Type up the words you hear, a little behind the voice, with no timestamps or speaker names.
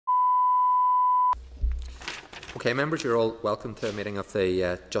Okay, members, you're all welcome to a meeting of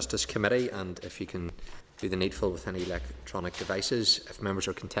the Justice Committee, and if you can do the needful with any electronic devices. If members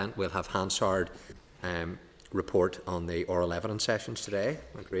are content, we'll have Hansard report on the oral evidence sessions today.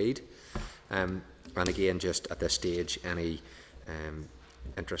 Agreed. And again, just at this stage, any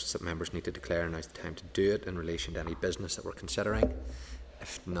interests that members need to declare, now's the time to do it in relation to any business that we're considering.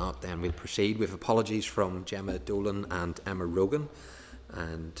 If not, then we'll proceed. We have apologies from Gemma Dolan and Emma Rogan,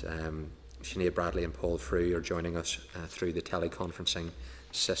 and Sinead Bradley and Paul Frew are joining us through the teleconferencing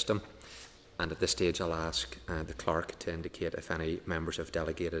system. And at this stage, I'll ask the clerk to indicate if any members have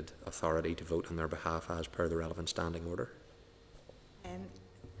delegated authority to vote on their behalf as per the relevant standing order.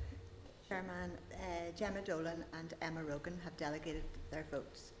 Chairman, Gemma Dolan and Emma Rogan have delegated their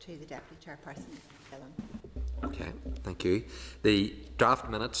votes to the Deputy Chairperson, Dillon. Okay, thank you. The draft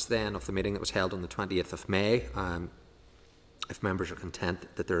minutes then of the meeting that was held on the 20th of May, if members are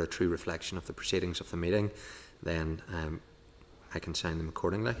content that they're a true reflection of the proceedings of the meeting, then I can sign them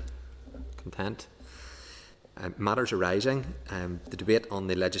accordingly. Content. Matters arising. The debate on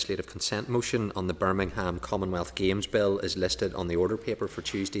the legislative consent motion on the Birmingham Commonwealth Games Bill is listed on the order paper for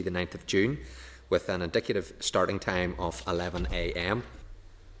Tuesday the 9th of June with an indicative starting time of 11 a.m.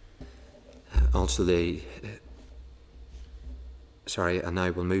 Also and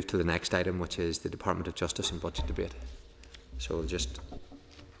now we'll move to the next item, which is the Department of Justice and budget debate. So we'll just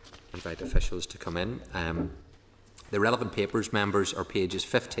invite officials to come in. The relevant papers, members, are pages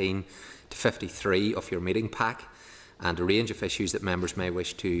 15 to 53 of your meeting pack, and a range of issues that members may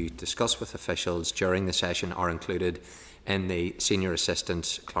wish to discuss with officials during the session are included in the Senior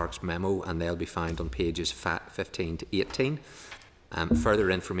Assistant Clerk's memo, and they'll be found on pages 15 to 18.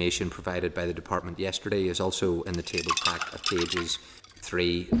 Further information provided by the Department yesterday is also in the table pack at pages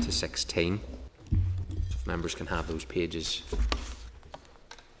 3 to 16. So if members can have those pages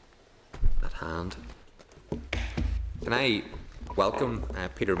at hand. Can I welcome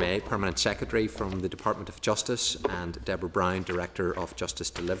Peter May, Permanent Secretary from the Department of Justice, and Deborah Brown, Director of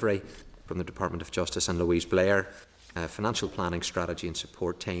Justice Delivery from the Department of Justice, and Louise Blair, Financial Planning, Strategy and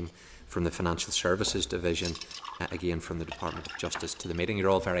Support Team from the Financial Services Division, again from the Department of Justice, to the meeting.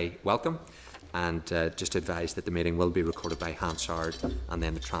 You're all very welcome, and just advise that the meeting will be recorded by Hansard, and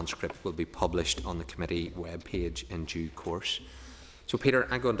then the transcript will be published on the committee webpage in due course. So Peter,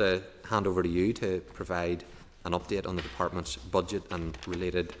 I'm going to hand over to you to provide an update on the Department's budget and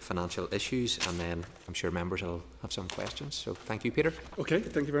related financial issues, and then I'm sure members will have some questions. So thank you, Peter. Okay,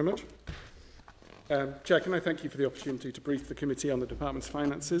 thank you very much. Chair, can I thank you for the opportunity to brief the committee on the Department's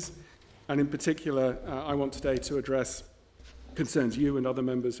finances, and in particular I want today to address concerns you and other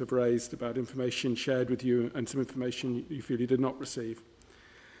members have raised about information shared with you and some information you feel you did not receive.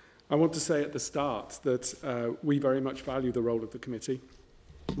 I want to say at the start that we very much value the role of the committee.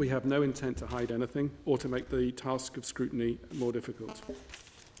 We have no intent to hide anything or to make the task of scrutiny more difficult.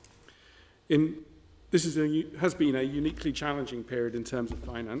 This has been a uniquely challenging period in terms of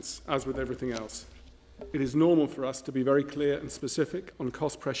finance, as with everything else. It is normal for us to be very clear and specific on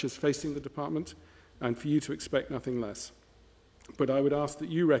cost pressures facing the Department, and for you to expect nothing less. But I would ask that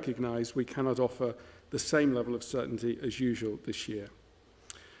you recognise we cannot offer the same level of certainty as usual this year.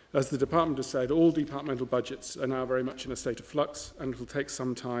 As the Department has said, all departmental budgets are now very much in a state of flux, and it will take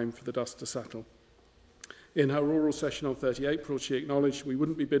some time for the dust to settle. In her oral session on 30 April, she acknowledged we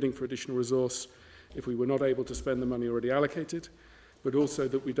wouldn't be bidding for additional resource if we were not able to spend the money already allocated, but also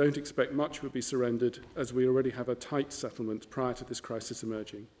that we don't expect much would be surrendered, as we already have a tight settlement prior to this crisis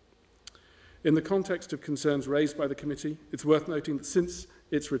emerging. In the context of concerns raised by the committee, it's worth noting that since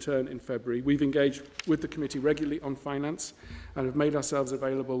its return in February, we've engaged with the committee regularly on finance and have made ourselves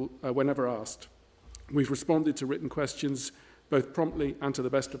available whenever asked. We've responded to written questions both promptly and to the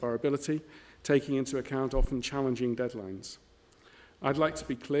best of our ability, taking into account often challenging deadlines. I'd like to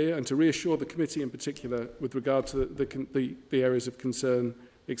be clear and to reassure the committee in particular with regard to the areas of concern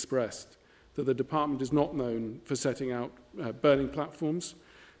expressed, that the Department is not known for setting out burning platforms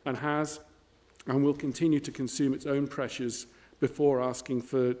and has and will continue to consume its own pressures before asking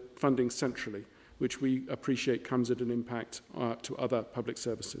for funding centrally, which we appreciate comes at an impact to other public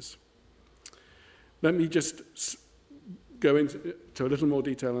services. Let me just go into a little more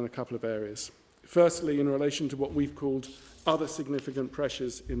detail in a couple of areas. Firstly, in relation to what we've called other significant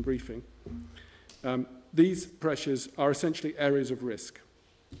pressures in briefing. These pressures are essentially areas of risk.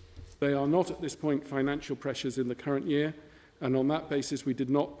 They are not at this point financial pressures in the current year, and on that basis we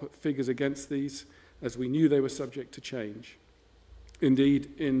did not put figures against these, as we knew they were subject to change.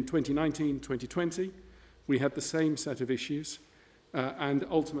 Indeed, in 2019-2020, we had the same set of issues, and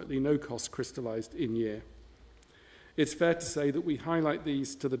ultimately no costs crystallised in year. It's fair to say that we highlight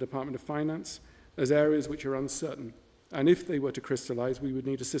these to the Department of Finance, as areas which are uncertain, and if they were to crystallise, we would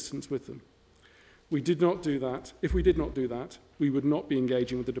need assistance with them. We did not do that. If we did not do that, we would not be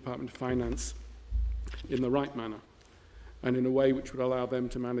engaging with the Department of Finance in the right manner and in a way which would allow them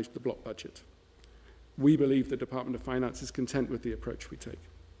to manage the block budget. We believe the Department of Finance is content with the approach we take.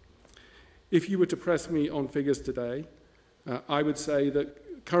 If you were to press me on figures today, I would say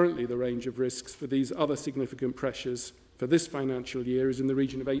that currently the range of risks for these other significant pressures for this financial year is in the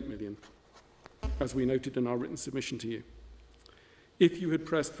region of 8 million, as we noted in our written submission to you. If you had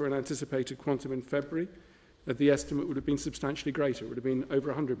pressed for an anticipated quantum in February, the estimate would have been substantially greater. It would have been over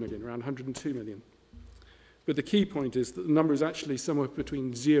 100 million, around 102 million. But the key point is that the number is actually somewhere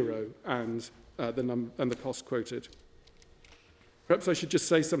between 0 and the cost quoted. Perhaps I should just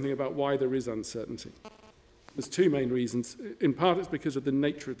say something about why there is uncertainty. There's two main reasons. In part, it's because of the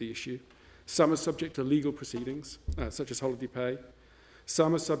nature of the issue. Some are subject to legal proceedings, such as holiday pay.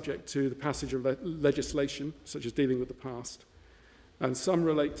 Some are subject to the passage of legislation, such as dealing with the past. And some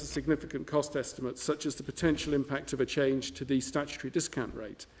relate to significant cost estimates, such as the potential impact of a change to the statutory discount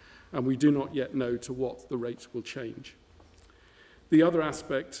rate, and we do not yet know to what the rate will change. The other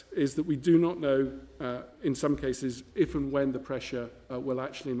aspect is that we do not know, in some cases, if and when the pressure will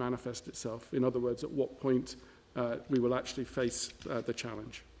actually manifest itself. In other words, at what point we will actually face the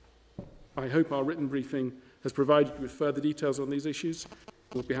challenge. I hope our written briefing has provided you with further details on these issues.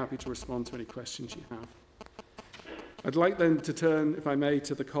 We'll be happy to respond to any questions you have. I'd like then to turn, if I may,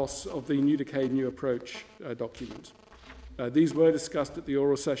 to the costs of the New Decade, New Approach document. These were discussed at the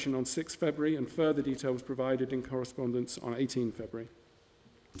oral session on 6 February, and further detail was provided in correspondence on 18 February.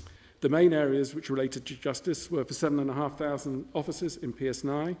 The main areas which related to justice were for 7,500 officers in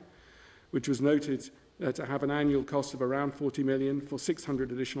PS9, which was noted to have an annual cost of around 40 million for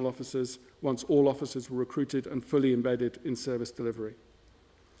 600 additional officers once all officers were recruited and fully embedded in service delivery.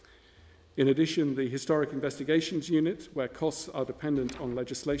 In addition, the Historic Investigations Unit, where costs are dependent on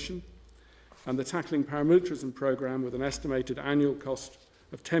legislation, and the Tackling Paramilitarism Programme with an estimated annual cost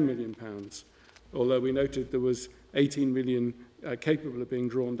of £10 million, although we noted there was 18 million capable of being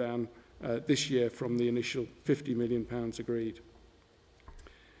drawn down this year from the initial £50 million agreed.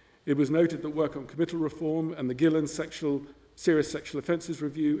 It was noted that work on committal reform and the Gillen Serious Sexual Offences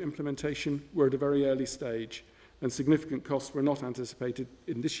Review implementation were at a very early stage, and significant costs were not anticipated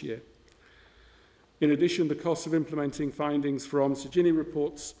in this year. In addition, the costs of implementing findings from Sagini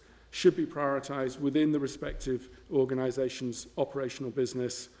reports should be prioritised within the respective organisation's operational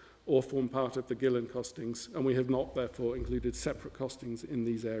business or form part of the Gillen costings, and we have not, therefore, included separate costings in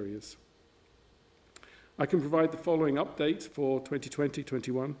these areas. I can provide the following update for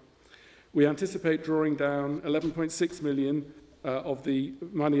 2020-21. We anticipate drawing down 11.6 million of the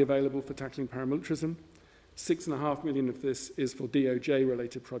money available for tackling paramilitarism. 6.5 million of this is for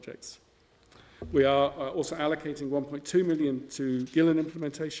DOJ-related projects. We are also allocating 1.2 million to Gillen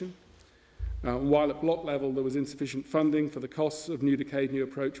implementation. While at block level there was insufficient funding for the costs of New Decade, New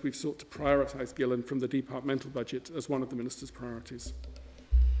Approach, we've sought to prioritise Gillen from the departmental budget as one of the Minister's priorities.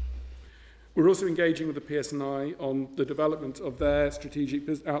 We're also engaging with the PSNI on the development of their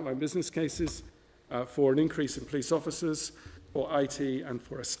strategic outline business cases for an increase in police officers, for IT and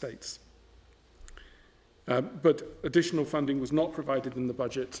for estates. But additional funding was not provided in the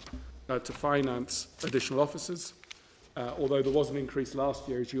budget to finance additional officers, although there was an increase last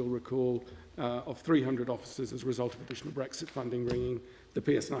year, as you'll recall, of 300 officers as a result of additional Brexit funding, bringing the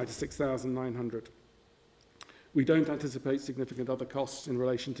PSNI to 6,900. We don't anticipate significant other costs in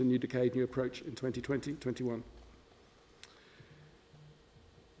relation to New Decade, New Approach in 2020-21.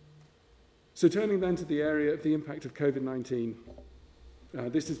 So turning then to the area of the impact of COVID-19.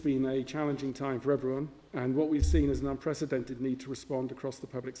 This has been a challenging time for everyone, and what we've seen is an unprecedented need to respond across the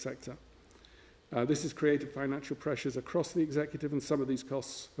public sector. This has created financial pressures across the executive, and some of these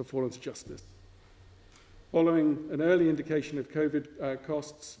costs have fallen to justice. Following an early indication of COVID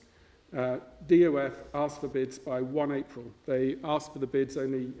costs, DOF asked for bids by 1 April. They asked for the bids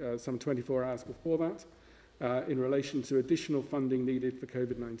only some 24 hours before that in relation to additional funding needed for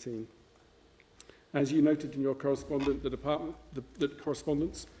COVID-19. As you noted in your correspondence, the department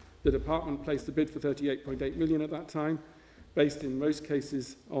placed a bid for 38.8 million at that time, based in most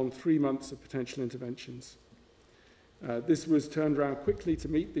cases on 3 months of potential interventions. This was turned around quickly to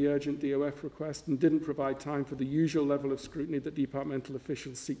meet the urgent DOF request and didn't provide time for the usual level of scrutiny that departmental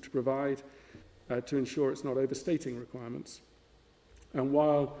officials seek to provide to ensure it's not overstating requirements. And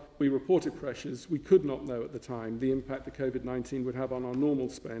while we reported pressures, we could not know at the time the impact that COVID-19 would have on our normal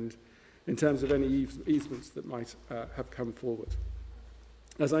spend in terms of any easements that might have come forward.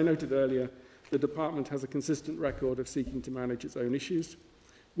 As I noted earlier, the department has a consistent record of seeking to manage its own issues.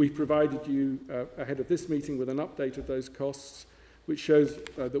 We've provided you ahead of this meeting with an update of those costs, which shows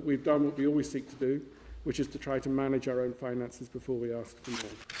that we've done what we always seek to do, which is to try to manage our own finances before we ask for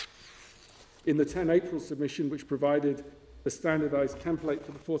more. In the 10 April submission, which provided the standardised template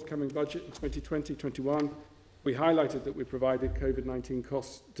for the forthcoming budget in 2020-21, we highlighted that we provided COVID-19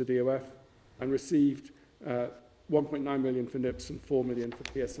 costs to DOF and received 1.9 million for NIPS and 4 million for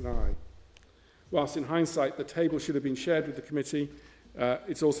PS&I. Whilst in hindsight the table should have been shared with the committee,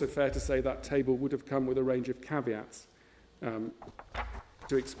 it's also fair to say that table would have come with a range of caveats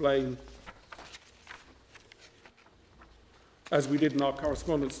to explain, as we did in our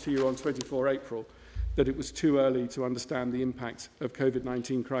correspondence to you on 24 April, that it was too early to understand the impact of the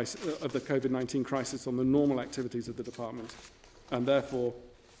COVID-19 crisis on the normal activities of the department, and therefore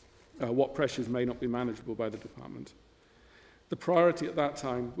what pressures may not be manageable by the department. The priority at that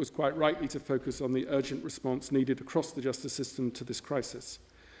time was quite rightly to focus on the urgent response needed across the justice system to this crisis.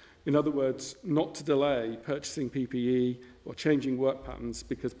 In other words, not to delay purchasing PPE or changing work patterns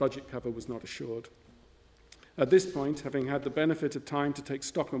because budget cover was not assured. At this point, having had the benefit of time to take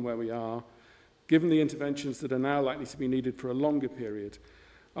stock on where we are, given the interventions that are now likely to be needed for a longer period,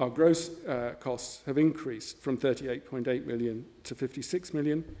 our gross costs have increased from 38.8 million to 56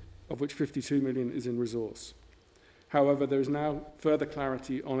 million, of which 52 million is in resource. However, there is now further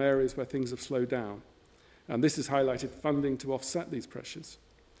clarity on areas where things have slowed down, and this has highlighted funding to offset these pressures.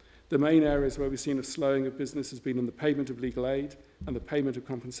 The main areas where we've seen a slowing of business has been in the payment of legal aid and the payment of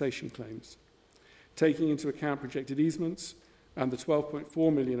compensation claims. Taking into account projected easements and the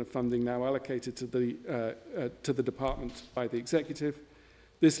 12.4 million of funding now allocated to the department by the executive,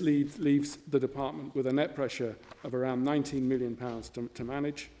 this leaves the department with a net pressure of around £19 million to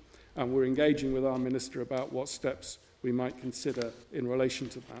manage, and we're engaging with our Minister about what steps we might consider in relation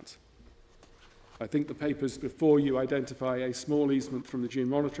to that. I think the papers before you identify a small easement from the June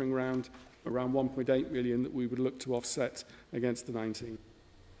monitoring round, around 1.8 million, that we would look to offset against the 19.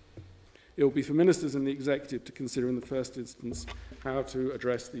 It will be for ministers and the executive to consider in the first instance how to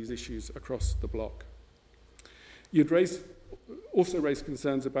address these issues across the bloc. You'd also raised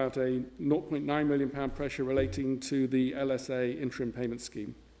concerns about a £0.9 million pressure relating to the LSA interim payment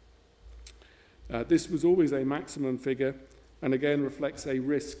scheme. This was always a maximum figure and again reflects a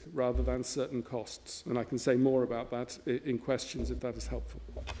risk rather than certain costs, and I can say more about that in questions if that is helpful.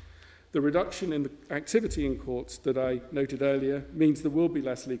 The reduction in the activity in courts that I noted earlier means there will be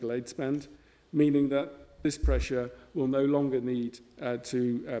less legal aid spend, meaning that this pressure will no longer need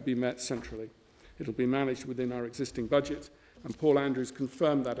to be met centrally. It will be managed within our existing budget, and Paul Andrews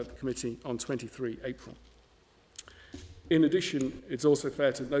confirmed that at the committee on 23 April. In addition, it's also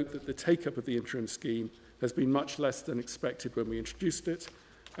fair to note that the take-up of the interim scheme has been much less than expected when we introduced it,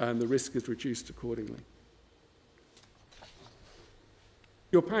 and the risk is reduced accordingly.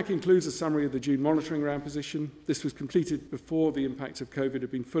 Your pack includes a summary of the June monitoring round position. This was completed before the impact of COVID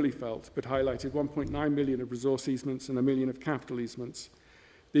had been fully felt, but highlighted 1.9 million of resource easements and 1 million of capital easements.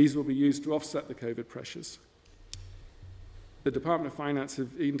 These will be used to offset the COVID pressures. The Department of Finance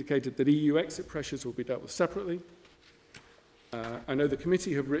have indicated that EU exit pressures will be dealt with separately. I know the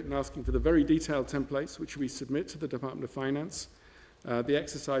committee have written asking for the very detailed templates which we submit to the Department of Finance. The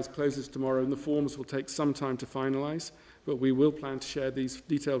exercise closes tomorrow and the forms will take some time to finalise, but we will plan to share these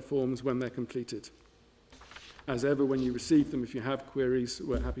detailed forms when they're completed. As ever, when you receive them, if you have queries,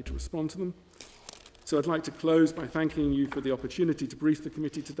 we're happy to respond to them. So I'd like to close by thanking you for the opportunity to brief the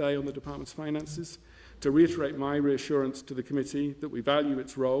committee today on the Department's finances, to reiterate my reassurance to the committee that we value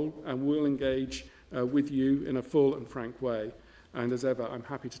its role and will engage with you in a full and frank way. And as ever, I'm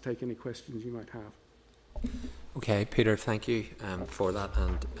happy to take any questions you might have. Okay, Peter, thank you for that,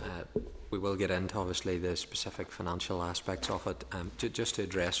 and we will get into obviously the specific financial aspects of it. Just to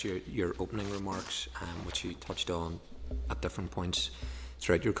address your opening remarks, which you touched on at different points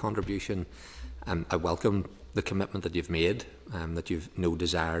throughout your contribution, I welcome the commitment that you've made, that you've no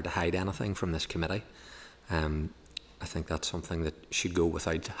desire to hide anything from this committee. I think that's something that should go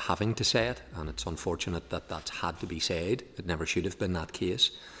without having to say it, and it's unfortunate that that's had to be said. It never should have been that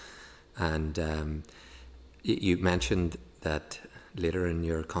case. And you mentioned that later in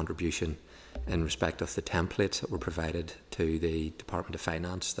your contribution in respect of the templates that were provided to the Department of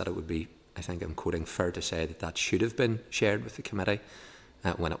Finance, that it would be, I think I'm quoting, fair to say that that should have been shared with the committee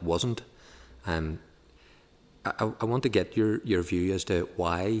when it wasn't. I want to get your view as to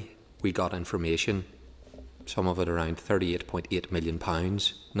why we got information, some of it around £38.8 million,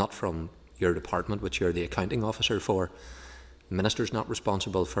 not from your department, which you're the accounting officer for. The Minister's not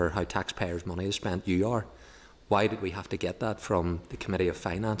responsible for how taxpayers' money is spent, you are. Why did we have to get that from the Committee of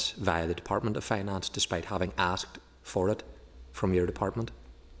Finance via the Department of Finance, despite having asked for it from your department?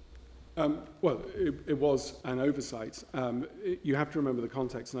 Well, it was an oversight. You have to remember the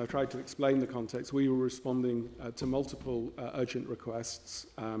context, and I've tried to explain the context. We were responding to multiple urgent requests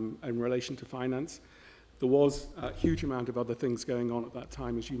in relation to finance. There was a huge amount of other things going on at that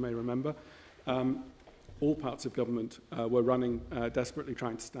time, as you may remember. All parts of government were running desperately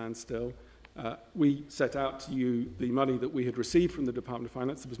trying to stand still. We set out to you the money that we had received from the Department of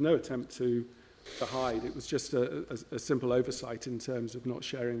Finance. There was no attempt to hide. It was just a simple oversight in terms of not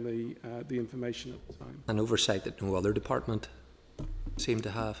sharing the information at the time. An oversight that no other department seemed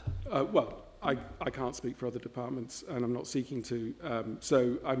to have? Well, I can't speak for other departments, and I'm not seeking to.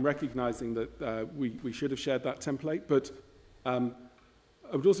 So I'm recognising that we should have shared that template, but I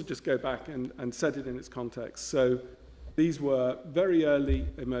would also just go back and set it in its context. So these were very early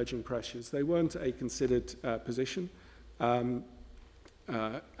emerging pressures. They weren't a considered position. Over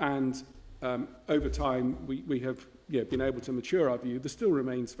time, we have been able to mature our view. There still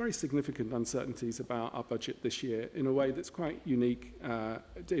remains very significant uncertainties about our budget this year in a way that's quite unique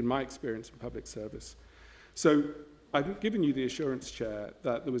in my experience in public service. So I've given you the assurance, Chair,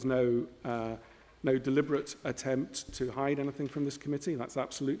 that there was no deliberate attempt to hide anything from this committee. That's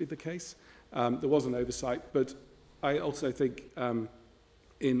absolutely the case. There was an oversight, but I also think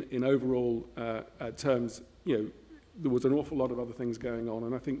in overall terms, there was an awful lot of other things going on,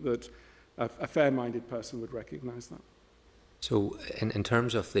 and I think that a fair-minded person would recognise that. So in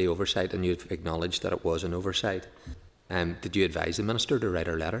terms of the oversight, and you've acknowledged that it was an oversight, did you advise the Minister to write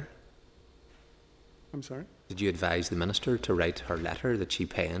her letter? I'm sorry? Did you advise the Minister to write her letter that she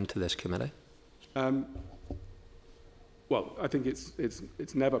penned to this committee? Well, I think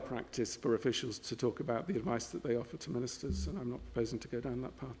it's never practice for officials to talk about the advice that they offer to ministers, and I'm not proposing to go down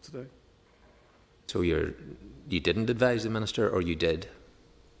that path today. So you didn't advise the Minister, or you did?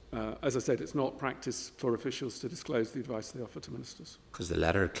 As I said, it's not practice for officials to disclose the advice they offer to ministers. Because the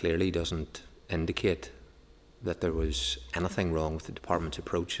letter clearly doesn't indicate that there was anything wrong with the department's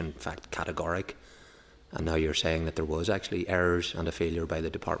approach, in fact categoric, and now you're saying that there was actually errors and a failure by the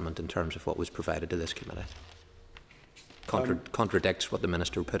department in terms of what was provided to this committee. Contradicts what the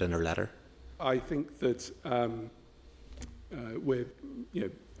Minister put in her letter. I think that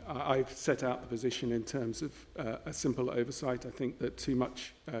I've set out the position in terms of a simple oversight. I think that too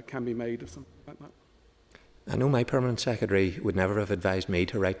much can be made of something like that. I know my Permanent Secretary would never have advised me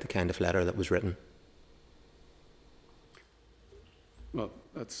to write the kind of letter that was written. Well,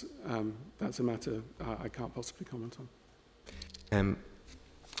 that's a matter I can't possibly comment on.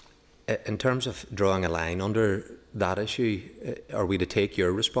 In terms of drawing a line under that issue, are we to take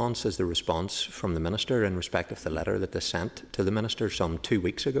your response as the response from the Minister in respect of the letter that they sent to the Minister some 2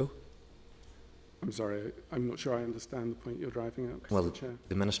 weeks ago? I'm sorry, I'm not sure I understand the point you're driving at, Mr. Well, Chair.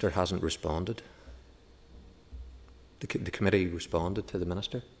 The Minister hasn't responded. The committee responded to the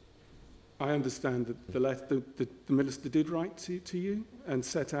Minister. I understand that the Minister did write to you and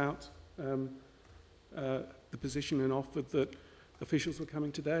set out the position and offered that officials were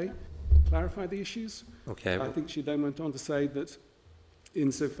coming today to clarify the issues. Okay. I think she then went on to say that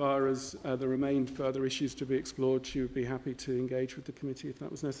insofar as there remained further issues to be explored, she would be happy to engage with the committee if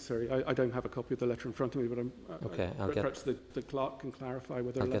that was necessary. I don't have a copy of the letter in front of me, but perhaps the clerk can clarify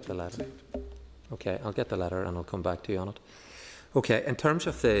whether I'll get the letter. Okay, I'll get the letter and I'll come back to you on it. Okay, in terms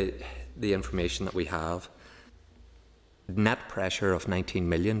of the information that we have, net pressure of 19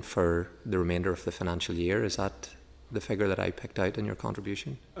 million for the remainder of the financial year, is that the figure that I picked out in your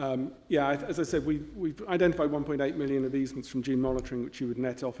contribution? Yeah, as I said, we've identified 1.8 million of easements from June monitoring, which you would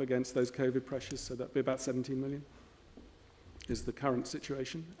net off against those COVID pressures, so that'd be about 17 million is the current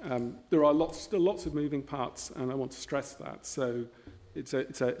situation. There are still lots of moving parts, and I want to stress that. So it's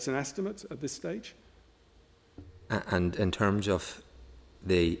an estimate at this stage. And in terms of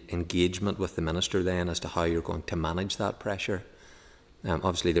the engagement with the Minister then as to how you're going to manage that pressure,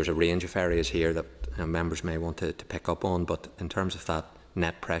 obviously there's a range of areas here that members may want to pick up on, but in terms of that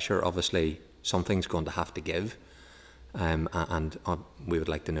net pressure, obviously something's going to have to give, and we would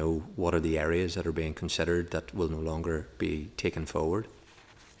like to know what are the areas that are being considered that will no longer be taken forward.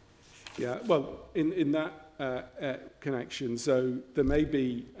 Yeah, well, in that connection, so there may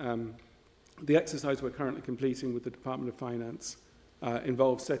be the exercise we're currently completing with the Department of Finance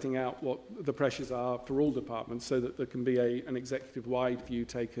involves setting out what the pressures are for all departments so that there can be an executive-wide view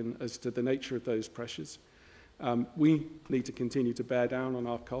taken as to the nature of those pressures. We need to continue to bear down on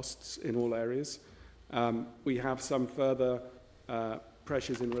our costs in all areas. We have some further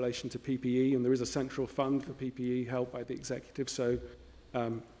pressures in relation to PPE, and there is a central fund for PPE held by the executive, so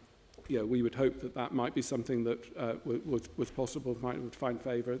we would hope that that might be something that was possible, would find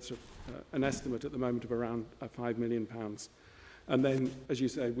favour. It's an estimate at the moment of around £5 million. And then, as you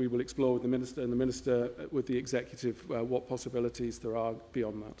say, we will explore with the Minister and the Minister with the Executive what possibilities there are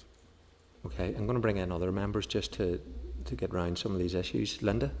beyond that. Okay, I'm going to bring in other members just to get round some of these issues.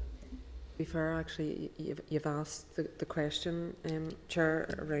 Linda? To be fair, actually, you've asked the question,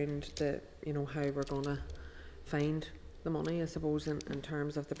 Chair, around the, how we're going to find the money, I suppose, in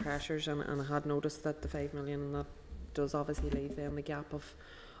terms of the pressures, and I had noticed that the 5 million, and that does obviously leave then the gap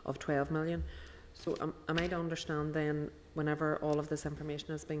of 12 million. So am I to understand then, whenever all of this information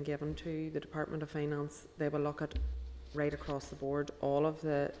has been given to the Department of Finance, they will look at right across the board all of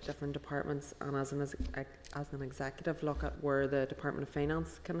the different departments, and as an executive look at where the Department of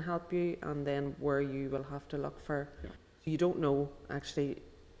Finance can help you, and then where you will have to look for. Yeah. You don't know actually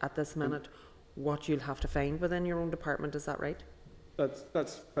at this minute what you'll have to find within your own department, is that right?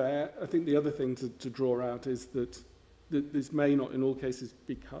 That's fair. I think the other thing to draw out is that this may not in all cases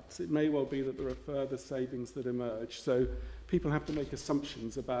be cuts. It may well be that there are further savings that emerge. So people have to make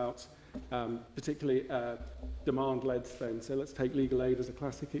assumptions about particularly demand-led spend. So let's take legal aid as a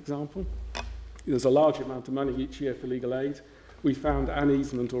classic example. There's a large amount of money each year for legal aid. We found an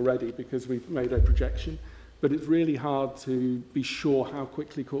easement already because we've made a projection, but it's really hard to be sure how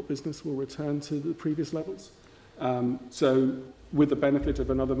quickly court business will return to the previous levels. So with the benefit of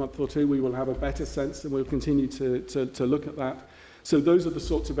another month or two, we will have a better sense, and we'll continue to look at that. So those are the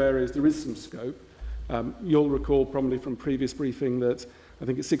sorts of areas there is some scope. You'll recall probably from previous briefing that I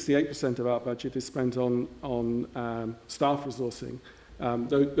think it's 68% of our budget is spent on staff resourcing.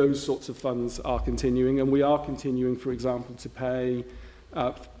 Those sorts of funds are continuing, and we are continuing, for example, to pay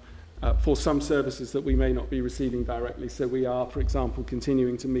for some services that we may not be receiving directly. So we are, for example,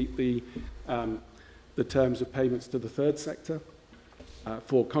 continuing to meet the terms of payments to the third sector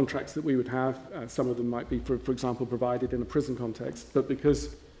for contracts that we would have. Some of them might be, for example, provided in a prison context, but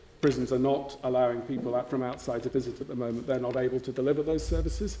because prisons are not allowing people out from outside to visit at the moment, they're not able to deliver those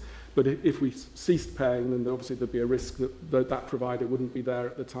services. But if we ceased paying, then obviously there'd be a risk that that provider wouldn't be there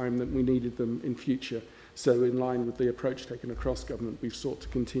at the time that we needed them in future. So in line with the approach taken across government, we've sought to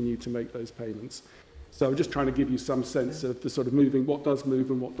continue to make those payments. So I'm just trying to give you some sense of the sort of moving, what does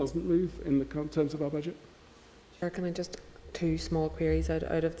move and what doesn't move in the terms of our budget. Sure, can I just, two small queries out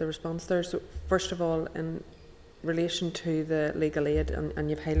of the response there. So first of all, in relation to the legal aid, and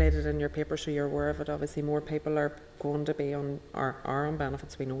you've highlighted in your paper, so you're aware of it, obviously more people are going to be on, are on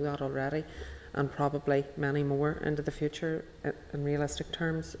benefits, we know that already, and probably many more into the future in realistic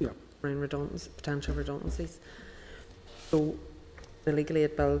terms, around potential redundancies. So the legal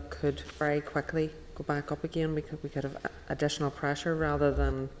aid bill could very quickly go back up again. We could have additional pressure rather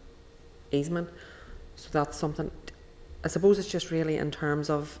than easement. So that's something. I suppose it's just really in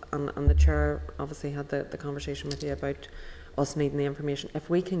terms of, and the Chair obviously had the conversation with you about us needing the information. If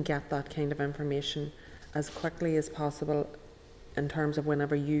we can get that kind of information as quickly as possible in terms of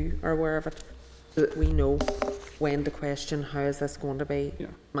whenever you are aware of it, so that we know when to question how is this going to be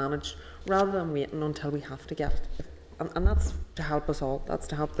managed, rather than waiting until we have to get it. And that's to help us all. That's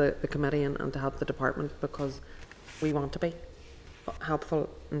to help the committee and to help the department, because we want to be helpful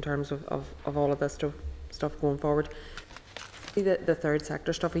in terms of all of this stuff going forward. The third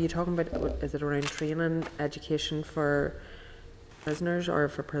sector stuff, are you talking about, is it around training, education for prisoners or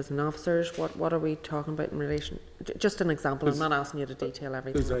for prison officers? What are we talking about in relation? Just an example, I'm not asking you to detail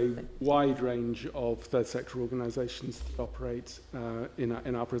everything. There's a wide range of third sector organisations that operate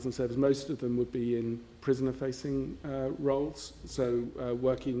in our prison service. Most of them would be in prisoner-facing roles, so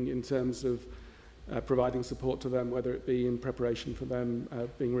working in terms of providing support to them, whether it be in preparation for them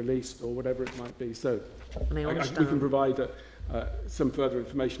being released or whatever it might be. So we can provide some further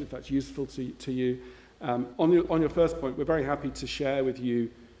information if that's useful to you. On your first point, we're very happy to share with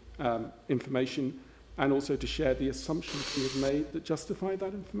you information and also to share the assumptions we have made that justify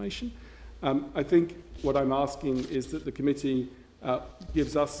that information. I think what I'm asking is that the committee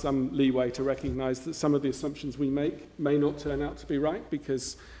gives us some leeway to recognise that some of the assumptions we make may not turn out to be right,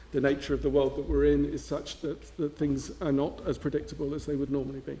 because the nature of the world that we're in is such that things are not as predictable as they would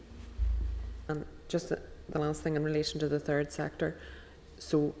normally be. And just the last thing in relation to the third sector.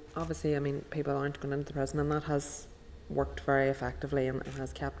 So obviously, I mean, people aren't going into the prison, and that has worked very effectively and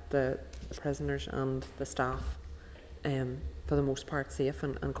has kept the prisoners and the staff for the most part safe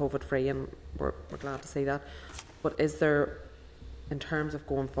and COVID free, and we're glad to see that. But is there, in terms of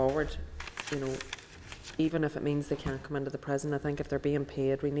going forward, you know, even if it means they can't come into the prison, I think if they're being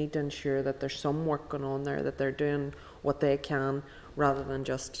paid, we need to ensure that there's some work going on there, that they're doing what they can, rather than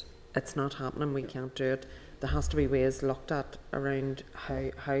just, it's not happening, we can't do it. There has to be ways looked at around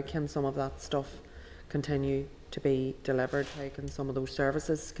how can some of that stuff continue to be delivered, how can some of those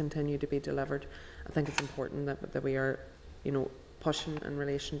services continue to be delivered. I think it's important that we are you know, pushing in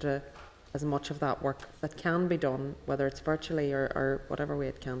relation to as much of that work that can be done, whether it's virtually or whatever way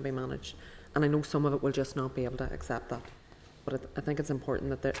it can be managed. And I know some of it will just not be able to accept that. But I think it's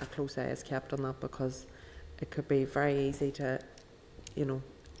important that a close eye is kept on that, because it could be very easy to, you know,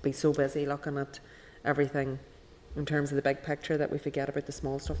 be so busy looking at everything in terms of the big picture that we forget about the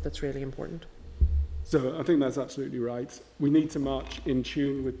small stuff that's really important. So I think that's absolutely right. We need to march in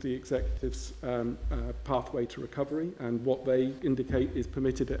tune with the executive's pathway to recovery and what they indicate is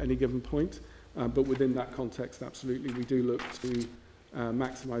permitted at any given point. But within that context, absolutely, we do look to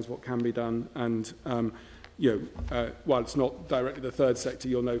maximise what can be done. And while it's not directly the third sector,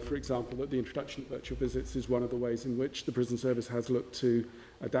 you'll know, for example, that the introduction of virtual visits is one of the ways in which the prison service has looked to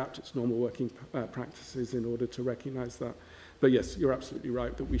adapt its normal working practices in order to recognise that. But yes, you're absolutely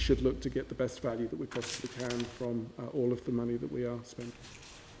right that we should look to get the best value that we possibly can from all of the money that we are spending.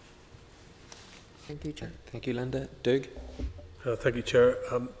 Thank you, Chair. Thank you, Linda. Doug? Thank you, Chair.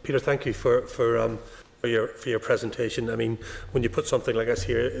 Peter, thank you for your presentation. I mean, when you put something like this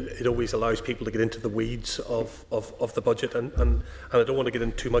here, it always allows people to get into the weeds of the budget, and I don't want to get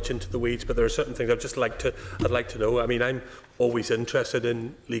in too much into the weeds, but there are certain things I'd like to know. I mean, I'm always interested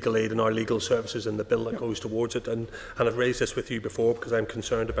in legal aid and our legal services and the bill that goes towards it, and I've raised this with you before because I'm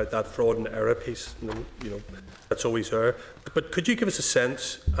concerned about that fraud and error piece. And, you know, that's always there. But could you give us a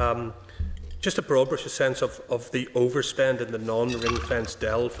sense? Just a broad brush sense of the overspend in the non-ring-fenced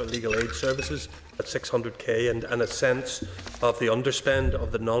DEL for legal aid services at 600k and a sense of the underspend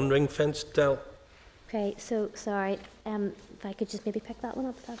of the non-ring-fenced DEL. Okay, so sorry, if I could just maybe pick that one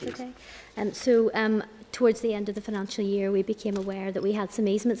up, if that's Please. okay. Towards the end of the financial year, we became aware that we had some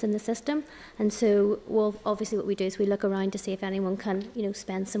easements in the system, and so, well, obviously what we do is we look around to see if anyone can, you know,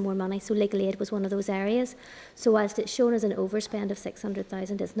 spend some more money. So legal aid was one of those areas. So whilst it's shown as an overspend of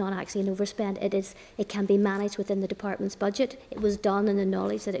 600,000, it's not actually an overspend. It can be managed within the department's budget. It was done in the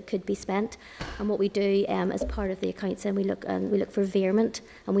knowledge that it could be spent. And what we do as part of the accounts, and we look for veerment,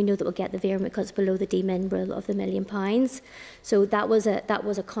 and we know that we'll get the veerment because it's below the D-min rule of the £1 million. So that was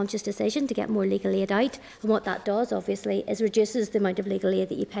a conscious decision to get more legal aid out. And what that does, obviously, is reduces the amount of legal aid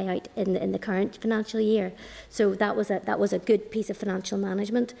that you pay out in the current financial year. So that was a good piece of financial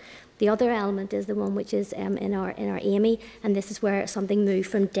management. The other element is the one which is in our AME, and this is where something moved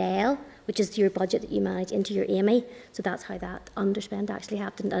from DEL, which is your budget that you manage, into your AME. So that's how that underspend actually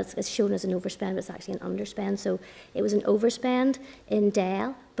happened. It's shown as an overspend, but it's actually an underspend. So it was an overspend in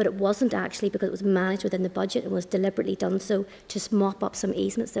DEL, but it wasn't actually because it was managed within the budget. It was deliberately done so to mop up some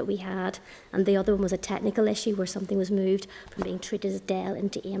easements that we had. And the other one was a technical issue where something was moved from being treated as DEL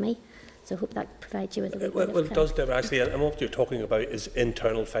into AME. So I hope that provides you with a little bit of it does, Deborah, actually, and what you're talking about is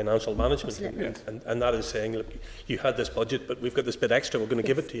internal financial management. And that is saying, look, you had this budget, but we've got this bit extra, we're going to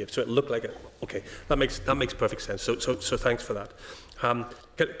give it to you. So it looked like it. Okay, that makes perfect sense. So thanks for that.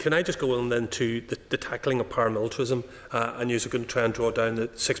 Can I just go on then to the tackling of paramilitarism, and you're going to try and draw down the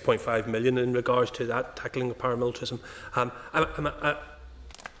 6.5 million in regards to that tackling of paramilitarism.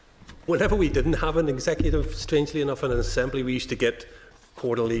 Whenever we didn't have an executive, strangely enough, in an assembly, we used to get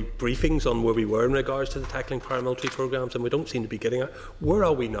quarterly briefings on where we were in regards to the tackling paramilitary programmes, and we don't seem to be getting it. Where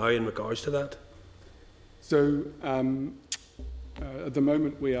are we now in regards to that? So at the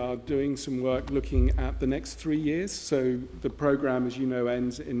moment we are doing some work looking at the next 3 years. So the programme, as you know,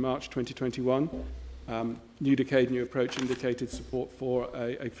 ends in March 2021. New decade, new approach indicated support for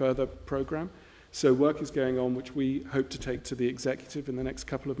a further programme. So work is going on which we hope to take to the executive in the next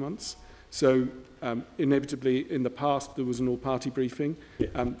couple of months. So inevitably, in the past, there was an all-party briefing.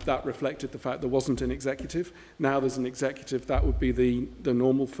 That reflected the fact there wasn't an executive. Now there's an executive. That would be the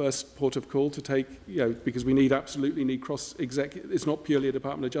normal first port of call to take, because we absolutely need cross-executive. It's not purely a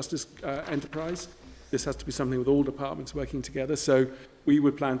Department of Justice enterprise. This has to be something with all departments working together. So we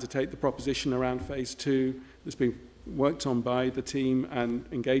would plan to take the proposition around phase 2 that's being worked on by the team and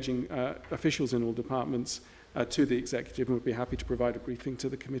engaging officials in all departments to the executive, and would be happy to provide a briefing to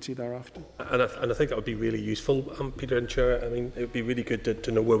the committee thereafter. And I think that would be really useful, Peter and Chair. I mean, it would be really good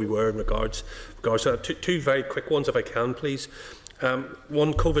to know where we were in regards to that. Two very quick ones, if I can, please.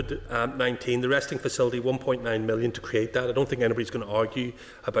 One, COVID-19, the resting facility, 1.9 million to create that. I don't think anybody's going to argue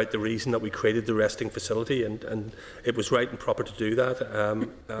about the reason that we created the resting facility, and it was right and proper to do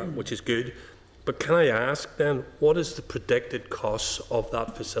that, which is good. But can I ask then, what is the predicted costs of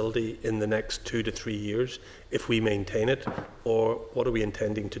that facility in the next 2 to 3 years if we maintain it? Or what are we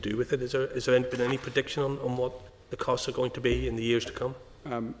intending to do with it? Is there been any prediction on what the costs are going to be in the years to come?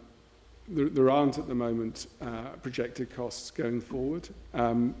 There aren't at the moment projected costs going forward.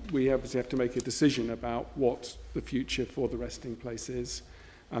 We obviously have to make a decision about what the future for the resting place is.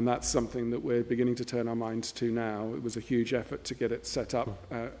 And that's something that we're beginning to turn our minds to now. It was a huge effort to get it set up.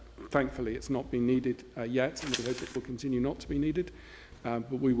 Thankfully, it's not been needed yet, and we hope it will continue not to be needed.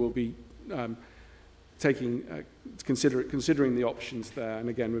 But we will be considering the options there, and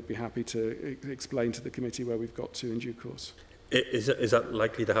again, we'd be happy to explain to the committee where we've got to in due course. Is that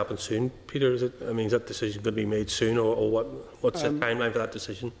likely to happen soon, Peter? Is that decision going to be made soon, or what's the timeline for that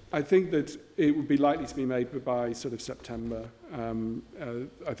decision? I think that it would be likely to be made by sort of September.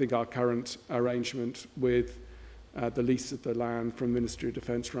 I think our current arrangement with the lease of the land from Ministry of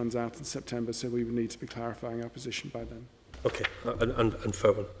Defence runs out in September, so we would need to be clarifying our position by then. Okay, and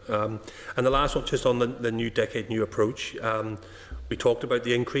fair one. And the last one, just on the new decade, new approach. We talked about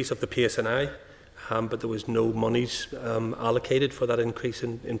the increase of the PSNI. But there was no monies allocated for that increase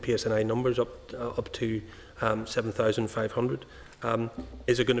in PSNI numbers up to 7,500.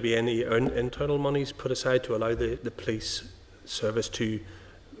 Is there going to be any internal monies put aside to allow the police service to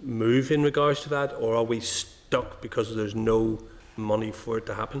move in regards to that, or are we stuck because there's no money for it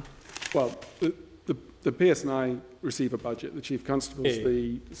to happen? Well, the PSNI receive a budget. The Chief Constable is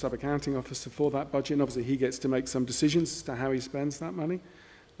the sub-accounting officer for that budget, and obviously he gets to make some decisions as to how he spends that money.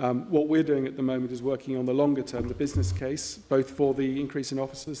 What we're doing at the moment is working on the longer term, the business case, both for the increase in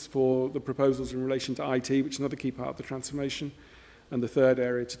officers, for the proposals in relation to IT, which is another key part of the transformation, and the third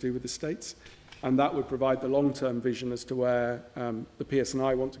area to do with the states. And that would provide the long-term vision as to where the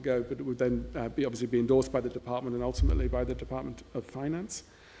PSNI want to go, but it would then obviously be endorsed by the department and ultimately by the Department of Finance.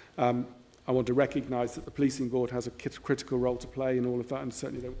 I want to recognise that the policing board has a critical role to play in all of that, and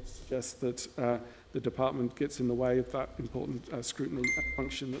certainly don't suggest that the department gets in the way of that important scrutiny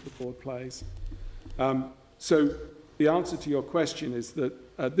function that the board plays. So the answer to your question is that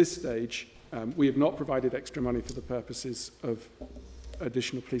at this stage, we have not provided extra money for the purposes of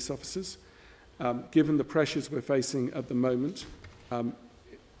additional police officers. Given the pressures we're facing at the moment,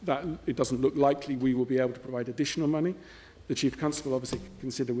 that it doesn't look likely we will be able to provide additional money. The Chief Constable obviously can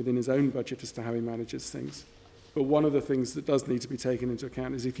consider within his own budget as to how he manages things. But one of the things that does need to be taken into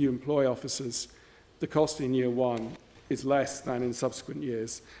account is if you employ officers, the cost in year one is less than in subsequent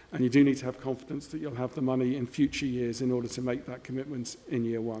years, and you do need to have confidence that you'll have the money in future years in order to make that commitment in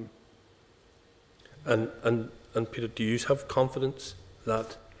year one. And Peter, do you have confidence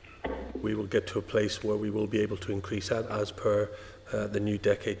that we will get to a place where we will be able to increase that as per the new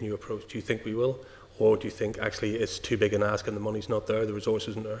decade, new approach? Do you think we will? Or do you think actually it's too big an ask and the money's not there, the resources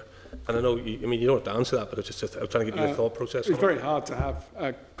isn't there? And I know, you don't have to answer that, but it's just I'm trying to give you a thought process. It's very hard to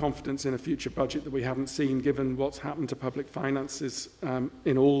have confidence in a future budget that we haven't seen, given what's happened to public finances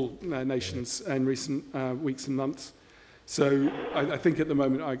in all nations in recent weeks and months. So I think at the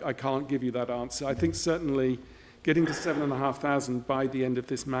moment I can't give you that answer. I think certainly getting to 7,500 by the end of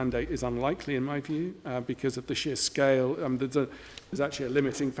this mandate is unlikely, in my view, because of the sheer scale. There's actually a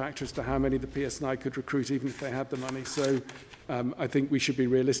limiting factor as to how many the PSNI could recruit, even if they had the money. So I think we should be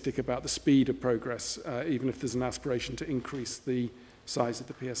realistic about the speed of progress, even if there's an aspiration to increase the size of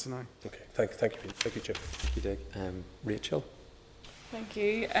the PSNI. Okay, thank you, Peter. Thank you, Chair. Thank you, Dick. Rachel? Thank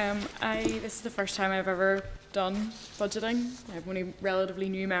you. This is the first time I've ever done budgeting. I'm only a relatively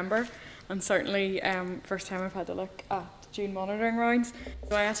new member, and certainly first time I've had to look at June monitoring rounds.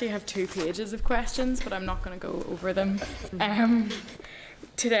 So I actually have 2 pages of questions, but I'm not going to go over them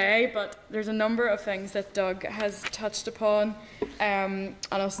today. But there's a number of things that Doug has touched upon, and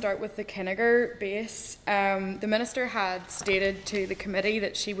I'll start with the Kinnegor base. The Minister had stated to the committee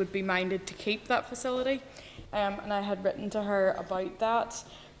that she would be minded to keep that facility, and I had written to her about that,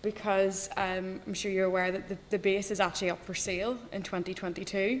 because I'm sure you're aware that the base is actually up for sale in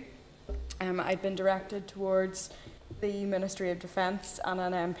 2022. I'd been directed towards the Ministry of Defence and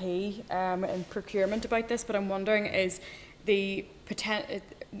an MP in procurement about this, but I'm wondering, is the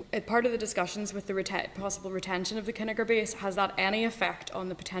part of the discussions with the possible retention of the Kinnegor base, has that any effect on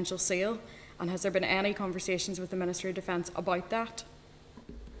the potential sale, and has there been any conversations with the Ministry of Defence about that?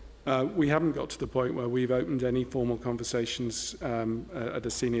 We haven't got to the point where we've opened any formal conversations at a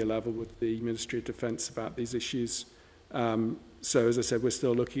senior level with the Ministry of Defence about these issues. So, as I said, we're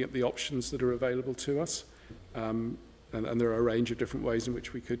still looking at the options that are available to us, and there are a range of different ways in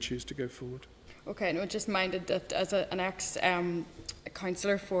which we could choose to go forward. Okay, no, just minded that as an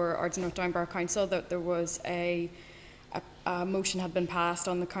ex-councillor for Ard's Down Borough Council, that there was a motion had been passed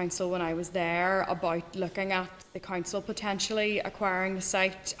on the council when I was there about looking at the council potentially acquiring the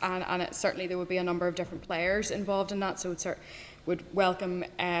site, and certainly there would be a number of different players involved in that, so it would welcome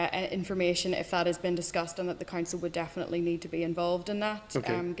information if that has been discussed, and that the council would definitely need to be involved in that,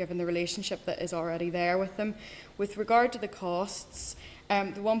 given the relationship that is already there with them. With regard to the costs,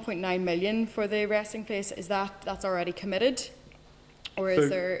 the 1.9 million for the resting place, that's already committed, Or is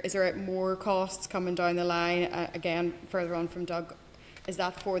there more costs coming down the line, again, further on from Doug? Is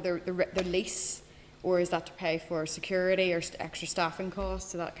that for the lease, or is that to pay for security or extra staffing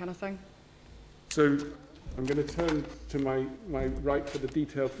costs, or that kind of thing? So I'm going to turn to my right for the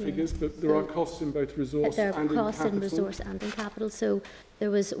detailed figures, but there are costs in both resource and in capital. There are costs in resource and in capital. So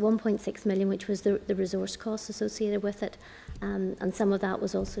there was 1.6 million, which was the resource costs associated with it. And some of that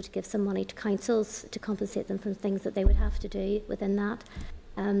was also to give some money to councils to compensate them for things that they would have to do within that.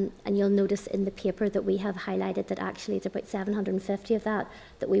 And you'll notice in the paper that we have highlighted that actually it's about 750 of that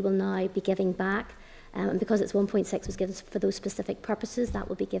we will now be giving back. And because it's 1.6 was given for those specific purposes, that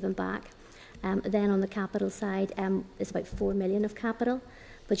will be given back. Then on the capital side, it's about 4 million of capital.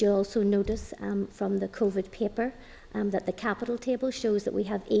 But you'll also notice from the COVID paper that the capital table shows that we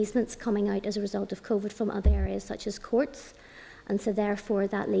have easements coming out as a result of COVID from other areas such as courts. And so therefore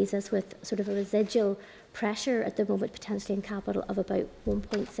that leaves us with sort of a residual pressure at the moment potentially in capital of about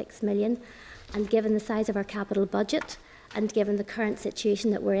 1.6 million. And given the size of our capital budget and given the current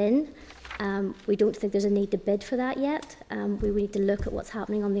situation that we're in, we don't think there's a need to bid for that yet. We need to look at what's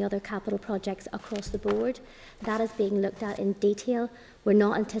happening on the other capital projects across the board. That is being looked at in detail. We're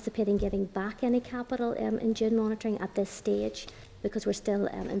not anticipating giving back any capital in June monitoring at this stage because we're still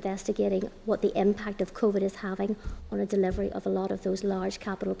investigating what the impact of COVID is having on a delivery of a lot of those large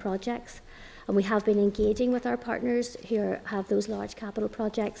capital projects. And we have been engaging with our partners who have those large capital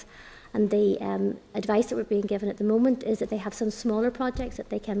projects. And the advice that we're being given at the moment is that they have some smaller projects that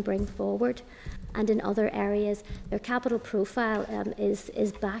they can bring forward. And in other areas, their capital profile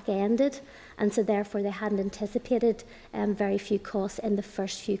is back-ended. And so therefore, they hadn't anticipated very few costs in the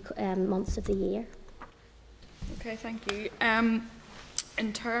first few months of the year. Okay, thank you.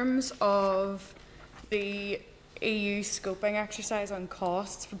 In terms of the EU scoping exercise on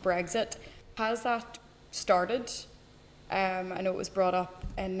costs for Brexit, has that started? I know it was brought up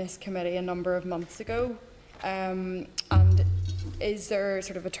in this committee a number of months ago. And is there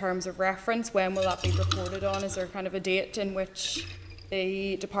sort of a terms of reference? When will that be reported on? Is there kind of a date in which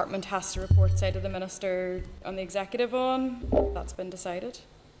the department has to report, say, to the Minister on the Executive on? That's been decided.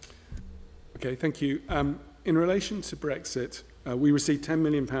 Okay, thank you. In relation to Brexit, we received £10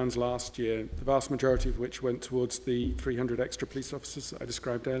 million last year, the vast majority of which went towards the 300 extra police officers that I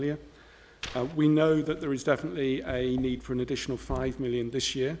described earlier. We know that there is definitely a need for an additional 5 million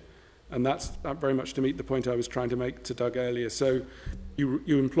this year, and that's very much to meet the point I was trying to make to Doug earlier. So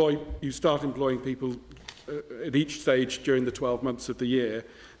you start employing people at each stage during the 12 months of the year.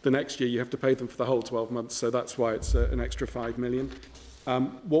 The next year you have to pay them for the whole 12 months, so that's why it's an extra 5 million.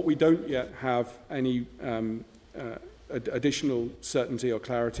 What we don't yet have any additional certainty or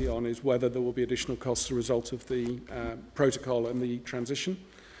clarity on is whether there will be additional costs as a result of the protocol and the transition.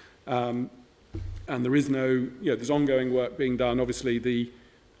 And there is no, there's ongoing work being done. Obviously, the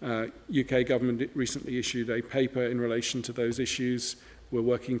UK government recently issued a paper in relation to those issues. We're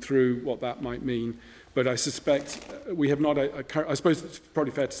working through what that might mean. But I suspect we have not, I suppose it's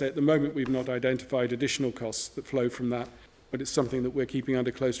probably fair to say at the moment we've not identified additional costs that flow from that. But it's something that we're keeping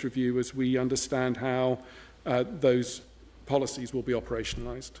under close review as we understand how those policies will be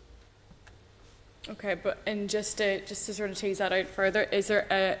operationalised. Okay, but and just to sort of tease that out further,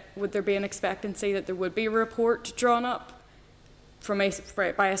 would there be an expectancy that there would be a report drawn up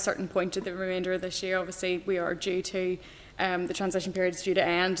by a certain point of the remainder of this year? Obviously, we are due to the transition period is due to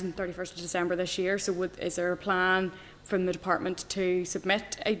end on 31st of December this year. So, is there a plan from the department to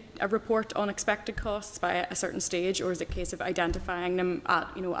submit a report on expected costs by a certain stage, or is it a case of identifying them at,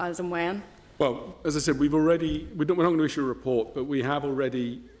 as and when? Well, as I said, we're not going to issue a report, but we have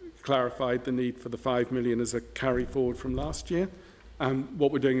already clarified the need for the 5 million as a carry forward from last year. And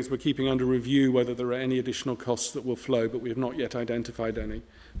what we're doing is we're keeping under review whether there are any additional costs that will flow, but we have not yet identified any.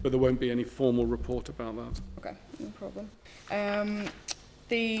 But there won't be any formal report about that. Okay, no problem.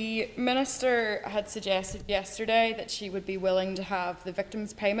 The Minister had suggested yesterday that she would be willing to have the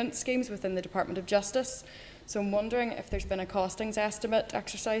victims' payment schemes within the Department of Justice. So I'm wondering if there's been a costings estimate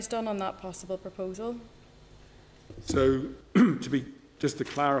exercise done on that possible proposal. So, just to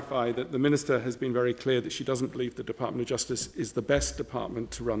clarify that the Minister has been very clear that she doesn't believe the Department of Justice is the best department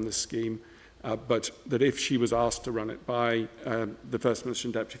to run this scheme, but that if she was asked to run it by the First Minister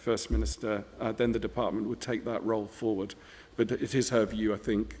and Deputy First Minister, then the department would take that role forward. But it is her view, I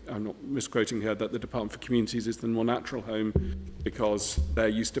think, I'm not misquoting her, that the Department for Communities is the more natural home because they're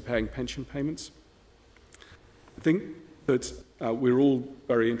used to paying pension payments. I think that we're all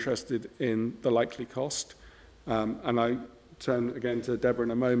very interested in the likely cost, and I turn again to Deborah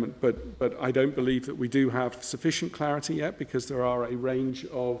in a moment, but I don't believe that we do have sufficient clarity yet because there are a range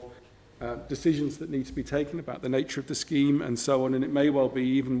of decisions that need to be taken about the nature of the scheme and so on, and it may well be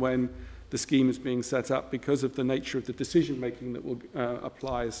even when the scheme is being set up, because of the nature of the decision-making that will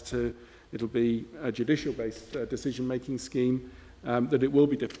apply as to, it'll be a judicial-based decision-making scheme, that it will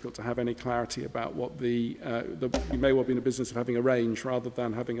be difficult to have any clarity about what you may well be in a business of having a range rather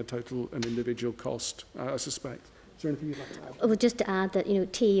than having a total and individual cost, I suspect. Is there anything you'd like to add? Well, just to add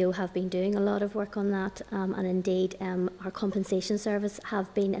that, TEO have been doing a lot of work on that, and indeed our compensation service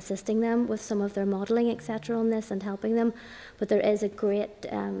have been assisting them with some of their modelling, etc. on this and helping them. But there is a great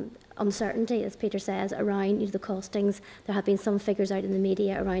uncertainty, as Peter says, around the costings. There have been some figures out in the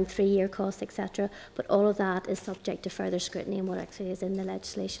media around 3-year costs, etc. But all of that is subject to further scrutiny and what actually is in the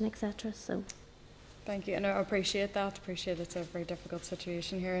legislation, etc. So. Thank you, and I appreciate that. Appreciate it's a very difficult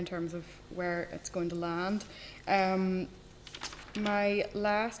situation here in terms of where it's going to land. My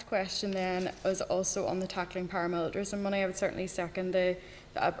last question then is also on the tackling paramilitarism money. I would certainly second a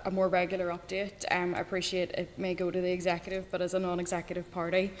more regular update. I appreciate it may go to the executive, but as a non-executive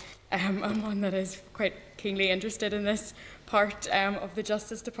party, I'm one that is quite keenly interested in this part of the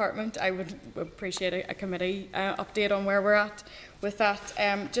Justice Department. I would appreciate a committee update on where we're at with that.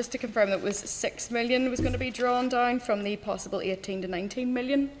 Just to confirm, that was 6 million was going to be drawn down from the possible 18 to 19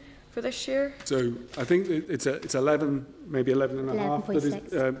 million for this year. So I think it's 11, maybe 11 and a half that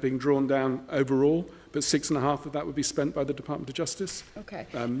is being drawn down overall, but 6.5 of that would be spent by the Department of Justice. Okay.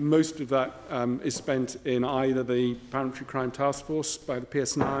 Most of that is spent in either the Parliamentary Crime Task Force by the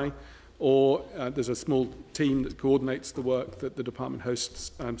PSNI, or there's a small team that coordinates the work that the department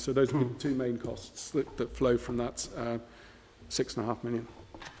hosts. So those are the two main costs that flow from that 6.5 million.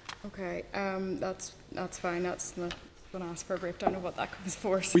 Okay, that's fine. That's not going to ask for a breakdown of what that comes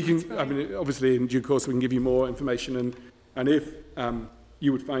for. So we can, I mean, obviously in due course we can give you more information, and if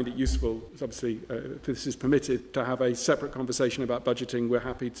you would find it useful, obviously, if this is permitted, to have a separate conversation about budgeting, we're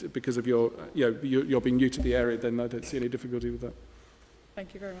happy to, because of your, you're being new to the area, then I don't see any difficulty with that.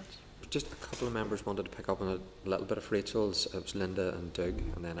 Thank you very much. Just a couple of members wanted to pick up on a little bit of Rachel's. It was Linda and Doug,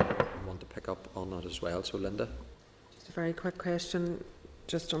 and then I want to pick up on that as well. So Linda. Just a very quick question,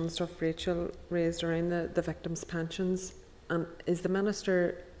 just on the stuff Rachel raised around the victims' pensions. And is the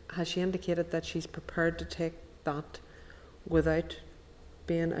Minister, has she indicated that she's prepared to take that without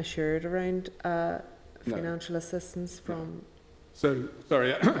being assured around financial assistance from? No. So,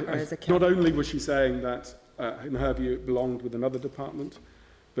 sorry, not only was she saying that in her view it belonged with another department,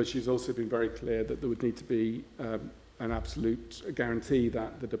 but she's also been very clear that there would need to be an absolute guarantee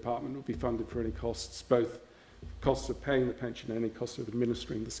that the department would be funded for any costs, both costs of paying the pension and any costs of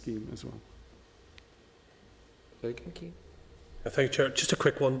administering the scheme as well. Thank you. Thank you, Chair. Just a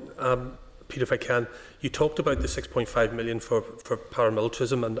quick one, Peter, if I can. You talked about the 6.5 million for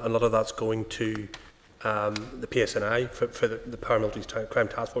paramilitarism, and a lot of that's going to the PSNI for the paramilitary crime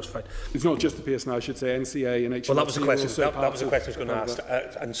task force fight. It's not just the PSNI, I should say NCA and HMRC. Well, that was the question. That was the question I was going to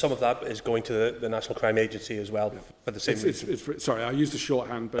ask, and some of that is going to the National Crime Agency as well, for the same reason. Sorry, I used a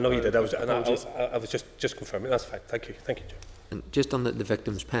shorthand, but I know you did. I was just confirming. That's fine. Thank you, Chair. And just on the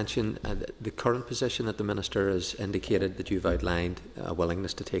victims' pension, the current position that the Minister has indicated that you've outlined a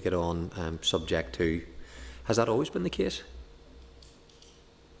willingness to take it on, subject to, has that always been the case?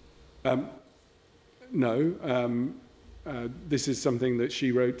 No. This is something that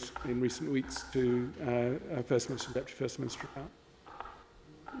she wrote in recent weeks to First Minister and Deputy First Minister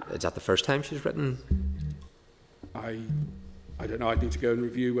about. Is that the first time she's written? I don't know. I'd need to go and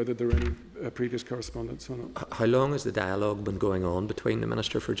review whether there are any previous correspondence or not. How long has the dialogue been going on between the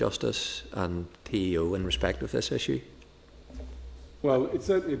Minister for Justice and TEO in respect of this issue? Well, it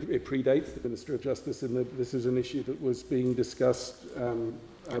certainly predates the Minister of Justice, in that this is an issue that was being discussed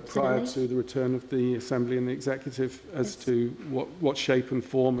prior to the return of the Assembly and the Executive as to what shape and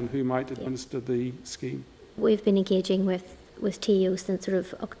form and who might administer the scheme. We've been engaging with TEO since sort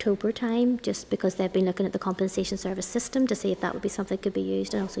of October time, just because they've been looking at the compensation service system to see if that would be something that could be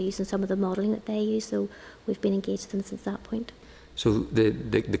used, and also using some of the modelling that they use. So we've been engaged with them since that point. So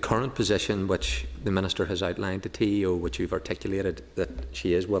the current position which the Minister has outlined to TEO, which you've articulated, that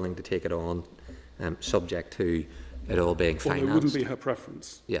she is willing to take it on, subject to it all being financed. Well, it wouldn't be her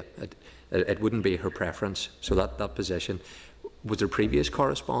preference. Yeah, it wouldn't be her preference. So that position, was there previous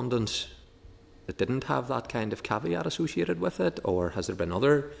correspondence that didn't have that kind of caveat associated with it, or has there been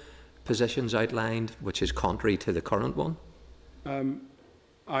other positions outlined which is contrary to the current one?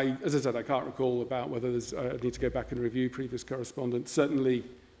 As I said, I can't recall about whether I need to go back and review previous correspondence. Certainly,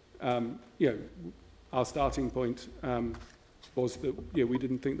 our starting point was that we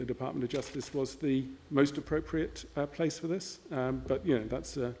didn't think the Department of Justice was the most appropriate place for this. But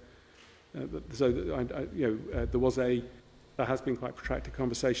that's so there was a there has been quite protracted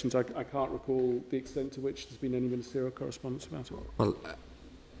conversations. I can't recall the extent to which there's been any ministerial correspondence about it. Well,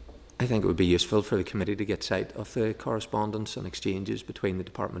 I think it would be useful for the committee to get sight of the correspondence and exchanges between the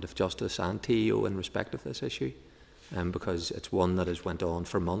Department of Justice and TEO in respect of this issue, because it's one that has went on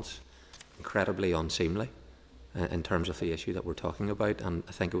for months, incredibly unseemly in terms of the issue that we're talking about, and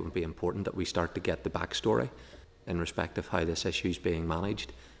I think it would be important that we start to get the backstory in respect of how this issue is being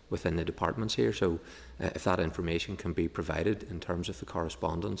managed within the departments here. So if that information can be provided in terms of the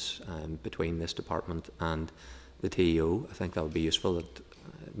correspondence between this department and the TEO, I think that would be useful, that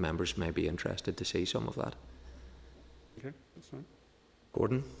members may be interested to see some of that. Okay, that's fine.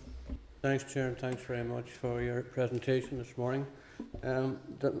 Gordon? Thanks, Chair, and thanks very much for your presentation this morning.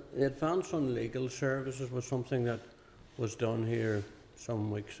 The advance on legal services was something that was done here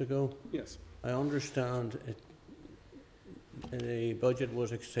some weeks ago. Yes. I understand the budget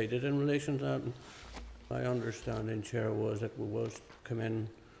was exceeded in relation to that. My understanding, Chair, was it was come in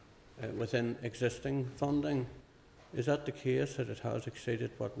within existing funding. Is that the case, that it has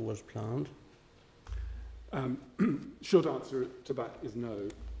exceeded what was planned? Short answer to that is no.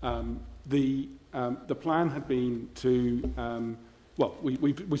 The plan had been to, well,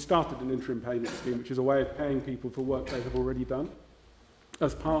 we started an interim payment scheme, which is a way of paying people for work they have already done.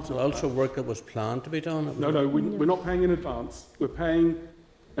 As part of also work that was planned to be done? No, we're not paying in advance. We're paying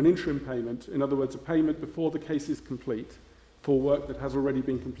an interim payment, in other words, a payment before the case is complete for work that has already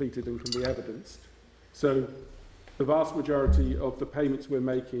been completed and can be evidenced. So the vast majority of the payments we're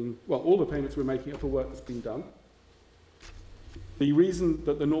making, well, all the payments we're making are for work that's been done. The reason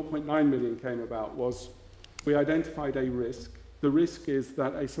that the 0.9 million came about was we identified a risk. The risk is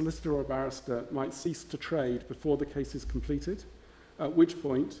that a solicitor or barrister might cease to trade before the case is completed, at which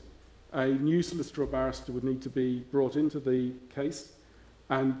point a new solicitor or barrister would need to be brought into the case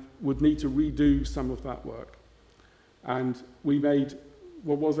and would need to redo some of that work. And we made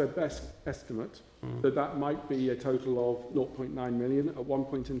what was our best estimate, that that might be a total of 0.9 million at one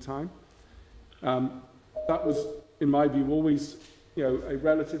point in time. That was, in my view, always a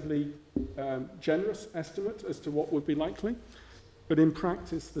relatively generous estimate as to what would be likely. But in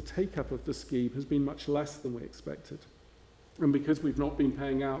practice, the take-up of the scheme has been much less than we expected. And because we've not been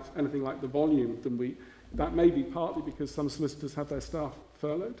paying out anything like the volume, that may be partly because some solicitors have their staff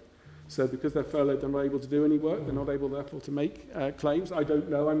furloughed. So because they're furloughed, they're not able to do any work. They're not able, therefore, to make claims. I don't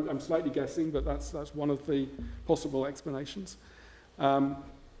know. I'm slightly guessing, but that's one of the possible explanations.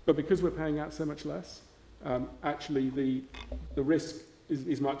 But because we're paying out so much less, actually the risk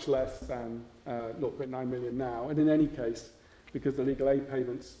is much less than 0.9 million now. And in any case, because the legal aid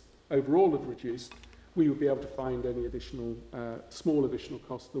payments overall have reduced, we would be able to find any additional, small additional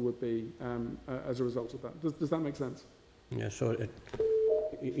costs there would be as a result of that. Does that make sense? Yeah, so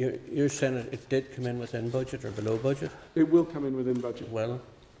you're saying it did come in within budget or below budget? It will come in within budget. Well,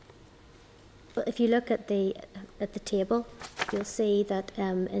 if you look at the table, you'll see that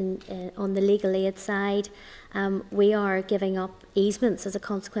on the legal aid side, we are giving up easements as a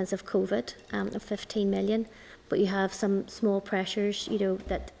consequence of COVID of 15 million, but you have some small pressures,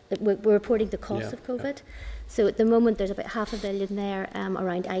 that we're reporting the cost of COVID. Yeah. So at the moment, there's about £500 million there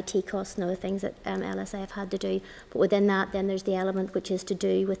around IT costs and other things that LSA have had to do. But within that, then there's the element which is to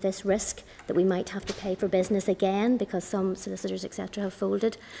do with this risk that we might have to pay for business again because some solicitors, etc., have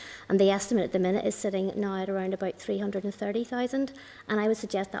folded. And the estimate at the minute is sitting now at around about 330,000. And I would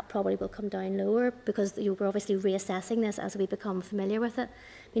suggest that probably will come down lower because we're obviously reassessing this as we become familiar with it.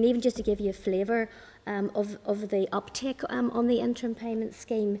 I mean, even just to give you a flavour of the uptake on the interim payment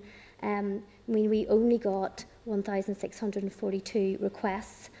scheme, we only got 1,642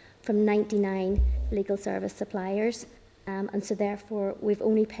 requests from 99 legal service suppliers, and so therefore we've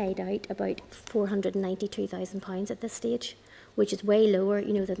only paid out about £492,000 at this stage, which is way lower,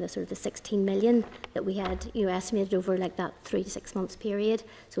 than the sort of the 16 million that we had, estimated over like that 3 to 6 months period.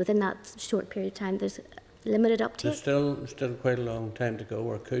 So within that short period of time, there's limited uptake. There's still quite a long time to go,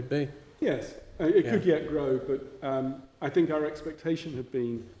 or it could be. Yes, it could yet grow, but I think our expectation had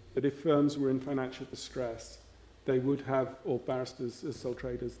been that if firms were in financial distress, they would have, or barristers as sole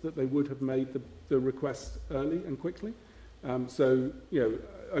traders, that they would have made the request early and quickly. So,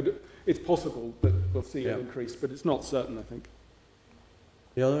 it's possible that we'll see an increase, but it's not certain, I think.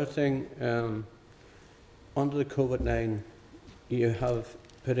 The other thing, under the COVID-19, you have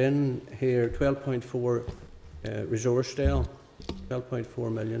put in here 12.4 resource sale,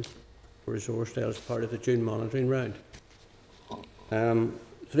 12.4 million for resource sale as part of the June monitoring round.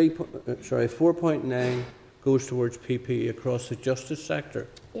 4.9 goes towards PPE across the justice sector.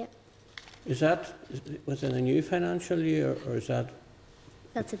 Yep. Is that within a new financial year, or is that?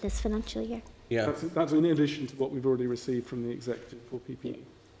 That's in this financial year. Yeah. That's in addition to what we've already received from the executive for PPE.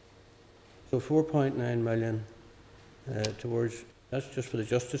 So 4.9 million towards, that's just for the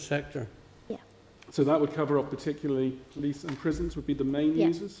justice sector? Yeah. So that would cover off particularly police and prisons would be the main Yeah.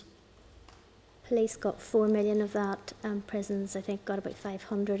 users? Police got 4 million of that, prisons I think got about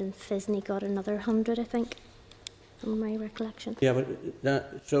 500 and FISNI got another 100 I think, from my recollection. Yeah, but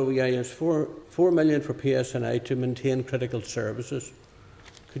that, so yeah, it's 4 million for PSNI to maintain critical services.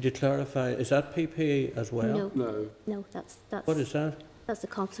 Could you clarify, is that PPE as well? No. No, that's What is that? That's the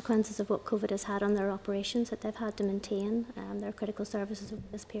consequences of what COVID has had on their operations, that they've had to maintain their critical services over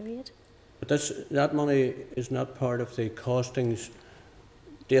this period. But that money is not part of the costings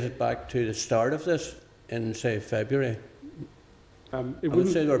dated back to the start of this in, say, February. I would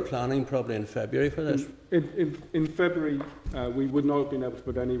say they were planning probably in February for this. In February, we would not have been able to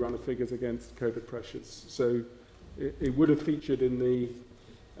put any run of figures against COVID pressures. So it would have featured in the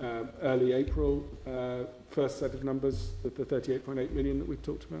early April first set of numbers, the 38.8 million that we've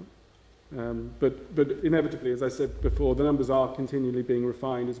talked about. But inevitably, as I said before, the numbers are continually being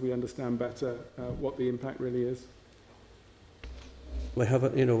refined as we understand better what the impact really is. We have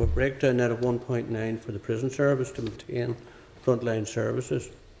a breakdown net of 1.9 for the prison service to maintain frontline services.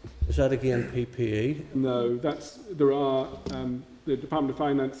 Is that again PPE? No, the Department of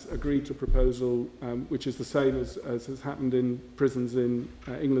Finance agreed to a proposal which is the same as has happened in prisons in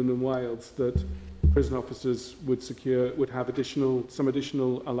England and Wales, that prison officers would have some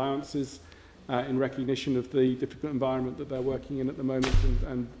additional allowances in recognition of the difficult environment that they're working in at the moment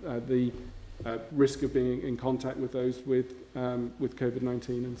and the risk of being in contact with those with COVID-19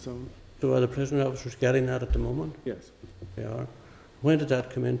 and so on. So are the prison officers getting that at the moment? Yes. They are. When did that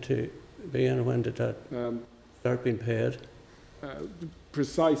come into being, and when did that start being paid? The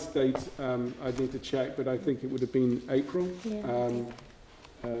precise date I'd need to check, but I think it would have been April. Yeah,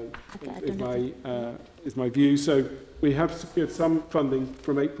 is my view. So we have secured some funding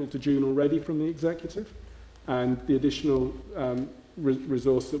from April to June already from the executive, and the additional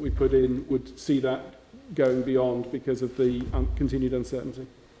resource that we put in would see that going beyond because of the continued uncertainty.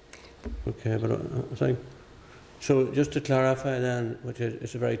 Okay, but I think, so just to clarify then, which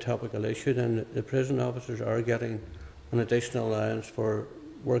is a very topical issue, then the prison officers are getting an additional allowance for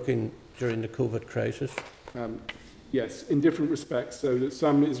working during the COVID crisis? Yes, in different respects. So that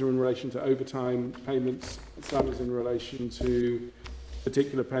some is in relation to overtime payments, some is in relation to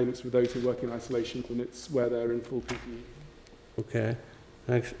particular payments for those who work in isolation units where they're in full PPE. Okay,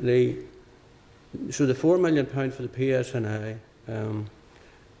 thanks. So the £4 million for the PSNI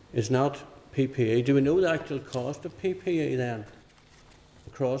is not PPE. Do we know the actual cost of PPE then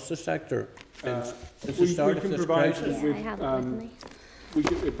across the sector since the start of this crisis? Yeah, I have it with me.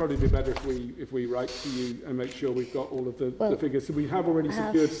 It'd probably be better if we write to you and make sure we've got all of the figures. So we have already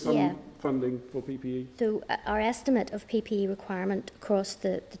secured some funding for PPE. So our estimate of PPE requirement across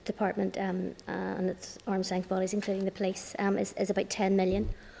the department and its arms length bodies, including the police, is about 10 million,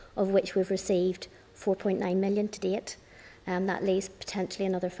 of which we've received 4.9 million to date. That leaves potentially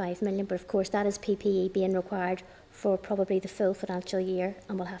another 5 million, but of course that is PPE being required for probably the full financial year,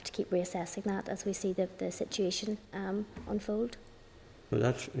 and we'll have to keep reassessing that as we see the situation unfold. So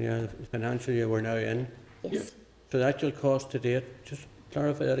that's, the financial year we're now in? Yes. So the actual cost to date, just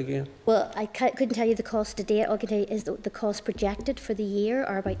clarify that again. Well, I couldn't tell you the cost to date. All I can tell you is that the cost projected for the year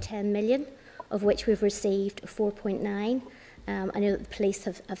are about 10 million, of which we've received 4.9. I know that the police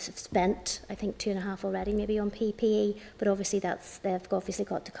have spent, I think, 2.5 already, maybe on PPE, but obviously they've obviously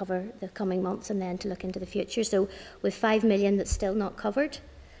got to cover the coming months and then to look into the future. So with 5 million that's still not covered,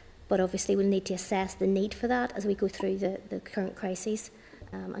 but obviously we'll need to assess the need for that as we go through the current crises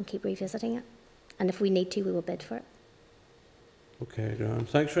and keep revisiting it. And if we need to, we will bid for it. Okay, Graham.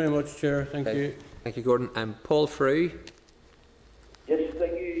 Thanks very much, Chair. Thank you. Thank you, Gordon. Paul Frew. Yes,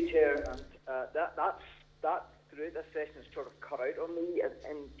 thank you, Chair. And that throughout this session is sort of cut out on me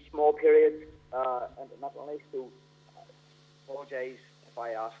in small periods, and not only so. Apologise if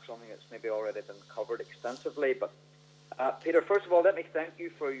I ask something that's maybe already been covered extensively, but Peter, first of all, let me thank you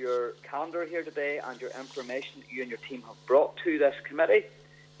for your candour here today and your information that you and your team have brought to this committee.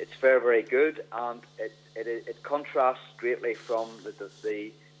 It's very, very good, and it contrasts greatly from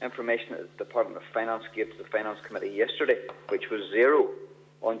the information that the Department of Finance gave to the Finance Committee yesterday, which was 0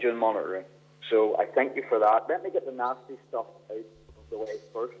 on June monitoring. So I thank you for that. Let me get the nasty stuff out of the way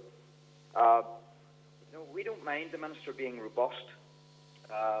first. We don't mind the Minister being robust,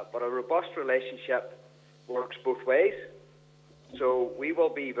 but a robust relationship works both ways. So we will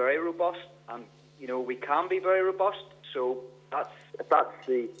be very robust, and we can be very robust. So if that's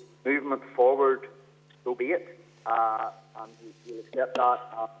the movement forward, so be it, and we'll accept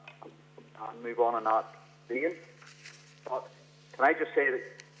that. and move on in that vein. But can I just say that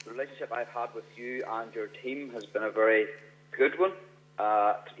the relationship I've had with you and your team has been a very good one,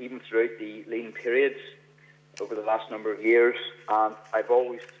 even throughout the lean periods over the last number of years, and I've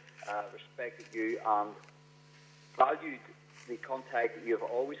always respected you and valued the contact that you have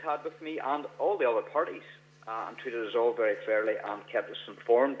always had with me and all the other parties, and treated us all very fairly and kept us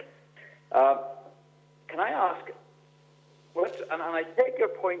informed. Can I ask, and I take your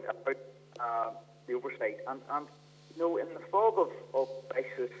point about the oversight, and you know, in the fog of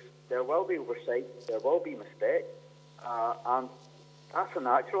crisis, there will be oversight, there will be mistakes, and that's a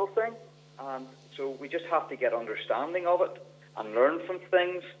natural thing, and so we just have to get understanding of it and learn from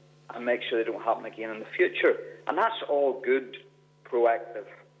things and make sure they don't happen again in the future. And that's all good, proactive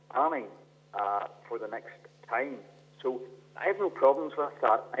planning for the next time. So I have no problems with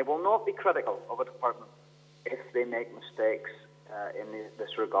that. I will not be critical of a department if they make mistakes in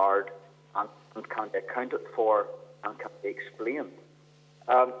this regard and can't be accounted for and can't be explained.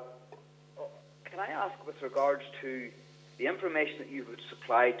 Can I ask, with regards to the information that you would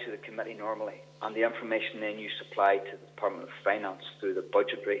supply to the committee normally and the information then you supply to the Department of Finance through the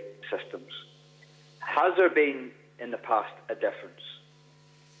budgetary systems, has there been in the past a difference?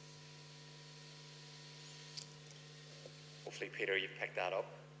 Hopefully, Peter, you've picked that up.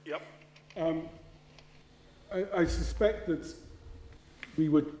 Yep. I suspect that we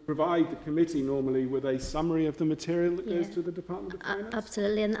would provide the committee normally with a summary of the material that goes to the Department of Finance.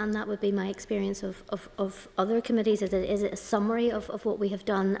 Absolutely, and that would be my experience of other committees. Is it a summary of what we have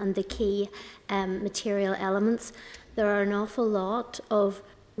done and the key material elements? There are an awful lot of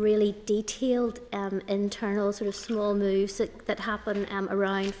really detailed internal sort of small moves that happen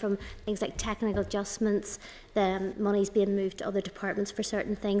around, from things like technical adjustments, the money's being moved to other departments for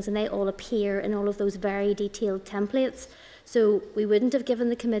certain things, and they all appear in all of those very detailed templates. So we wouldn't have given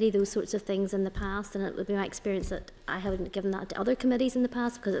the committee those sorts of things in the past, and it would be my experience that I haven't given that to other committees in the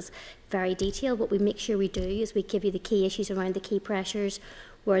past because it's very detailed. What we make sure we do is we give you the key issues around the key pressures,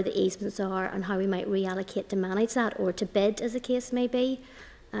 where the easements are, and how we might reallocate to manage that or to bid, as the case may be.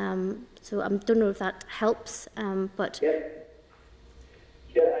 So I don't know if that helps, but...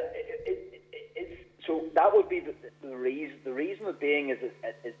 So that would be the reason. The reason of being is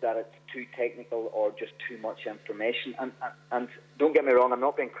that it's too technical or just too much information. And don't get me wrong, I'm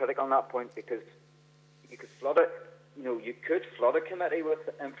not being critical on that point, because you could flood it. You know, you could flood a committee with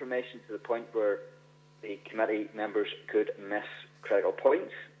information to the point where the committee members could miss critical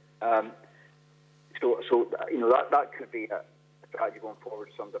points. So you know, that could be a strategy going forward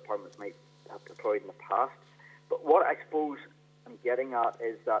some departments might have deployed in the past. But what I suppose I'm getting at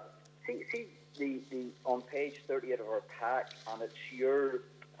is that see the on page 38 of our pack, and it's your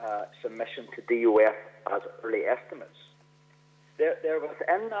submission to DOF as early estimates. There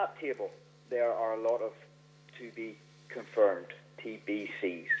within that table there are a lot of to be confirmed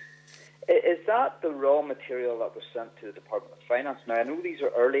TBCs. Is that the raw material that was sent to the Department of Finance? Now I know these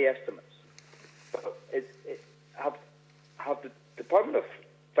are early estimates, but have the Department of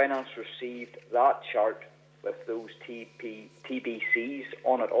Finance received that chart with those TBCs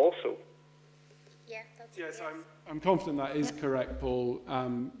on it also? Yeah, that's yes. I'm confident that is correct, Paul.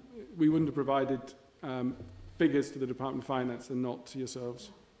 We wouldn't have provided figures to the Department of Finance and not to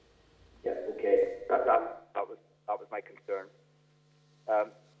yourselves. Yeah, okay. That was my concern.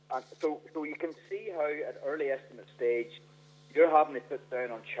 And so you can see how at early estimate stage you're having to put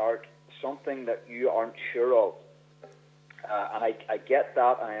down on chart something that you aren't sure of. And I get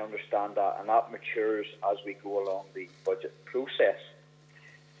that, and I understand that, and that matures as we go along the budget process.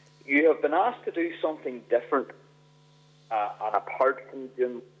 You have been asked to do something different, and apart from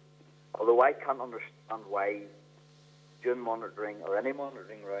June, although I can't understand why June monitoring or any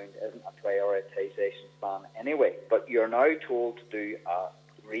monitoring round isn't a prioritisation plan anyway, but you're now told to do a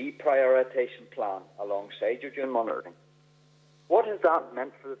reprioritisation plan alongside your June monitoring. What has that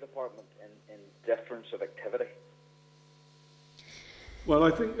meant for the department in difference of activity? Well,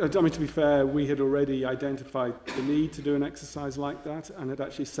 I think, to be fair, we had already identified the need to do an exercise like that and had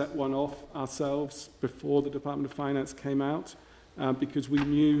actually set one off ourselves before the Department of Finance came out, because we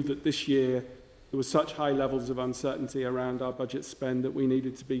knew that this year there were such high levels of uncertainty around our budget spend that we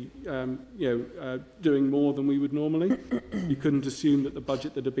needed to be doing more than we would normally. You couldn't assume that the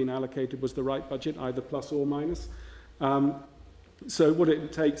budget that had been allocated was the right budget, either plus or minus. So what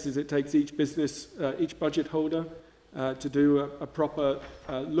it takes is each business, each budget holder, to do a proper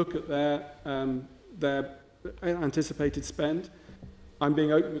look at their anticipated spend. I'm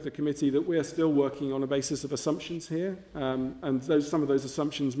being open with the committee that we are still working on a basis of assumptions here, and some of those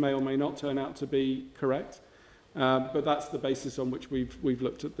assumptions may or may not turn out to be correct. But that's the basis on which we've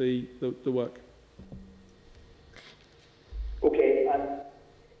looked at the work. Okay, and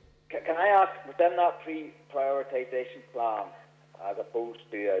can I ask, within that pre-prioritisation plan, as opposed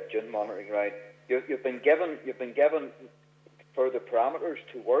to a June monitoring round, you've been given further parameters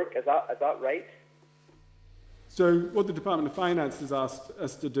to work. Is that right? So what the Department of Finance has asked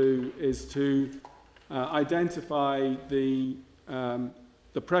us to do is to identify the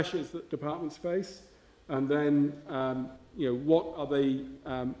pressures that departments face, and then what are the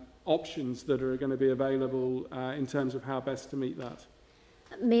options that are going to be available in terms of how best to meet that.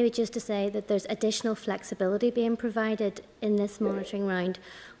 Maybe just to say that there's additional flexibility being provided in this monitoring round,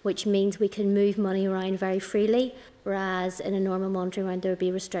 which means we can move money around very freely, whereas in a normal monitoring round there would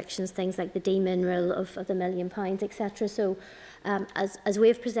be restrictions, things like the D-min rule of the £1 million, etc. So as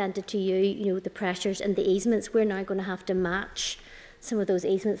we've presented to you, the pressures and the easements, we're now going to have to match some of those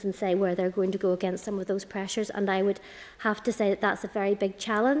easements and say where they're going to go against some of those pressures. And I would have to say that that's a very big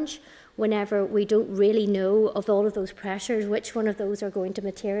challenge whenever we don't really know of all of those pressures, which one of those are going to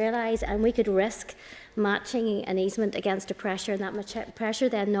materialise, and we could risk matching an easement against a pressure and that pressure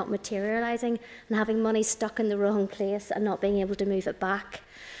then not materialising and having money stuck in the wrong place and not being able to move it back.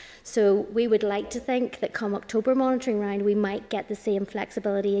 So we would like to think that come October monitoring round we might get the same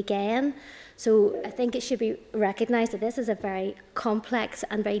flexibility again. So I think it should be recognised that this is a very complex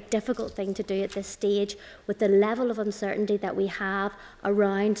and very difficult thing to do at this stage, with the level of uncertainty that we have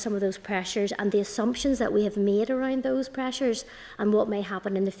around some of those pressures and the assumptions that we have made around those pressures and what may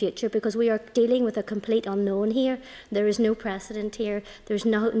happen in the future, because we are dealing with a complete unknown here. There is no precedent here. There's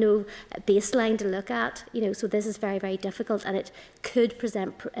no baseline to look at. So this is very, very difficult, and it could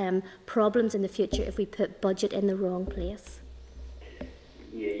present problems in the future if we put budget in the wrong place.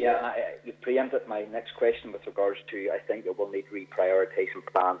 Yeah, you preempted my next question with regards to, I think that we'll need reprioritisation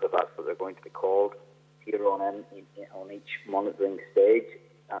plans, if that's what they're going to be called, here on each monitoring stage.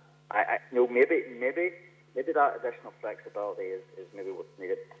 Maybe that additional flexibility is maybe what's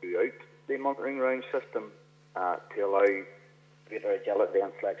needed throughout the monitoring round system to allow greater agility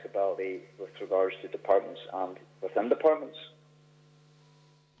and flexibility with regards to departments and within departments.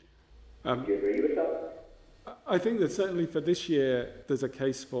 Do you agree with that? I think that certainly for this year there's a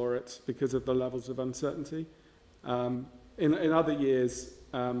case for it because of the levels of uncertainty. In other years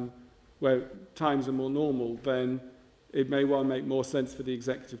where times are more normal, then it may well make more sense for the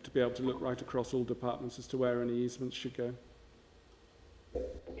executive to be able to look right across all departments as to where any easements should go.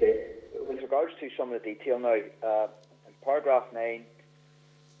 Okay. With regards to some of the detail now, in paragraph 9,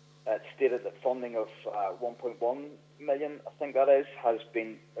 it stated that funding of 1.1 million, I think that is, has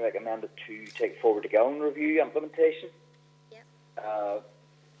been recommended to take forward the Gillen review implementation. Yep.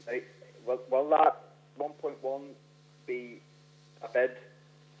 Will that 1.1 be a bid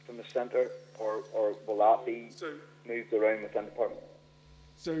from the centre, or will that be moved around within the department?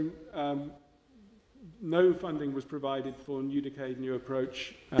 So no funding was provided for New Decade, New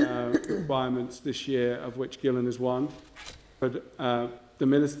Approach requirements this year, of which Gillen is one. But the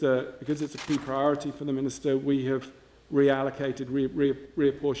Minister, because it's a key priority for the Minister, we have reallocated,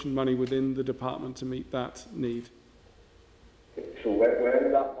 reapportioned money within the department to meet that need. So where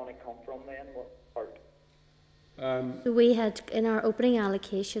did that money come from then? What part? So we had, in our opening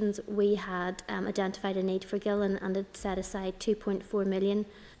allocations, we had identified a need for Gillen and had set aside 2.4 million.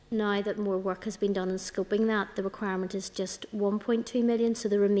 Now that more work has been done in scoping that, the requirement is just 1.2 million, so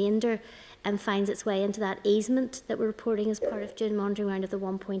the remainder finds its way into that easement that we're reporting as part of June monitoring round of the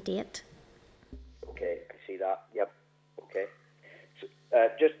 1.8. Okay, I see that. Yep. Okay. So,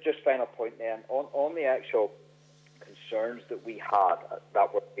 just final point then on the actual concerns that we had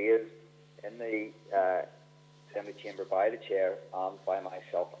that were raised in the Assembly Chamber by the Chair and by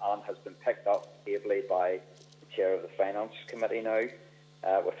myself, and has been picked up ably by the Chair of the Finance Committee now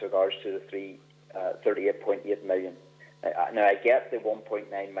with regards to the 38.8 million. Now, I get the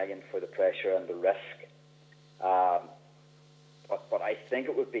 1.9 million for the pressure and the risk, but I think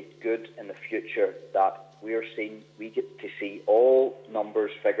it would be good in the future that we get to see all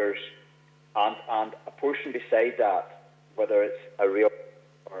numbers, figures, and a portion beside that, whether it's a real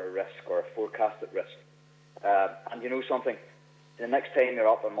or a risk or a forecasted risk. And you know something, the next time you're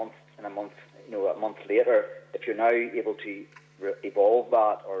up a month later, if you're now able to evolve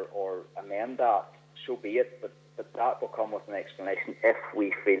that or amend that, so be it. But that will come with an explanation if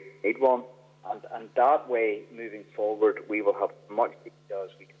we feel we need one. And that way, moving forward, we will have much detail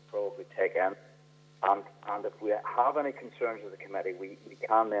as we can probably take in. And if we have any concerns with the committee, we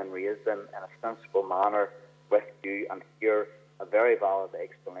can then raise them in a sensible manner with you and hear a very valid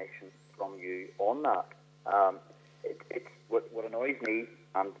explanation from you on that. It's what annoys me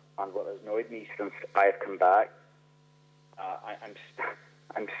and what has annoyed me since I have come back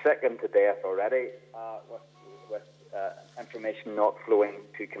I'm sickened to death already with information not flowing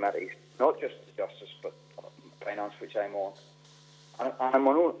to committees, not just Justice but Finance, which I'm on. And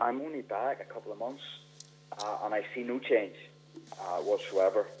I'm only back a couple of months, and I see no change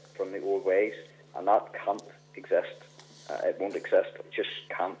whatsoever from the old ways, and that can't exist. It won't exist. It just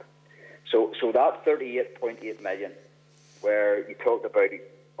can't. So that 38.8 million, where you talked about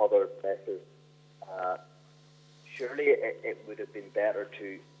other places, surely it would have been better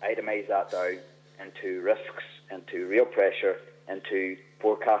to itemise that down into risks, into real pressure, into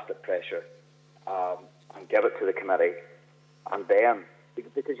forecasted pressure, and give it to the committee. And then,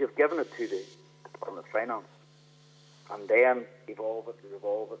 because you've given it to the Department of Finance, and then evolve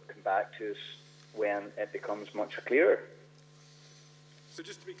it, come back to us when it becomes much clearer. So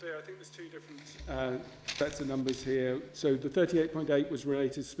just to be clear, I think there's two different sets of numbers here. So the 38.8 was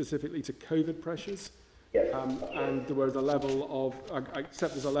related specifically to COVID pressures. Yes. And there was a level of, I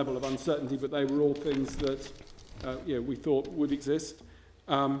accept there's a level of uncertainty, but they were all things that we thought would exist.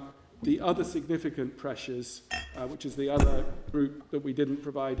 The other significant pressures, which is the other group that we didn't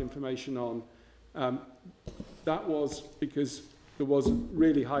provide information on, that was because there was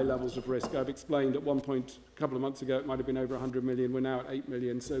really high levels of risk. I've explained at one point, a couple of months ago, it might have been over 100 million. We're now at 8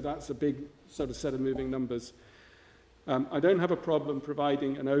 million. So that's a big sort of set of moving numbers. I don't have a problem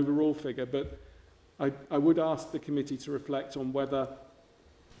providing an overall figure, but I would ask the committee to reflect on whether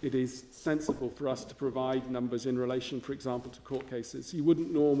it is sensible for us to provide numbers in relation, for example, to court cases. You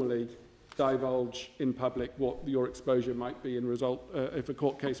wouldn't normally divulge in public what your exposure might be in result if a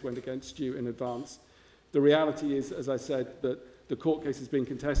court case went against you in advance. The reality is, as I said, that the court case is being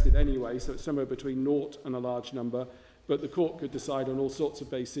contested anyway, so it's somewhere between 0 and a large number, but the court could decide on all sorts of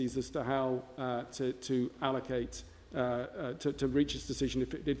bases as to how to allocate, to reach its decision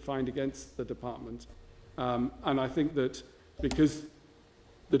if it did find against the department. And I think that because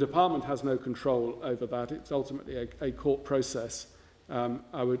the department has no control over that, it's ultimately a court process.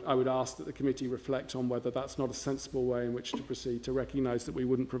 I would ask that the committee reflect on whether that's not a sensible way in which to proceed, to recognise that we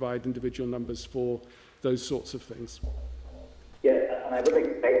wouldn't provide individual numbers for those sorts of things. Yeah, and I would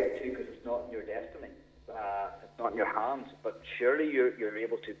expect it to, because it's not in your destiny, it's not in your hands, but surely you're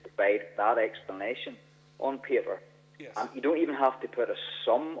able to provide that explanation on paper. Yes. And you don't even have to put a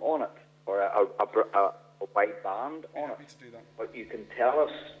sum on it, or a white band on it. Happy to do that. But you can tell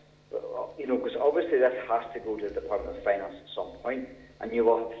us, because obviously this has to go to the Department of Finance at some point, and you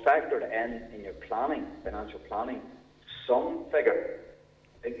will have factored in your planning, financial planning, some figure.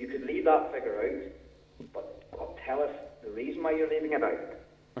 You could leave that figure out, but tell us the reason why you're leaving it out.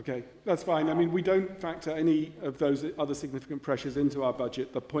 Okay, that's fine. I mean, we don't factor any of those other significant pressures into our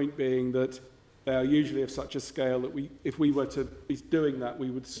budget, the point being that they are usually of such a scale that if we were to be doing that,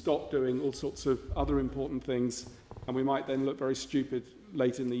 we would stop doing all sorts of other important things, and we might then look very stupid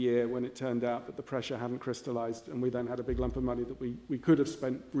late in the year when it turned out that the pressure hadn't crystallised, and we then had a big lump of money that we could have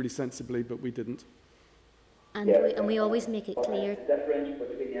spent really sensibly, but we didn't. And we always make it clear. The difference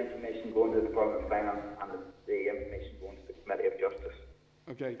between the information going to the Department of Finance and the information going to the Committee of Justice,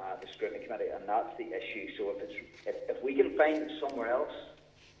 okay. The Scrutiny Committee, and that's the issue. So if we can find it somewhere else,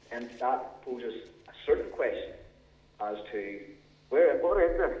 and that poses a certain question as to what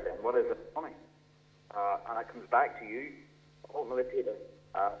is this then? What is this money? And it comes back to you, ultimately, Peter.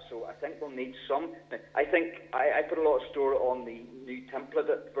 So I think we'll need some. I think I put a lot of store on the new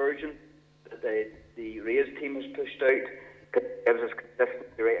templated version that the RAISE team has pushed out. It gives us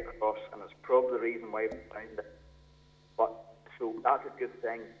consistency right across, and it's probably the reason why we found it. But so that's a good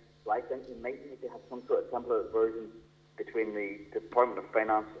thing. But I think we might need to have some sort of templated version between the Department of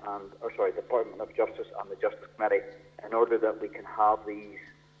Finance Department of Justice and the Justice Committee, in order that we can have these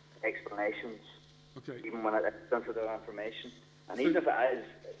explanations, even when it's sensitive information. And even if it is,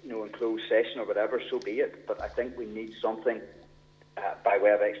 in closed session or whatever, so be it. But I think we need something by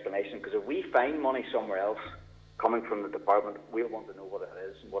way of explanation, because if we find money somewhere else coming from the department, we'll want to know what it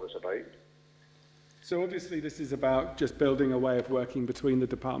is and what it's about. So obviously this is about just building a way of working between the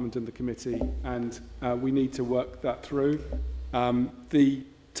department and the committee, and we need to work that through. The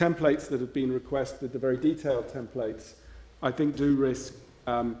templates that have been requested, the very detailed templates, I think do risk,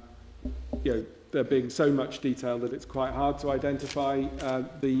 there being so much detail that it's quite hard to identify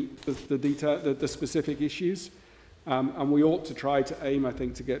the specific issues. And we ought to try to aim, I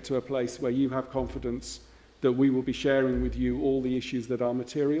think, to get to a place where you have confidence that we will be sharing with you all the issues that are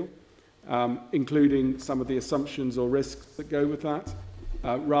material, including some of the assumptions or risks that go with that,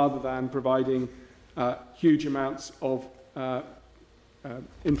 rather than providing huge amounts of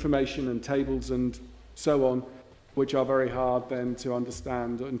information and tables and so on, which are very hard then to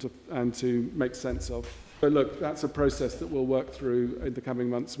understand and to make sense of. But look, that's a process that we'll work through in the coming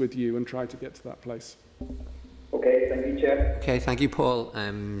months with you and try to get to that place. Okay, thank you, Chair. Okay, thank you, Paul.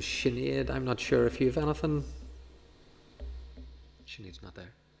 Sinead, I'm not sure if you have anything. Sinead's not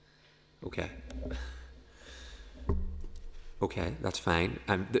there. Okay. Okay, that's fine.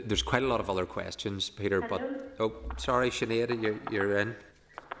 There's quite a lot of other questions, Peter, but... Oh, sorry, Sinead, you're in.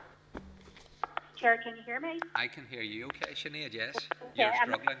 Chair, can you hear me? I can hear you okay, Sinead, yes. Okay, You're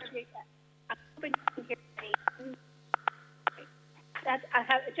struggling. I'm hoping you can hear me. I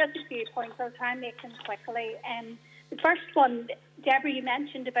have just a few points. I'll try and make them quickly. The first one, Deborah, you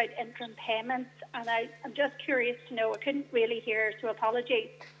mentioned about interim payments, and I'm just curious to know, I couldn't really hear, so apologies.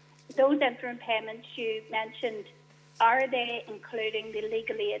 Those interim payments you mentioned, are they including the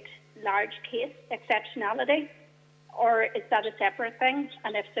legal aid large case exceptionality, or is that a separate thing?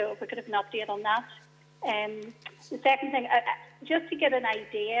 And if so, if we could have an update on that. The second thing, just to get an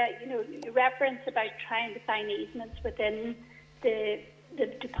idea, you reference about trying to find easements within the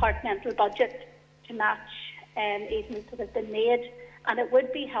departmental budget to match easements that have been made, and it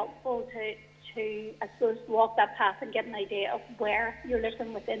would be helpful to I suppose, walk that path and get an idea of where you're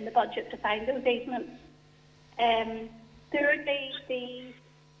looking within the budget to find those easements. Thirdly, the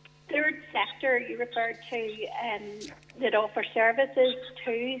third sector you referred to that offer services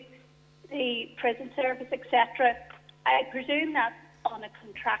to the prison service, etc. I presume that's on a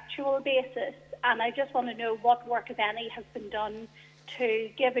contractual basis, and I just want to know what work, if any, has been done to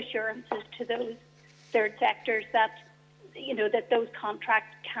give assurances to those third sectors that that those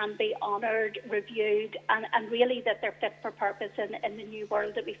contracts can be honoured, reviewed, and really that they're fit for purpose in the new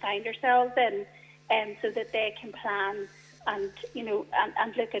world that we find ourselves in, so that they can plan and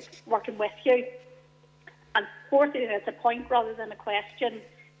and look at working with you. And fourthly, as a point rather than a question,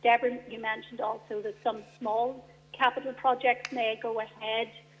 Deborah, you mentioned also that some small capital projects may go ahead,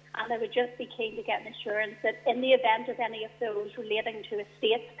 and I would just be keen to get an assurance that in the event of any of those relating to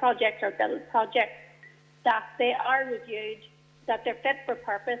estates projects or build projects, that they are reviewed, that they're fit for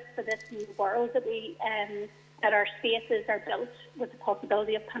purpose for this new world that we that our spaces are built with the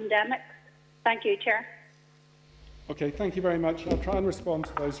possibility of pandemics. Thank you, Chair. Okay, thank you very much. I'll try and respond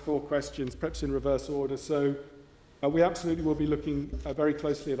to those 4 questions, perhaps in reverse order. So we absolutely will be looking very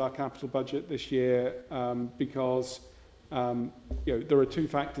closely at our capital budget this year because there are 2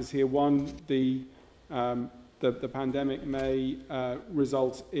 factors here. One, the pandemic may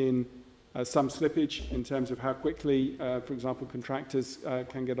result in some slippage in terms of how quickly, for example, contractors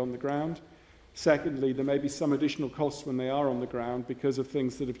can get on the ground. Secondly, there may be some additional costs when they are on the ground because of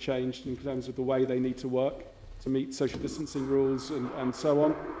things that have changed in terms of the way they need to work to meet social distancing rules and so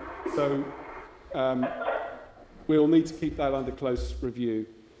on. So we'll need to keep that under close review.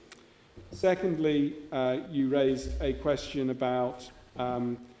 Secondly, you raised a question about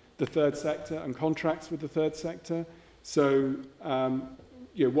the third sector and contracts with the third sector. So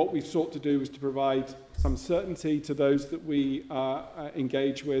what we've sought to do is to provide some certainty to those that we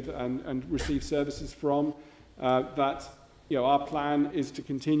engage with and receive services from, that our plan is to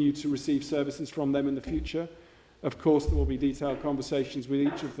continue to receive services from them in the future. Of course, there will be detailed conversations with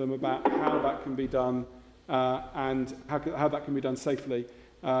each of them about how that can be done and how that can be done safely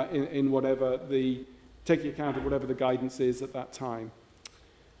in whatever taking account of whatever the guidance is at that time.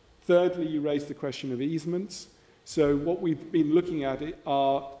 Thirdly, you raised the question of easements. So what we've been looking at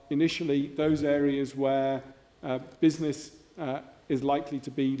are initially those areas where business is likely to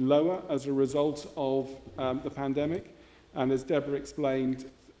be lower as a result of the pandemic. And as Deborah explained,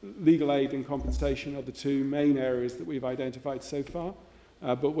 legal aid and compensation are the 2 main areas that we've identified so far.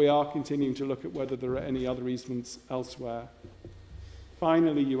 But we are continuing to look at whether there are any other easements elsewhere.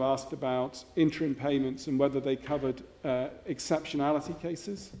 Finally, you asked about interim payments and whether they covered exceptionality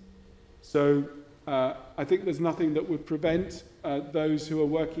cases. So I think there's nothing that would prevent those who are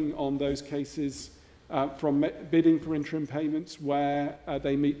working on those cases from bidding for interim payments where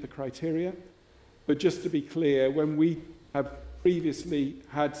they meet the criteria. But just to be clear, when we have previously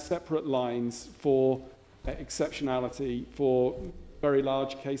had separate lines for exceptionality for very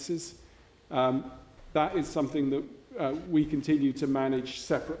large cases, that is something that we continue to manage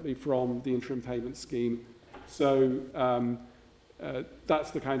separately from the interim payment scheme. So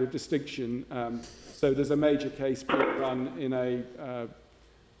that's the kind of distinction. So there's a major case being run in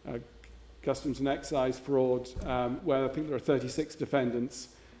a customs and excise fraud where I think there are 36 defendants.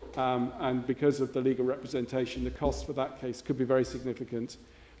 And because of the legal representation, the costs for that case could be very significant.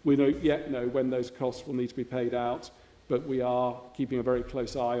 We don't yet know when those costs will need to be paid out, but we are keeping a very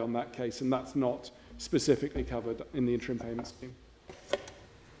close eye on that case, and that's not specifically covered in the interim payment scheme.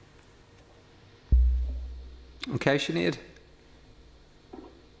 Okay, Sinead.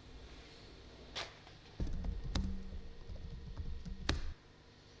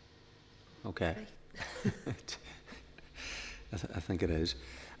 Okay. I think it is.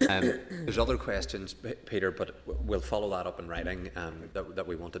 There's other questions, Peter, but we'll follow that up in writing that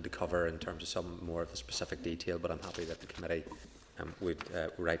we wanted to cover in terms of some more of the specific detail, but I'm happy that the committee would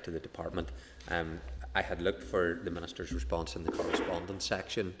write to the department. I had looked for the Minister's response in the correspondence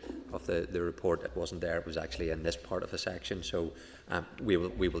section of the report. It wasn't there. It was actually in this part of the section. So we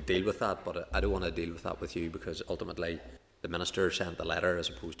will deal with that, but I don't want to deal with that with you because ultimately the Minister sent the letter as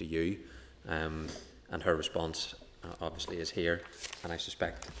opposed to you, and her response obviously is here, and I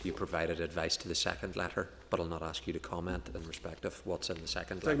suspect you provided advice to the second letter, but I'll not ask you to comment in respect of what's in the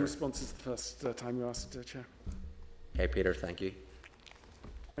second letter. Same response as the first time you asked, Chair. Okay, Peter, thank you.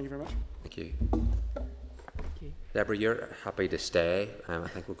 Thank you very much. Thank you. Deborah, you're happy to stay. I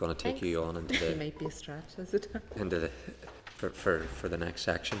think we're going to take you on into the... It might be a stretch, is it? Into the, for the next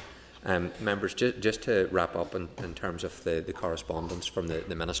section. Members, just to wrap up in terms of the correspondence from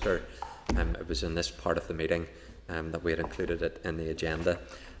the Minister, it was in this part of the meeting that we had included it in the agenda.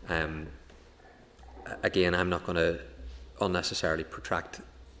 Again, I'm not going to unnecessarily protract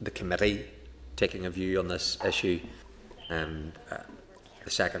the committee taking a view on this issue. The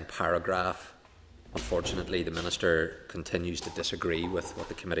second paragraph, unfortunately, the Minister continues to disagree with what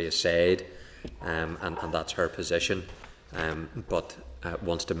the committee has said, and that's her position, but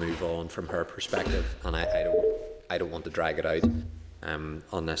wants to move on from her perspective, and I don't want to drag it out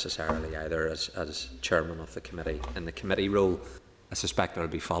unnecessarily either as chairman of the committee. In the committee role, I suspect there will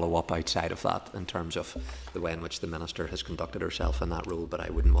be follow-up outside of that in terms of the way in which the Minister has conducted herself in that role, but I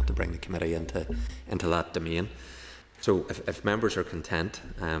wouldn't want to bring the committee into that domain. So if members are content,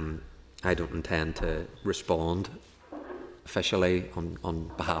 I don't intend to respond officially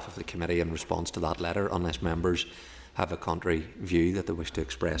on behalf of the committee in response to that letter unless members have a contrary view that they wish to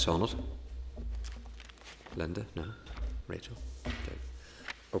express on it. Linda? No? Rachel?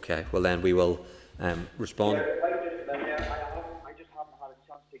 Okay, well then we will respond. Yeah, I just haven't had a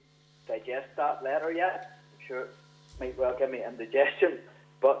chance to digest that letter yet. I'm sure it might well give me indigestion,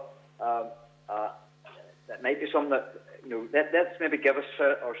 but that might be something that, let's maybe give us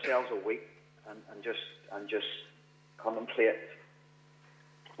ourselves a week and just contemplate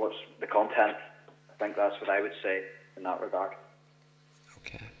what's the content. I think that's what I would say in that regard.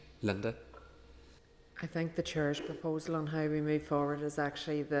 Okay, Linda. I think the Chair's proposal on how we move forward is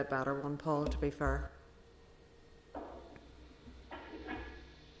actually the better one, Paul, to be fair.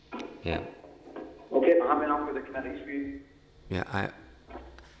 Yeah. Okay, I'm happy enough with the committee's view. Yeah,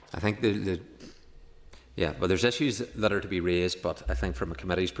 I think yeah, well, there's issues that are to be raised, but I think from a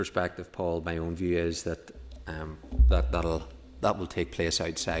committee's perspective, Paul, my own view is that that will take place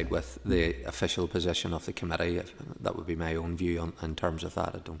outside with the official position of the committee. That would be my own view in terms of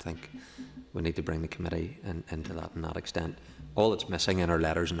that. I don't think we need to bring the committee into that in that extent. All that's missing in our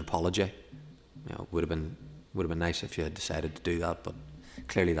letter is an apology. Would have been nice if you had decided to do that, but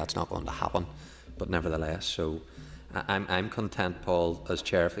clearly that's not going to happen. But nevertheless, so I'm content, Paul, as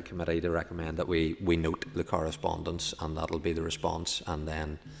chair of the committee, to recommend that we note the correspondence, and that'll be the response, and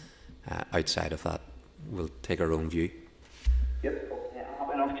then outside of that we'll take our own view. Yep, yeah, I'm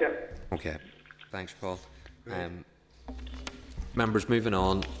happy enough, Chair. Okay, thanks, Paul. Members, moving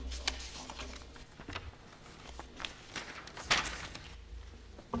on.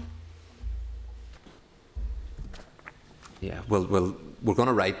 Yeah, we're going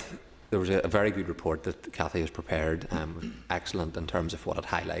to write. There was a very good report that Cathy has prepared, excellent in terms of what it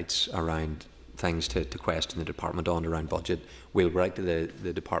highlights around things to question the department on around budget. We'll write to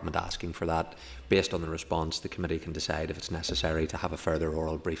the department asking for that. Based on the response, the committee can decide if it's necessary to have a further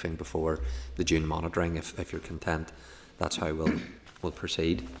oral briefing before the June monitoring. If you're content, that's how we'll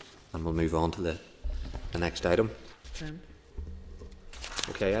proceed, and we'll move on to the next item.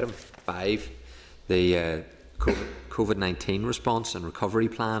 Okay, item 5, the COVID-19 response and recovery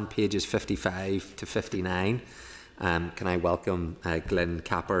plan, pages 55 to 59. Can I welcome Glyn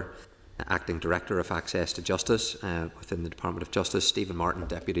Capper, Acting Director of Access to Justice within the Department of Justice, Stephen Martin,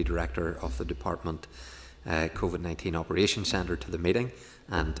 Deputy Director of the Department COVID-19 Operations Centre, to the meeting,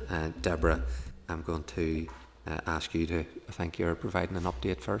 and Deborah, I'm going to ask you to, I think you're providing an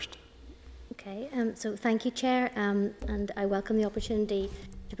update first. Okay, so thank you, Chair, and I welcome the opportunity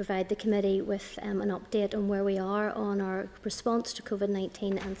to provide the committee with an update on where we are on our response to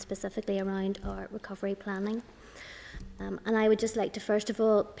COVID-19 and specifically around our recovery planning. And I would just like to first of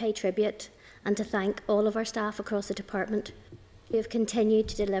all pay tribute and to thank all of our staff across the department who have continued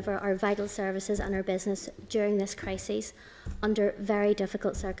to deliver our vital services and our business during this crisis under very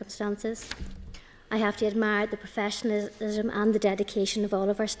difficult circumstances. I have to admire the professionalism and the dedication of all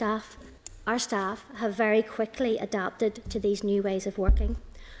of our staff. Our staff have very quickly adapted to these new ways of working.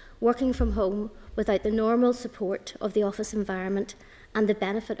 working from home without the normal support of the office environment and the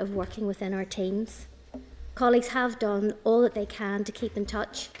benefit of working within our teams. Colleagues have done all that they can to keep in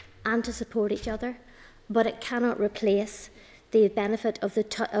touch and to support each other, but it cannot replace the benefit of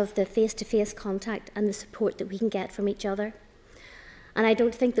the face-to-face contact and the support that we can get from each other. And I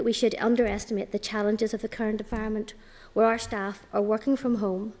don't think that we should underestimate the challenges of the current environment, where our staff are working from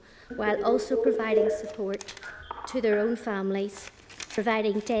home while also providing support to their own families,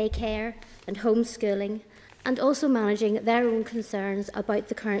 providing daycare and homeschooling, and also managing their own concerns about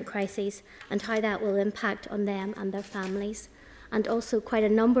the current crises and how that will impact on them and their families, and also quite a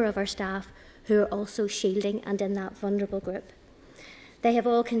number of our staff who are also shielding and in that vulnerable group. They have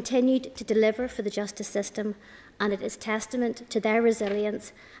all continued to deliver for the justice system, and it is testament to their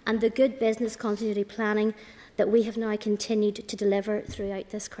resilience and the good business continuity planning that we have now continued to deliver throughout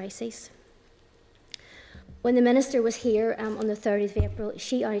this crisis. When the Minister was here on the 30th of April,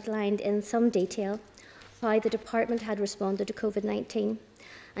 she outlined in some detail how the Department had responded to COVID-19,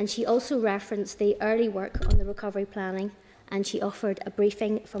 and she also referenced the early work on the recovery planning, and she offered a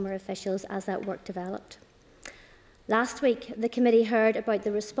briefing from her officials as that work developed. Last week, the committee heard about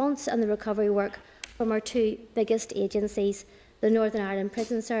the response and the recovery work from our two biggest agencies, the Northern Ireland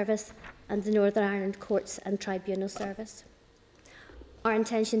Prison Service and the Northern Ireland Courts and Tribunal Service. Our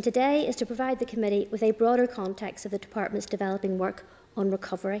intention today is to provide the committee with a broader context of the Department's developing work on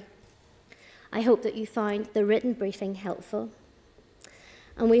recovery. I hope that you found the written briefing helpful,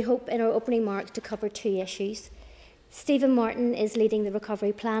 and we hope in our opening remarks to cover two issues. Stephen Martin is leading the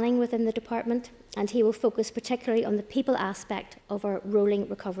recovery planning within the Department, and he will focus particularly on the people aspect of our rolling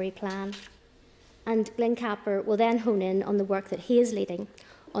recovery plan. And Glyn Capper will then hone in on the work that he is leading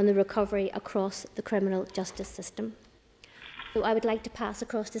on the recovery across the criminal justice system. So I would like to pass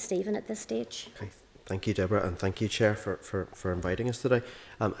across to Stephen at this stage. Okay. Thank you, Deborah, and thank you, Chair, for inviting us today.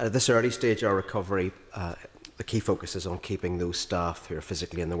 At this early stage, our recovery, the key focus is on keeping those staff who are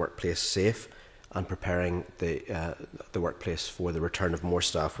physically in the workplace safe and preparing the workplace for the return of more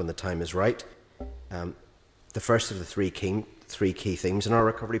staff when the time is right. The first of the three key themes in our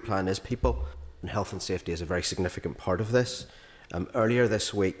recovery plan is people, and health and safety is a very significant part of this. Earlier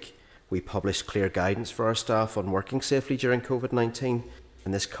this week, we published clear guidance for our staff on working safely during COVID-19,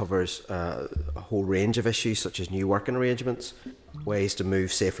 and this covers a whole range of issues such as new working arrangements, ways to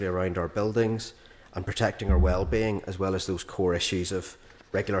move safely around our buildings, and protecting our well-being, as well as those core issues of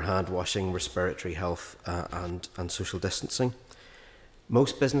regular hand washing, respiratory health and social distancing.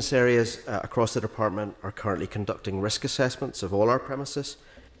 Most business areas across the Department are currently conducting risk assessments of all our premises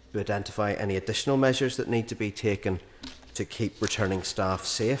to identify any additional measures that need to be taken to keep returning staff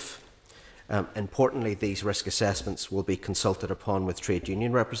safe. Importantly, these risk assessments will be consulted upon with trade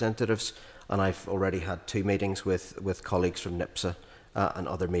union representatives, and I've already had 2 meetings with colleagues from NIPSA, and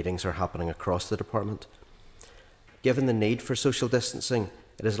other meetings are happening across the Department. Given the need for social distancing,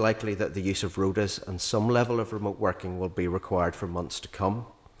 it is likely that the use of rotas and some level of remote working will be required for months to come.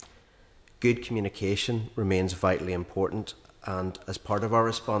 Good communication remains vitally important, and as part of our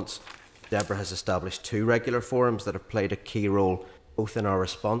response, Deborah has established 2 regular forums that have played a key role both in our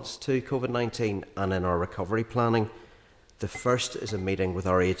response to COVID-19 and in our recovery planning. The first is a meeting with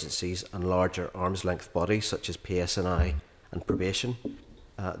our agencies and larger arm's-length bodies such as PSNI and Probation.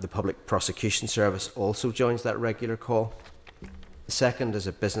 The Public Prosecution Service also joins that regular call. The second is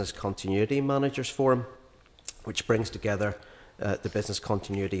a Business Continuity Managers Forum, which brings together the business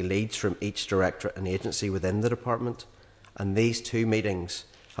continuity leads from each directorate and agency within the Department. And these 2 meetings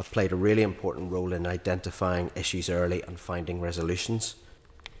have played a really important role in identifying issues early and finding resolutions.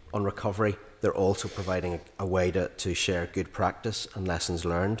 On recovery, they're also providing a way to share good practice and lessons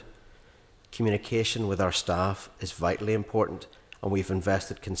learned. Communication with our staff is vitally important, and we've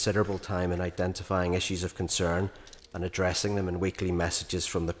invested considerable time in identifying issues of concern and addressing them in weekly messages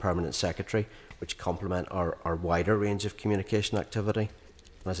from the Permanent Secretary, which complement our wider range of communication activity.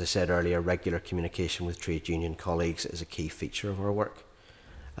 And as I said earlier, regular communication with trade union colleagues is a key feature of our work.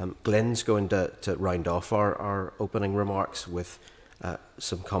 Glyn's going to round off our opening remarks with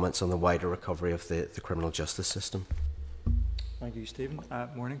some comments on the wider recovery of the criminal justice system. Thank you, Stephen.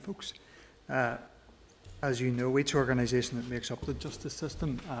 Morning, folks. As you know, each organisation that makes up the justice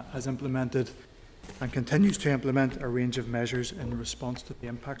system has implemented and continues to implement a range of measures in response to the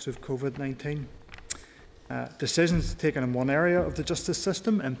impacts of COVID-19. Decisions taken in one area of the justice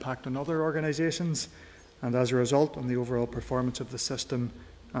system impact on other organisations, and as a result on the overall performance of the system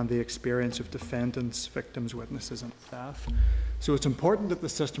and the experience of defendants, victims, witnesses and staff. So it's important that the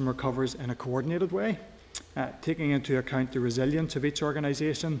system recovers in a coordinated way, taking into account the resilience of each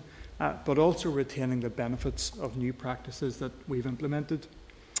organisation, but also retaining the benefits of new practices that we've implemented.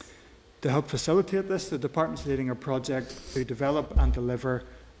 To help facilitate this, the Department is leading a project to develop and deliver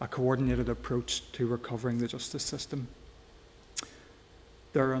a coordinated approach to recovering the justice system.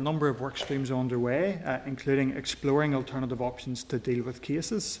 There are a number of work streams underway, including exploring alternative options to deal with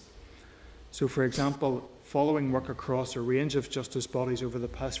cases. So, for example, following work across a range of justice bodies over the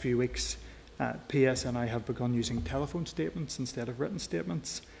past few weeks, PS and I have begun using telephone statements instead of written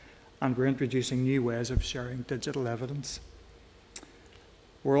statements, and we're introducing new ways of sharing digital evidence.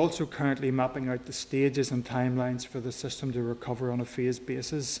 We're also currently mapping out the stages and timelines for the system to recover on a phased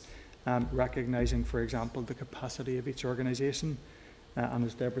basis, recognising, for example, the capacity of each organisation. And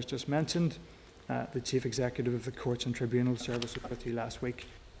as Deborah's just mentioned, the Chief Executive of the Courts and Tribunal Service was with you last week,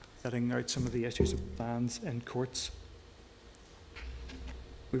 setting out some of the issues of plans in courts.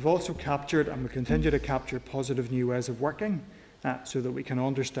 We've also captured and we continue to capture positive new ways of working so that we can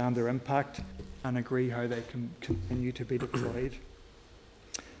understand their impact and agree how they can continue to be deployed.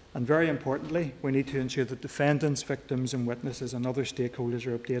 And very importantly, we need to ensure that defendants, victims and witnesses and other stakeholders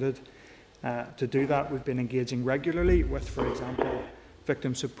are updated. To do that, we've been engaging regularly with, for example,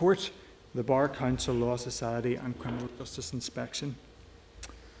 Victim Support, the Bar Council, Law Society and Criminal Justice Inspection.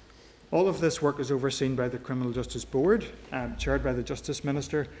 All of this work is overseen by the Criminal Justice Board, chaired by the Justice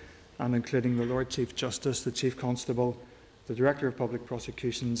Minister, and including the Lord Chief Justice, the Chief Constable, the Director of Public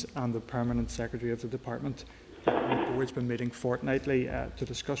Prosecutions and the Permanent Secretary of the Department. The board's been meeting fortnightly to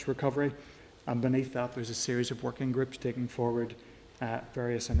discuss recovery, and beneath that there's a series of working groups taking forward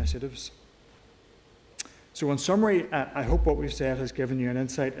various initiatives. So in summary, I hope what we've said has given you an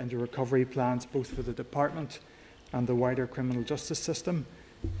insight into recovery plans both for the Department and the wider criminal justice system,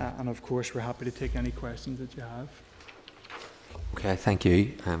 and of course we're happy to take any questions that you have. Okay, thank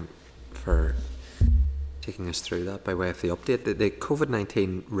you for taking us through that by way of the update. The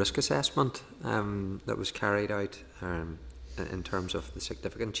COVID-19 risk assessment that was carried out in terms of the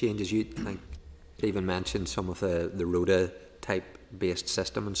significant changes, you think Stephen mentioned some of the ROTA type based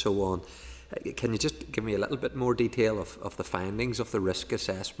system and so on. Can you just give me a little bit more detail of the findings of the risk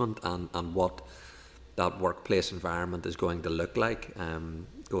assessment and what that workplace environment is going to look like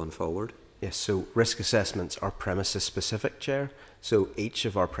going forward? Yes, so risk assessments are premises specific, Chair. So each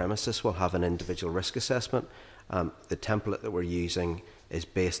of our premises will have an individual risk assessment. The template that we're using is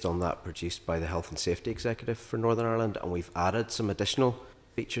based on that produced by the Health and Safety Executive for Northern Ireland, and we've added some additional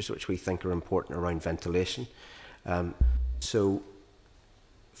features which we think are important around ventilation. So,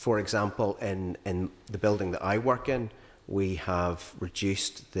 for example, in the building that I work in, we have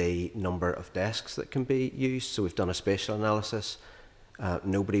reduced the number of desks that can be used. So we've done a spatial analysis.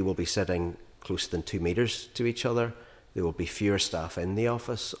 Nobody will be sitting closer than 2 metres to each other. There will be fewer staff in the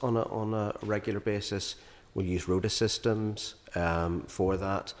office on a regular basis. We'll use ROTA systems for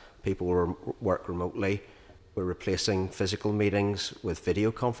that. People will work remotely. We're replacing physical meetings with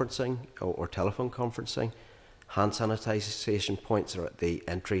video conferencing or telephone conferencing. Hand sanitisation points are at the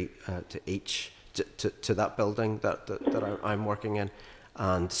entry to that building that I'm working in,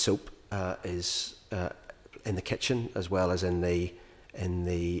 and soap is in the kitchen as well as in the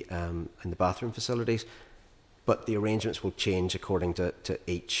bathroom facilities. But the arrangements will change according to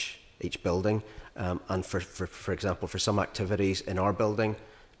each building. And for example, for some activities in our building,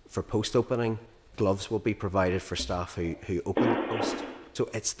 for post opening, gloves will be provided for staff who open the post. So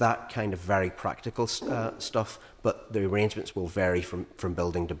it's that kind of very practical stuff, but the arrangements will vary from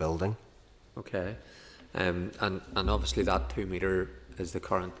building to building. Okay, and obviously that 2 metre is the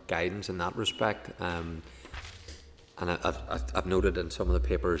current guidance in that respect. And I've noted in some of the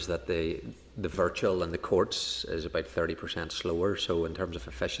papers that the virtual in the courts is about 30% slower. So in terms of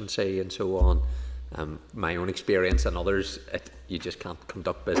efficiency and so on, my own experience and others, you just can't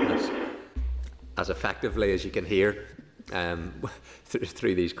conduct business as effectively as you can hear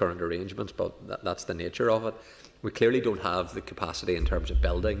through these current arrangements. But that's the nature of it. We clearly don't have the capacity in terms of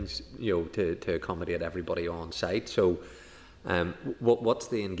buildings, to accommodate everybody on site. So, what's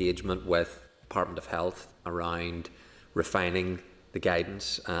the engagement with Department of Health around refining the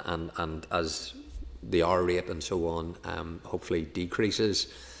guidance and as the R rate and so on hopefully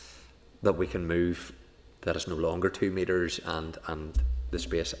decreases, that we can move, that it's no longer 2 metres and the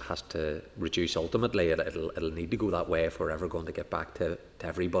space has to reduce ultimately. It'll need to go that way if we're ever going to get back to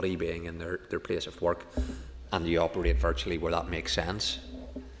everybody being in their place of work, and you operate virtually where that makes sense.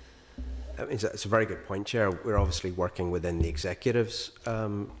 It's a very good point, Chair. We're obviously working within the Executive's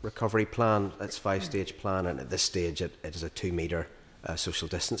recovery plan. It's a 5-stage plan, and at this stage it is a 2 metre social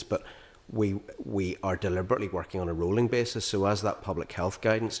distance. But we are deliberately working on a rolling basis. So as that public health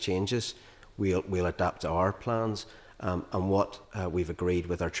guidance changes, we'll adapt our plans. And what we've agreed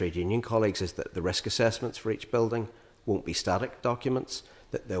with our trade union colleagues is that the risk assessments for each building won't be static documents.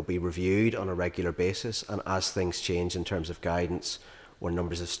 that they'll be reviewed on a regular basis, and as things change in terms of guidance or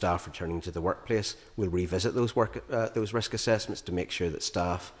numbers of staff returning to the workplace, we'll revisit those risk assessments to make sure that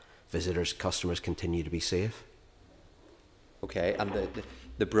staff, visitors, customers continue to be safe. Okay, and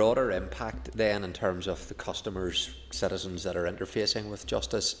the broader impact then in terms of the customers, citizens that are interfacing with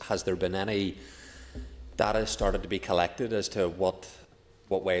justice, has there been any data started to be collected as to what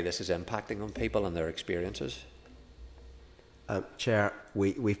way this is impacting on people and their experiences? Chair,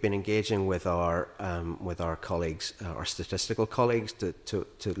 we've been engaging with our colleagues, our statistical colleagues, to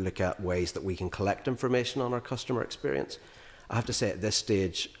look at ways that we can collect information on our customer experience. I have to say, at this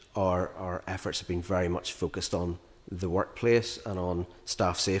stage, our efforts have been very much focused on the workplace and on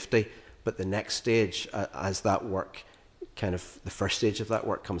staff safety. But the next stage, as that work, kind of the first stage of that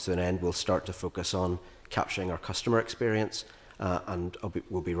work comes to an end, we'll start to focus on capturing our customer experience, and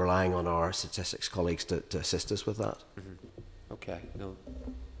we'll be relying on our statistics colleagues to assist us with that. Mm-hmm. Okay, no,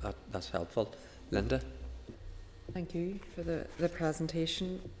 that's helpful. Linda? Thank you for the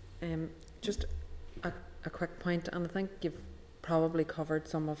presentation. Just a quick point, and I think you've probably covered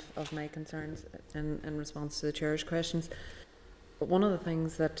some of my concerns in response to the Chair's questions. But one of the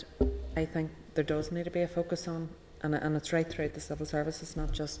things that I think there does need to be a focus on, and it's right throughout the civil services,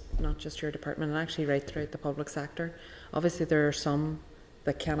 not just your department, and actually right throughout the public sector. Obviously there are some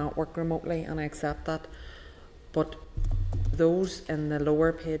that cannot work remotely, and I accept that, but those in the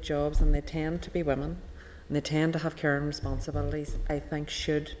lower paid jobs, and they tend to be women, and they tend to have care and responsibilities, I think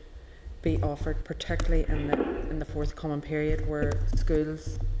should be offered, particularly in the forthcoming period where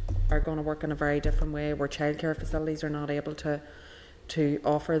schools are going to work in a very different way, where childcare facilities are not able to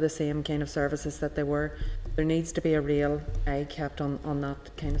offer the same kind of services that they were. There needs to be a real eye kept on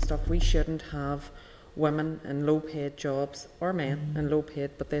that kind of stuff. We shouldn't have women in low paid jobs, or men in low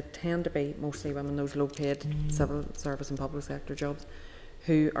paid, but they tend to be mostly women, those low paid civil service and public sector jobs,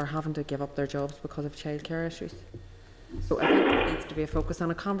 who are having to give up their jobs because of childcare issues. So I think there needs to be a focus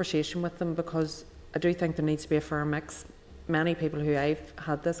on a conversation with them, because I do think there needs to be a fair mix. Many people who I've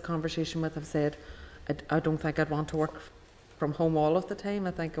had this conversation with have said, I don't think I'd want to work from home all of the time.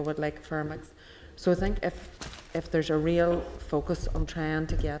 I think I would like a fair mix. So I think if there's a real focus on trying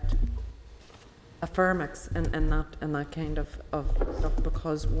to get a fair mix in that kind of stuff,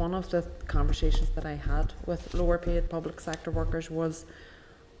 because one of the conversations that I had with lower paid public sector workers was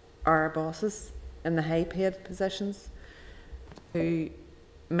our bosses in the high paid positions, who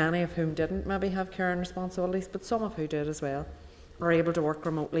many of whom didn't maybe have care and responsibilities, but some of who did as well, are able to work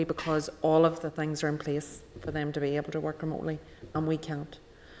remotely because all of the things are in place for them to be able to work remotely, and we can't.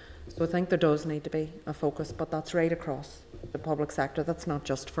 So I think there does need to be a focus, but that's right across the public sector. That's not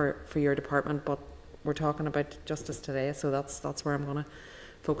just for your department, but we're talking about justice today, so that's where I'm going to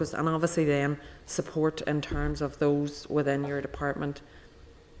focus. And obviously then support in terms of those within your department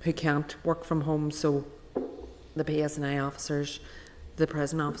who can't work from home, so the PSNI officers, the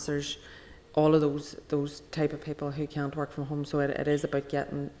prison officers, all of those type of people who can't work from home. So it is about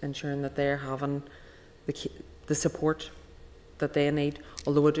ensuring that they're having the support that they need.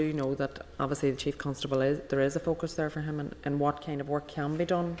 Although I do know that obviously the Chief Constable there is a focus there for him, and what kind of work can be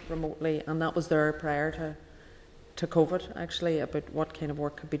done remotely, and that was there prior to COVID actually, about what kind of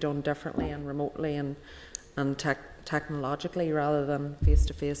work could be done differently and remotely and technologically rather than face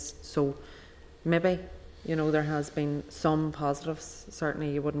to face. So maybe, you know, there has been some positives.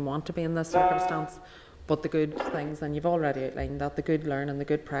 Certainly you wouldn't want to be in this circumstance, but the good things, and you've already outlined that, the good learning, the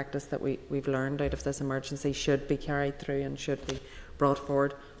good practice that we've learned out of this emergency should be carried through and should be brought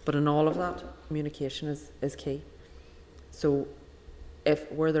forward. But in all of that, communication is key. So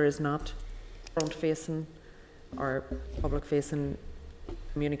where there is not front-facing or public-facing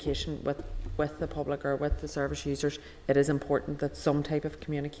communication with the public or with the service users, it is important that some type of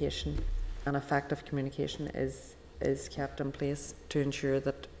communication and effective communication is kept in place to ensure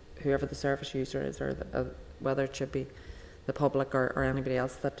that whoever the service user is, or whether it should be the public or anybody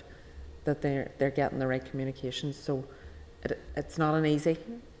else, that they're getting the right communication. So it's not an easy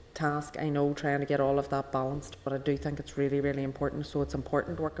task, I know, trying to get all of that balanced, but I do think it's really, really important. So it's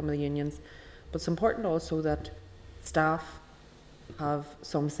important working with the unions, but it's important also that staff have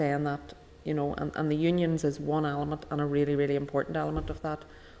some say in that, you know, and the unions is one element and a really, really important element of that.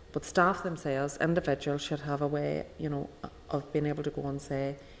 But staff themselves, individuals, should have a way, you know, of being able to go and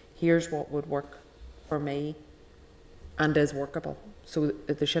say, here's what would work for me and is workable. So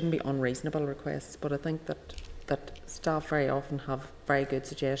there shouldn't be unreasonable requests, but I think that staff very often have very good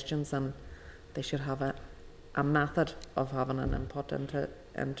suggestions, and they should have a method of having an input into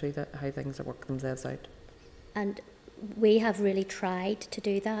how things are working themselves out. And we have really tried to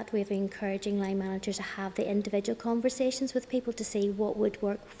do that. We've been encouraging line managers to have the individual conversations with people to see what would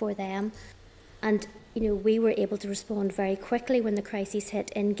work for them. And we were able to respond very quickly when the crisis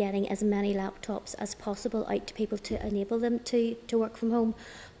hit in getting as many laptops as possible out to people to enable them to work from home.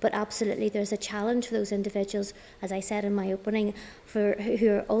 But absolutely there's a challenge for those individuals, as I said in my opening, who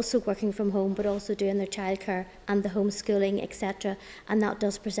are also working from home but also doing their childcare and the homeschooling, etc. And that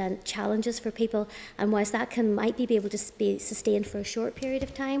does present challenges for people. And whilst that might be able to be sustained for a short period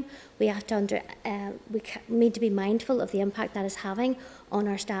of time, we have to we need to be mindful of the impact that is having on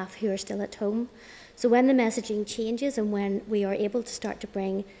our staff who are still at home. So when the messaging changes and when we are able to start to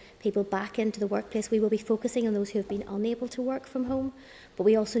bring people back into the workplace, we will be focusing on those who have been unable to work from home. But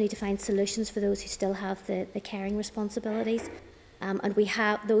we also need to find solutions for those who still have the caring responsibilities. And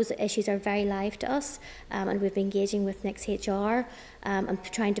those issues are very live to us, and we've been engaging with Next HR and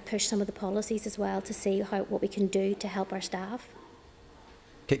trying to push some of the policies as well to see what we can do to help our staff.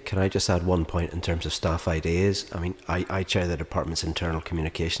 Can I just add one point in terms of staff ideas? I mean, I chair the department's internal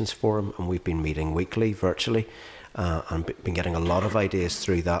communications forum, and we've been meeting weekly, virtually, and been getting a lot of ideas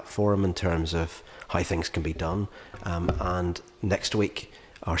through that forum in terms of how things can be done. And next week,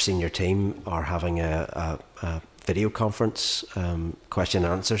 our senior team are having a video conference question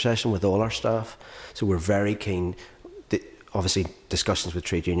and answer session with all our staff. So we're very keen. Obviously, discussions with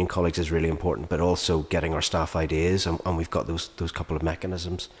trade union colleagues is really important, but also getting our staff ideas, and we've got those couple of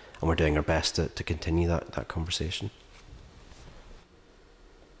mechanisms, and we're doing our best to continue that conversation.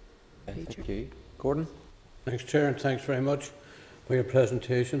 Thank you. Gordon? Thanks, Chair, and thanks very much for your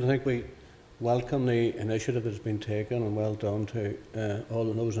presentation. I think we welcome the initiative that's been taken, and well done to all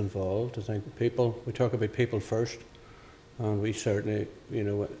of those involved. I think we talk about people first, and we certainly,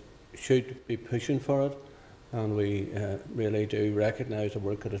 should be pushing for it. And we really do recognise the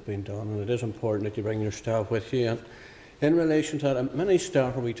work that has been done, and it is important that you bring your staff with you. And in relation to that, how many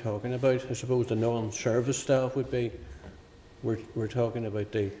staff are we talking about? I suppose the non-service staff would be, we're talking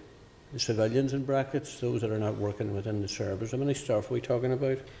about the civilians in brackets, those that are not working within the service. How many staff are we talking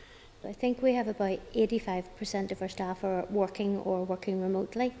about? I think we have about 85% of our staff are working or working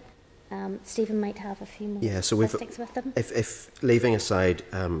remotely. Stephen might have a few more statistics with them. If leaving aside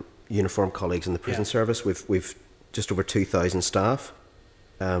uniformed colleagues in the prison service, we've just over 2,000 staff.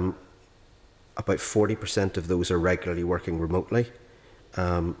 About 40% of those are regularly working remotely.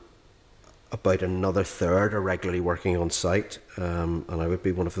 About another third are regularly working on site, and I would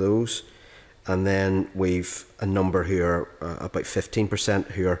be one of those. And then we've a number who are about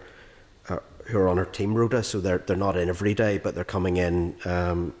 15% who are on our team rota, so they're not in every day, but they're coming in.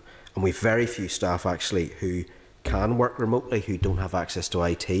 And we've very few staff actually who can work remotely, who don't have access to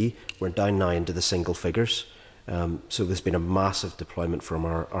IT. We're down now into the single figures. So there's been a massive deployment from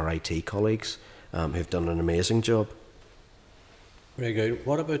our IT colleagues who've done an amazing job. Very good.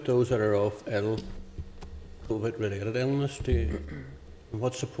 What about those that are off ill, COVID-related illness?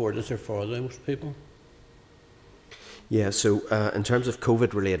 What support is there for those people? Yeah, so in terms of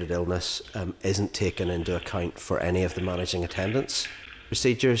COVID-related illness, isn't taken into account for any of the managing attendance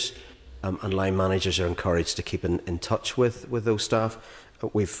procedures. And line managers are encouraged to keep in touch with those staff.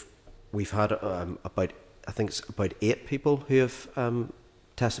 We've had about 8 people who have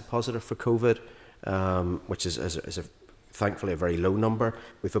tested positive for COVID, which is thankfully a very low number.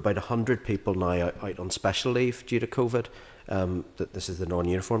 We've about 100 people now out on special leave due to COVID. This is the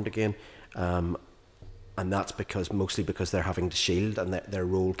non-uniformed again, and that's mostly because they're having to shield and their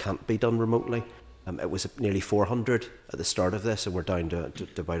role can't be done remotely. It was nearly 400 at the start of this, and we're down to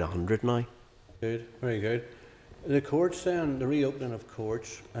about 100 now. Good, very good. The courts then, the reopening of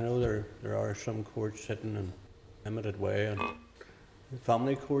courts, I know there are some courts sitting in a limited way, and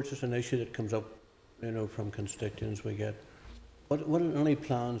family courts is an issue that comes up, from constituents we get. What are any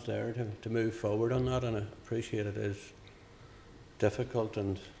plans there to move forward on that? And I appreciate it is difficult,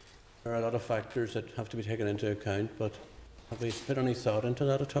 and there are a lot of factors that have to be taken into account, but have we put any thought into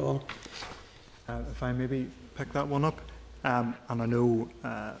that at all? If I maybe pick that one up, and I know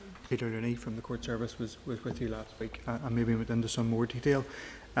Peter Rooney from the Court Service was with you last week, and maybe went into some more detail.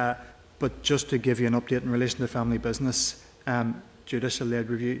 But just to give you an update in relation to family business, judicially-led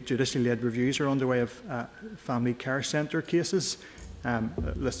reviews are underway of family care centre cases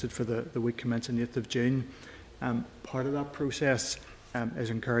listed for the week commencing 8th of June. Part of that process is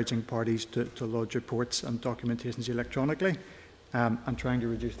encouraging parties to lodge reports and documentations electronically. And trying to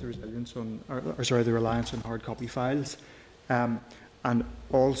reduce the reliance on hard copy files, and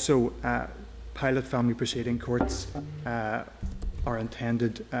also pilot family proceeding courts are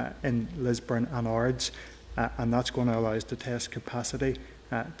intended in Lisburn and Ards, and that's going to allow us to test capacity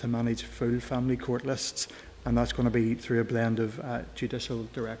to manage full family court lists and that's going to be through a blend of judicial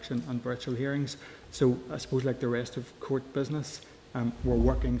direction and virtual hearings. So I suppose like the rest of court business, we're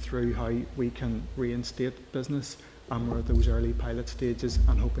working through how we can reinstate business, and we're at those early pilot stages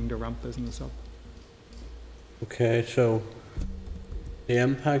and hoping to ramp business up. Okay, so the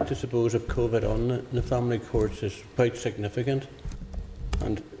impact, I suppose, of COVID on the family courts is quite significant,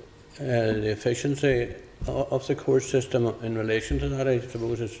 and the efficiency of the court system in relation to that, I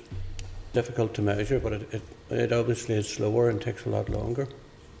suppose, is difficult to measure, but it obviously is slower and takes a lot longer.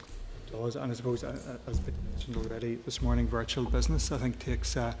 It does, and I suppose, as been mentioned already this morning, virtual business I think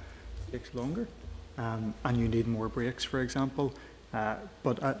takes longer, and you need more breaks, for example.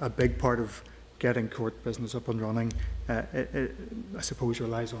 But a big part of getting court business up and running, I suppose,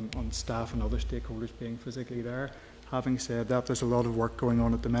 relies on staff and other stakeholders being physically there. Having said that, there's a lot of work going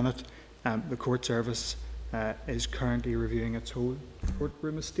on at the minute. The court service is currently reviewing its whole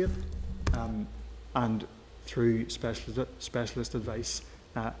courtroom estate, and through specialist advice,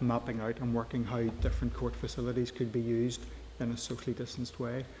 mapping out and working how different court facilities could be used in a socially distanced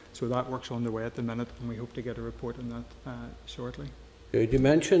way. So that work's underway at the minute, and we hope to get a report on that shortly. You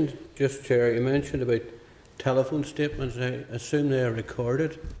mentioned, just Chair, you mentioned about telephone statements. I assume they are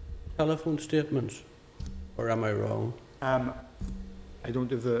recorded telephone statements, or am I wrong? I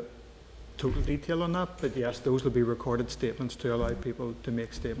don't have the total detail on that, but yes, those will be recorded statements to allow people to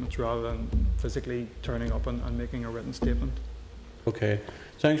make statements rather than physically turning up and making a written statement. Okay.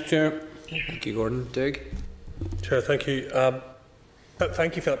 Thanks, Chair. Thank you, Gordon. Doug? Chair, thank you.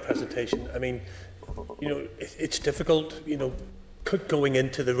 Thank you for that presentation. I mean, you know, it's difficult, you know, going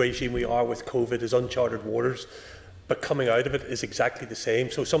into the regime we are with COVID is uncharted waters, but coming out of it is exactly the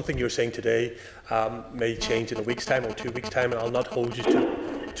same. So something you're saying today may change in a week's time or 2 weeks' time, and I'll not hold you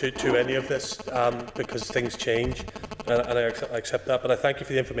to any of this because things change, and I accept that. But I thank you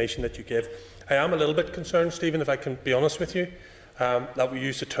for the information that you give. I am a little bit concerned, Stephen, if I can be honest with you, that we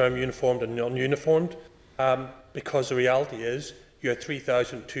use the term uniformed and non-uniformed, because the reality is your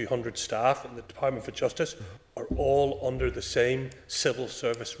 3,200 staff in the Department for Justice are all under the same civil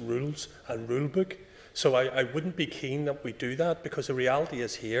service rules and rule book. So I wouldn't be keen that we do that, because the reality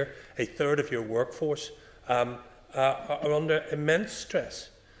is here, a third of your workforce are under immense stress.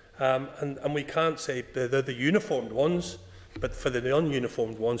 And we can't say they're the uniformed ones, but for the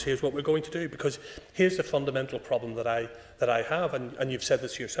non-uniformed ones, here's what we're going to do. Because here's the fundamental problem that I have, and you've said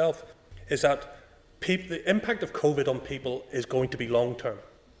this yourself, is that the impact of COVID on people is going to be long-term.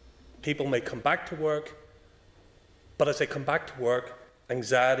 People may come back to work, but as they come back to work,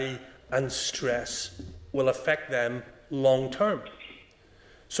 anxiety and stress will affect them long-term.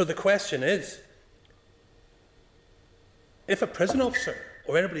 So the question is, if a prison officer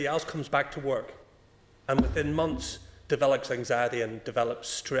or anybody else comes back to work and within months develops anxiety and develops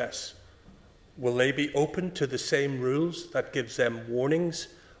stress, will they be open to the same rules that gives them warnings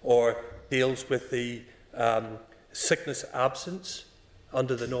or deals with the sickness absence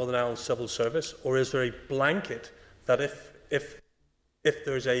under the Northern Ireland Civil Service, or is there a blanket that if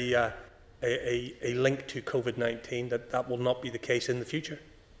there's a link to COVID-19 that will not be the case in the future?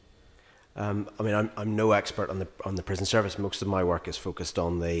 I mean, I'm no expert on the prison service. Most of my work is focused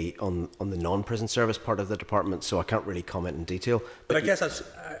on the non-prison service part of the department, so I can't really comment in detail. But I guess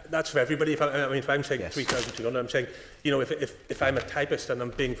that's for everybody. If I'm saying yes. 3,200, I'm saying, you know, if I'm a typist and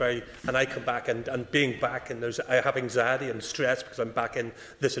I come back and being back and I have anxiety and stress because I'm back in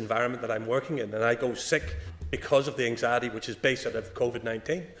this environment that I'm working in, and I go sick because of the anxiety which is based out of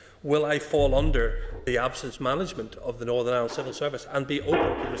COVID-19. Will I fall under the absence management of the Northern Ireland Civil Service and be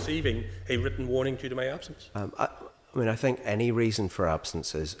open to receiving a written warning due to my absence? I mean, I think any reason for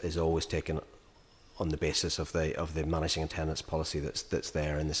absence is always taken on the basis of the managing attendance policy that's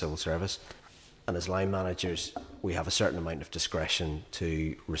there in the civil service. And as line managers, we have a certain amount of discretion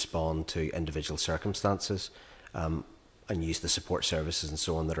to respond to individual circumstances and use the support services and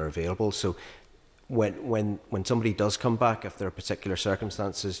so on that are available. So when somebody does come back, if there are particular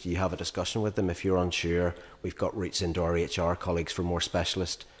circumstances, you have a discussion with them. If you're unsure, we've got routes into our HR colleagues for more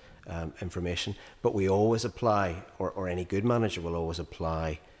specialist information. But we always apply, or any good manager will always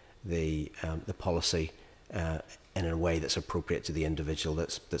apply the policy in a way that's appropriate to the individual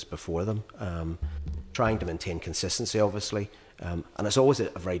that's before them. Trying to maintain consistency, obviously, and it's always a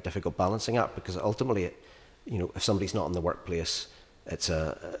very difficult balancing act, because ultimately, if somebody's not in the workplace, it's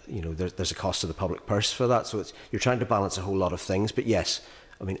there's a cost to the public purse for that. So you're trying to balance a whole lot of things. But yes,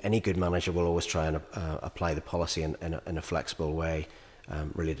 I mean, any good manager will always try and apply the policy in a flexible way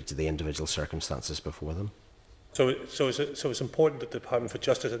related to the individual circumstances before them. So it's important that the Department for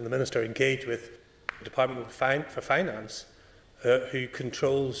Justice and the Minister engage with the Department for Finance, who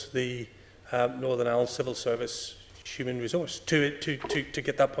controls the Northern Ireland Civil Service human resource to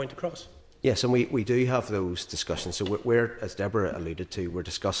get that point across. Yes, and we do have those discussions. So we're, as Deborah alluded to, we're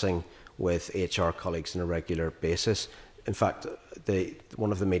discussing with HR colleagues on a regular basis. In fact,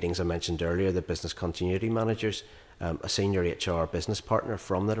 one of the meetings I mentioned earlier, the business continuity managers, a senior HR business partner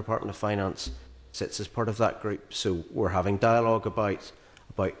from the Department of Finance sits as part of that group. So we're having dialogue about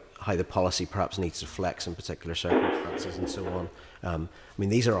how the policy perhaps needs to flex in particular circumstances and so on. I mean,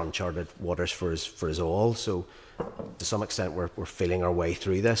 these are uncharted waters for us all. So to some extent, we're feeling our way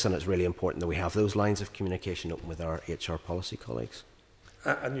through this, and it's really important that we have those lines of communication open with our HR policy colleagues.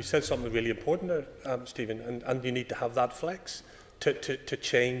 And you said something really important there, Stephen, and you need to have that flex to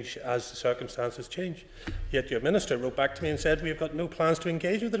change as the circumstances change. Yet your minister wrote back to me and said, we've got no plans to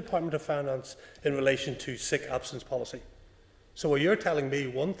engage with the Department of Finance in relation to sick absence policy. So while you're telling me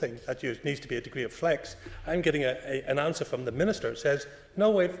one thing, that there needs to be a degree of flex, I'm getting an answer from the minister that says, no,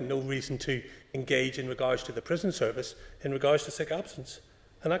 we have no reason to engage in regards to the prison service in regards to sick absence.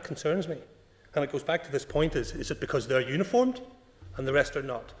 And that concerns me. And it goes back to this point, is it because they're uniformed and the rest are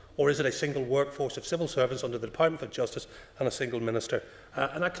not? Or is it a single workforce of civil servants under the Department of Justice and a single minister?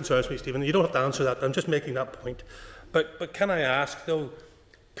 And that concerns me, Stephen. You don't have to answer that, I'm just making that point. But can I ask, though,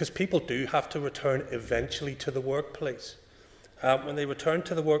 because people do have to return eventually to the workplace. When they return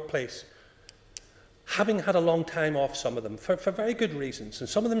to the workplace, having had a long time off, some of them, for very good reasons, and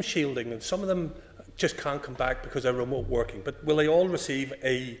some of them shielding, and some of them just can't come back because they're remote working, but will they all receive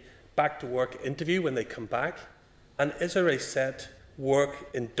a back-to-work interview when they come back? And is there a set work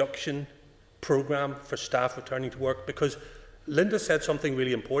induction programme for staff returning to work? Because Linda said something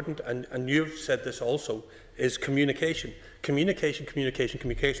really important, and you've said this also, is communication. Communication.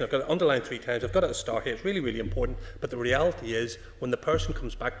 I've got it underlined 3 times. I've got it at a star here. It's really, really important. But the reality is, when the person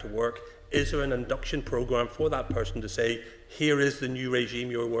comes back to work, is there an induction programme for that person to say, here is the new regime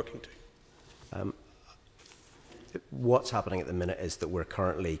you're working to? What's happening at the minute is that we're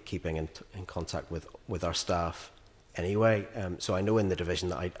currently keeping in contact with our staff anyway. So I know in the division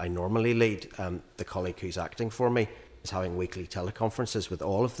that I normally lead, the colleague who's acting for me is having weekly teleconferences with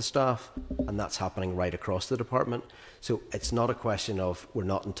all of the staff, and that's happening right across the department. So it's not a question of we're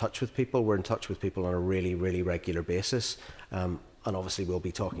not in touch with people, we're in touch with people on a really, really regular basis, and obviously we'll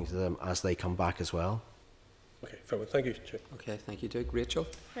be talking to them as they come back as well. Okay, fair enough. Thank you, Chair. Okay, thank you, Doug. Rachel?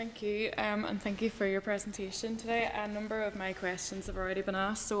 Thank you, and thank you for your presentation today. A number of my questions have already been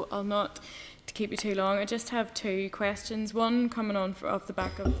asked, so I'll not to keep you too long. I just have 2 questions. One coming on off the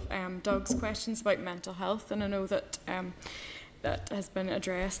back of Doug's questions about mental health, and I know that that has been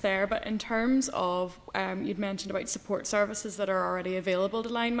addressed there. But in terms of, you'd mentioned about support services that are already available to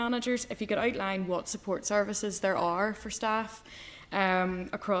line managers. If you could outline what support services there are for staff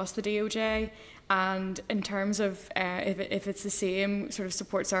across the DOJ. And in terms of if it's the same sort of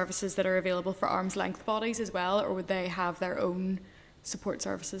support services that are available for arm's length bodies as well, or would they have their own support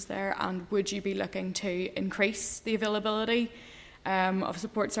services there? And would you be looking to increase the availability of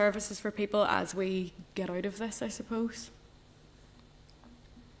support services for people as we get out of this, I suppose?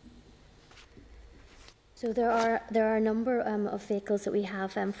 So there are a number of vehicles that we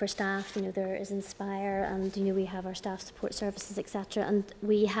have for staff. You know, there is Inspire, and we have our staff support services, etc. And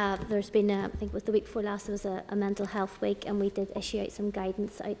there's been I think with the week before last there was a mental health week, and we did issue out some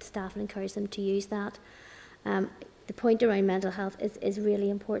guidance out to staff and encourage them to use that. The point around mental health is really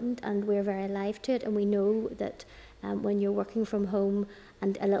important, and we're very alive to it, and we know that when you're working from home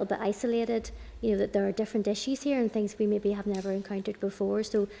and a little bit isolated, that there are different issues here and things we maybe have never encountered before.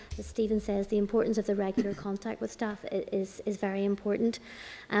 So as Stephen says, the importance of the regular contact with staff is very important.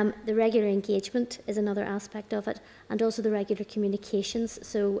 The regular engagement is another aspect of it, and also the regular communications.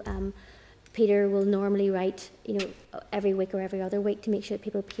 So Peter will normally write, every week or every other week to make sure that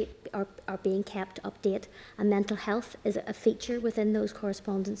people are being kept update. And mental health is a feature within those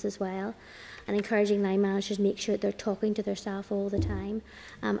correspondence as well. And encouraging line managers make sure that they're talking to their staff all the time.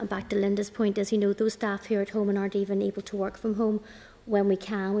 And back to Linda's point is, those staff who are at home and aren't even able to work from home, when we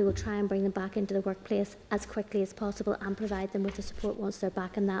can, we will try and bring them back into the workplace as quickly as possible and provide them with the support once they're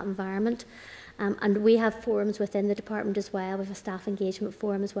back in that environment. And we have forums within the department as well. We have a staff engagement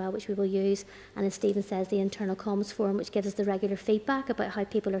forum as well, which we will use. And as Stephen says, the internal comms forum, which gives us the regular feedback about how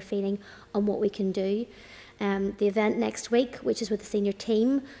people are feeling and what we can do. The event next week, which is with the senior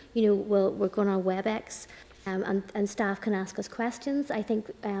team, we're going on WebEx, and staff can ask us questions. I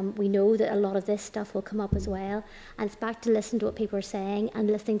think we know that a lot of this stuff will come up as well, and it's back to listen to what people are saying and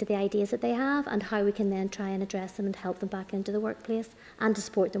listening to the ideas that they have and how we can then try and address them and help them back into the workplace and to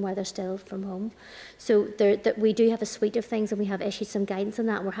support them while they're still from home. So we do have a suite of things, and we have issued some guidance on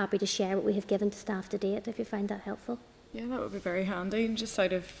that, and we're happy to share what we have given to staff to date if you find that helpful. Yeah, that would be very handy, and just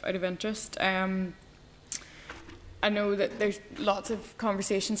out of interest. I know that there's lots of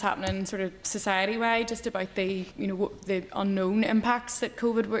conversations happening sort of society-wide just about the, the unknown impacts that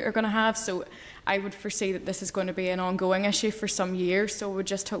COVID are going to have. So I would foresee that this is going to be an ongoing issue for some years. So I would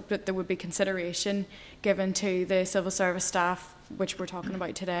just hope that there would be consideration given to the civil service staff, which we're talking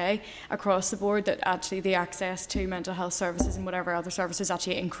about today, across the board, that actually the access to mental health services and whatever other services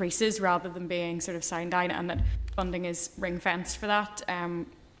actually increases rather than being sort of signed down, and that funding is ring-fenced for that,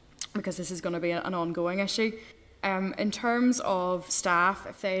 because this is going to be an ongoing issue. In terms of staff,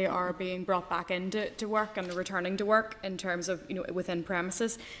 if they are being brought back into work and returning to work in terms of, within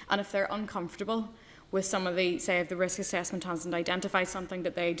premises, and if they're uncomfortable with some of the, say, if the risk assessment hasn't identified something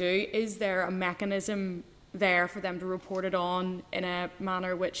that they do, is there a mechanism there for them to report it on in a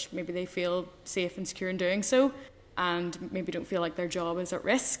manner which maybe they feel safe and secure in doing so, and maybe don't feel like their job is at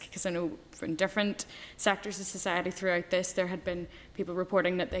risk? Because I know in different sectors of society throughout this, there had been people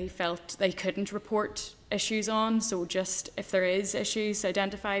reporting that they felt they couldn't report issues on. So just if there is issues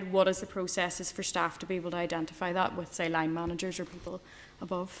identified, what is the processes for staff to be able to identify that with, say, line managers or people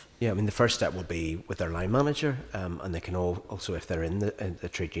above? Yeah, I mean, the first step will be with their line manager, and they can also, if they're in the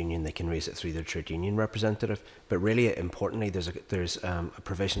trade union, they can raise it through their trade union representative. But really, importantly, there's a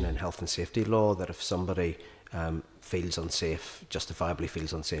provision in health and safety law that if somebody feels unsafe, justifiably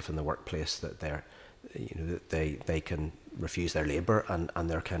feels unsafe in the workplace, that they can refuse their labour, and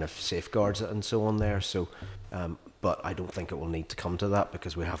there are kind of safeguards and so on there. So, but I don't think it will need to come to that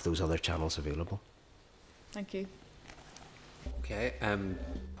because we have those other channels available. Thank you. Okay,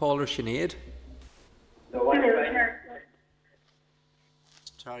 Paul or Sinead?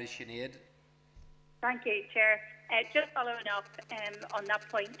 Sorry, Sinead. Thank you, Chair. Just following up on that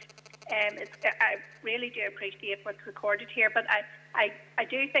point, I really do appreciate what's recorded here, but I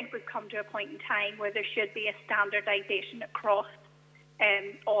do think we've come to a point in time where there should be a standardisation across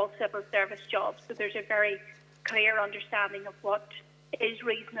all civil service jobs, so there's a very clear understanding of what is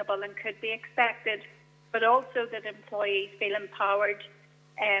reasonable and could be expected, but also that employees feel empowered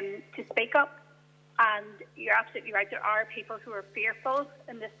to speak up. And you're absolutely right, there are people who are fearful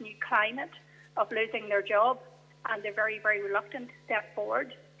in this new climate of losing their job, and they're very, very reluctant to step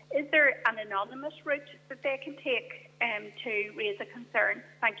forward. Is there an anonymous route that they can take to raise a concern?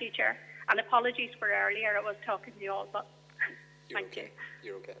 Thank you, Chair. And apologies for earlier, I was talking to you all, but thank you.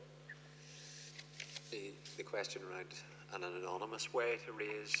 You're okay. The question around an anonymous way to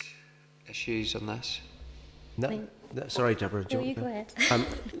raise issues on this? No, sorry, Deborah. No, you go ahead.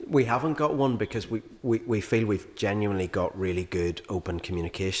 We haven't got one because we feel we've genuinely got really good open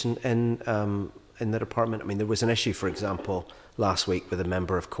communication in the department. I mean, there was an issue, for example, last week with a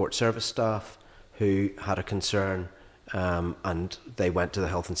member of court service staff who had a concern, and they went to the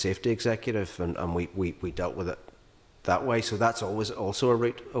health and safety executive, and we dealt with it that way. So that's always also a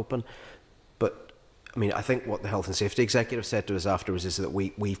route open. But I mean, I think what the health and safety executive said to us afterwards is that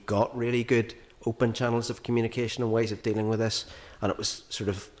we've got really good open channels of communication and ways of dealing with this, and it was sort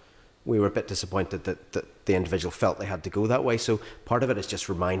of, we were a bit disappointed that the individual felt they had to go that way. So part of it is just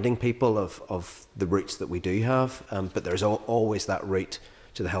reminding people of the routes that we do have, but there's always that route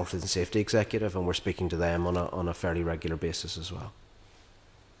to the health and safety executive, and we're speaking to them on a fairly regular basis as well.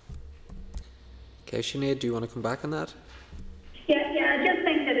 Okay, Sinead, do you want to come back on that? Yeah, I just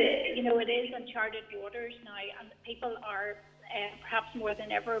think that it is uncharted waters now, and people are perhaps more than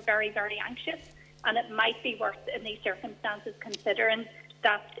ever very, very anxious, and it might be worth in these circumstances considering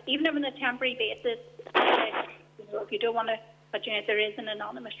that even on a temporary basis, if you don't want to, but there is an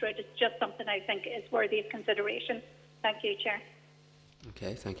anonymous route. It's just something I think is worthy of consideration. Thank you, Chair.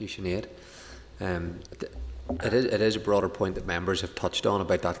 Okay, thank you, Sinead. It is a broader point that members have touched on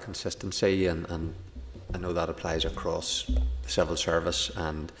about that consistency, and I know that applies across the civil service,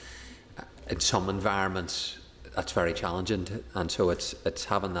 and in some environments that's very challenging, and so it's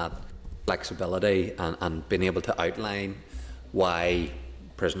having that flexibility and being able to outline why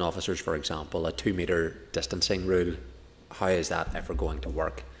prison officers, for example, a 2-metre distancing rule, how is that ever going to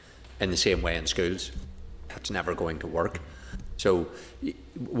work? In the same way in schools, that's never going to work. So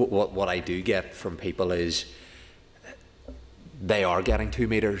what I do get from people is they are getting 2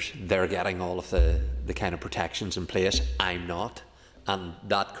 metres, they're getting all of the kind of protections in place, I'm not, and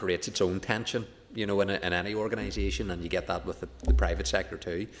that creates its own tension, in any organisation, and you get that with the private sector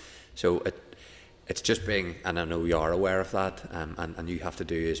too. So it's just being, and I know you are aware of that, and you have to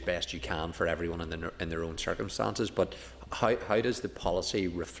do as best you can for everyone in their own circumstances, but how does the policy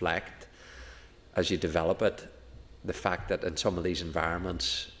reflect, as you develop it, the fact that in some of these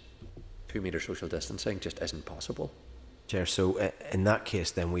environments 2-metre social distancing just isn't possible? Chair, so in that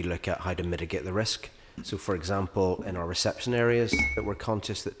case then we look at how to mitigate the risk. So, for example, in our reception areas, that we're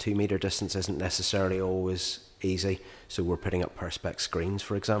conscious that 2 metre distance isn't necessarily always easy. So we're putting up perspex screens,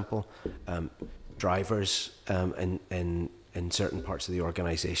 for example. Drivers in certain parts of the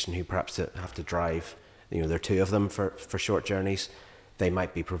organisation who perhaps have to drive, there are 2 of them for short journeys, they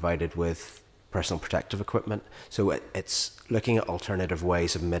might be provided with personal protective equipment. So it's looking at alternative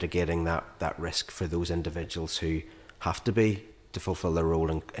ways of mitigating that risk for those individuals who have to fulfil their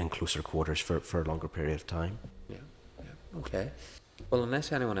role in closer quarters for a longer period of time. Yeah. Okay. Well,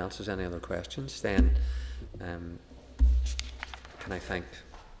 unless anyone else has any other questions, then can I thank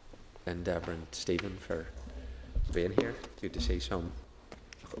Lynn, Deborah and Stephen for being here. Good to see some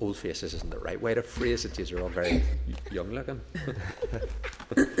old faces isn't the right way to phrase it. You're all very young looking.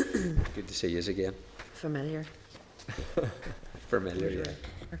 Good to see you again. Familiar. Familiar,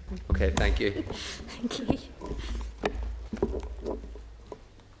 yeah. Okay, thank you. Thank you.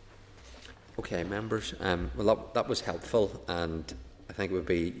 Okay, members, well that was helpful, and I think it would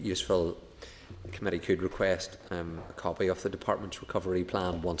be useful. The committee could request a copy of the department's recovery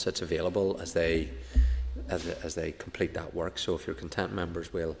plan once it's available as they complete that work. So if you're content,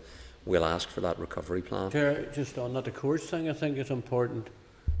 members, we'll ask for that recovery plan. Chair, just on that, the course thing, I think it's important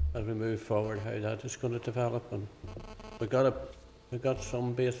as we move forward how that is going to develop. And we got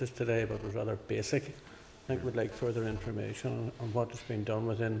some basis today, but it was rather basic. I think we'd like further information on what has been done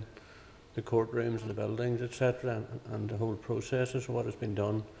within the courtrooms and the buildings, etc., and the whole processes of what has been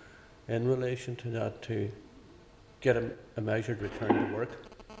done in relation to that to get a measured return to work.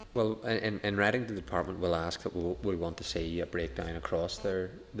 Well, in writing to the department, we'll ask that we want to see a breakdown across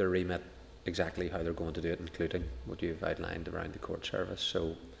their remit, exactly how they're going to do it, including what you've outlined around the court service.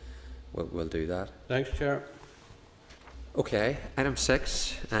 So we'll do that. Thanks, Chair. Okay, item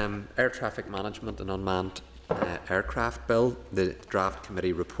 6, air traffic management and unmanned aircraft bill, the draft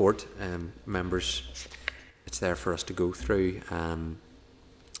committee report. Members, it's there for us to go through.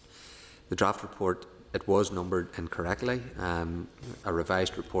 The draft report, it was numbered incorrectly. A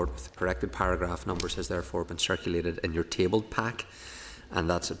revised report with the corrected paragraph numbers has therefore been circulated in your tabled pack, and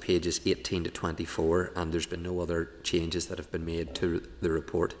that's at pages 18 to 24, and there's been no other changes that have been made to the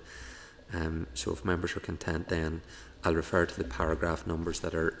report. So if members are content, then I'll refer to the paragraph numbers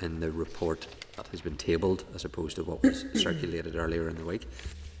that are in the report that has been tabled as opposed to what was circulated earlier in the week.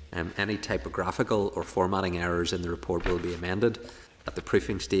 Any typographical or formatting errors in the report will be amended at the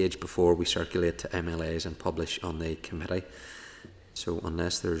proofing stage before we circulate to MLAs and publish on the committee. So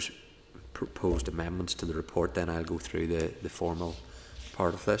unless there's proposed amendments to the report, then I'll go through the formal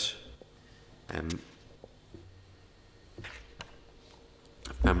part of this.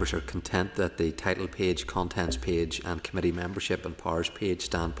 Members are content that the title page, contents page and committee membership and powers page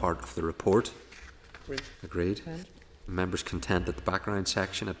stand part of the report. Agreed. Members content that the background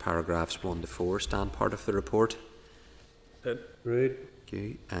section at paragraphs 1 to 4 stand part of the report. Agreed.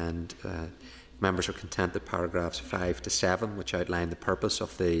 Okay. And members are content that paragraphs 5 to 7, which outline the purpose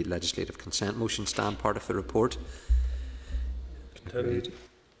of the legislative consent motion, stand part of the report. Agreed.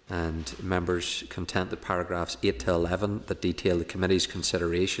 And members content that paragraphs 8 to 11 that detail the committee's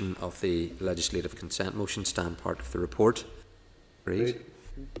consideration of the legislative consent motion stand part of the report. Agreed.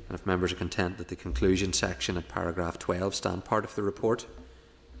 And if members are content that the conclusion section at paragraph 12 stand part of the report.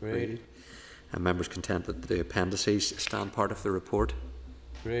 Agreed. And members content that the appendices stand part of the report.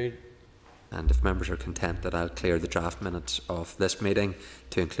 Agreed. And if members are content that I'll clear the draft minutes of this meeting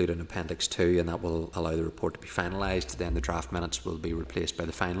to include an appendix 2, and that will allow the report to be finalised, then the draft minutes will be replaced by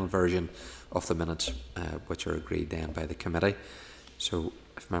the final version of the minutes, which are agreed then by the committee. So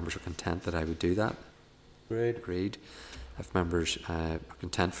if members are content that I would do that. Agreed. Agreed. If members are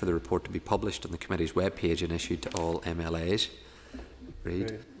content for the report to be published on the committee's webpage and issued to all MLAs.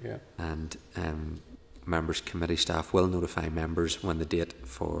 Agreed. Yeah. And members, committee staff will notify members when the date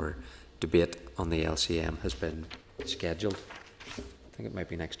for debate on the LCM has been scheduled. I think it might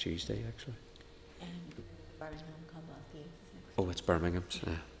be next Tuesday, actually. Oh, it's Birmingham's.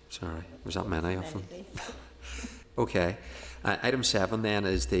 Sorry, was that many of them? Okay. Item 7 then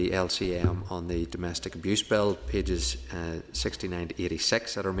is the LCM on the domestic abuse bill, pages 69 to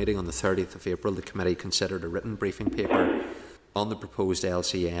 86. At our meeting on the 30th of April, the committee considered a written briefing paper on the proposed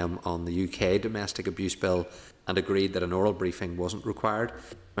LCM on the UK domestic abuse bill and agreed that an oral briefing wasn't required.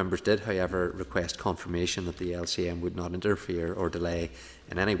 Members did, however, request confirmation that the LCM would not interfere or delay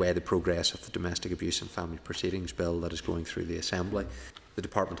in any way the progress of the domestic abuse and family proceedings bill that is going through the Assembly. The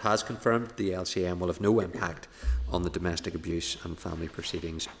Department has confirmed the LCM will have no impact on the domestic abuse and family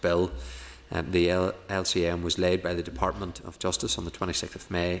proceedings bill. The LCM was laid by the Department of Justice on the 26th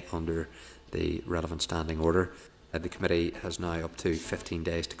of May under the relevant standing order. The committee has now up to 15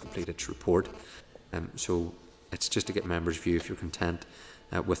 days to complete its report. So it's just to get members' view if you're content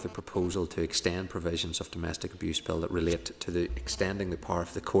with the proposal to extend provisions of domestic abuse bill that relate to the extending the power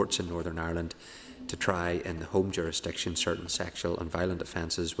of the courts in Northern Ireland to try in the home jurisdiction certain sexual and violent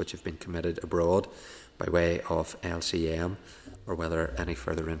offences which have been committed abroad by way of LCM, or whether any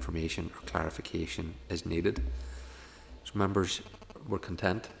further information or clarification is needed. So members were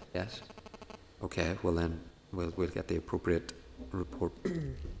content? Yes? Okay, well then we'll get the appropriate report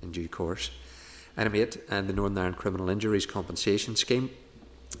in due course. Item 8, and the Northern Ireland Criminal Injuries Compensation Scheme.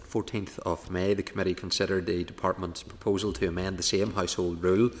 14th of May, the committee considered the Department's proposal to amend the same household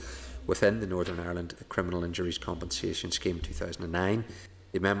rule within the Northern Ireland Criminal Injuries Compensation Scheme 2009.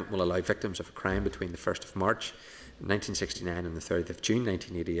 The amendment will allow victims of a crime between the 1st of March 1969 and the 30th of June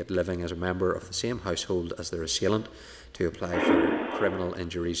 1988 living as a member of the same household as their assailant to apply for criminal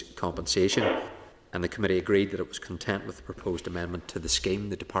injuries compensation. And the committee agreed that it was content with the proposed amendment to the scheme.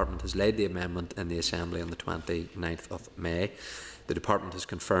 The Department has laid the amendment in the Assembly on the 29th of May. The Department has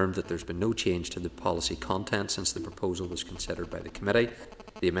confirmed that there has been no change to the policy content since the proposal was considered by the committee.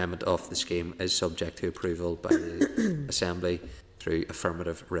 The amendment of the scheme is subject to approval by the Assembly through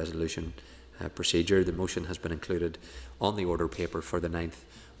affirmative resolution procedure. The motion has been included on the order paper for the 9th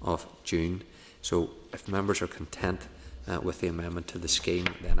of June. So if members are content with the amendment to the scheme,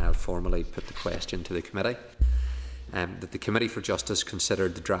 then I'll formally put the question to the committee. That the Committee for Justice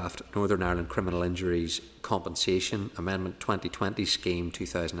considered the draft Northern Ireland Criminal Injuries Compensation Amendment 2020 Scheme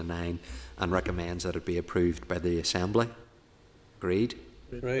 2009 and recommends that it be approved by the Assembly. Agreed?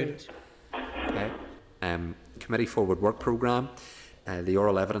 Agreed. Okay. Committee Forward Work Programme. The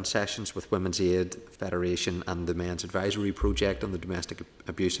oral evidence sessions with Women's Aid Federation and the Men's Advisory Project on the Domestic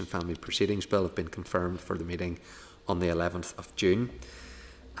Abuse and Family Proceedings Bill have been confirmed for the meeting on the 11th of June.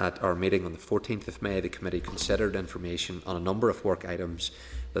 At our meeting on the 14th of May, the committee considered information on a number of work items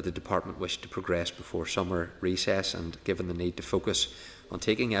that the Department wished to progress before summer recess, and given the need to focus on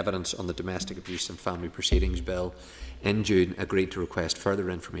taking evidence on the Domestic Abuse and Family Proceedings Bill in June, agreed to request further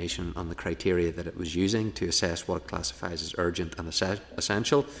information on the criteria that it was using to assess what it classifies as urgent and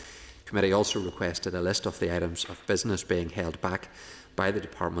essential. The committee also requested a list of the items of business being held back by the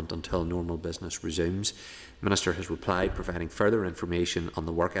Department until normal business resumes. The Minister has replied, providing further information on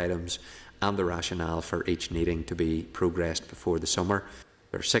the work items and the rationale for each needing to be progressed before the summer.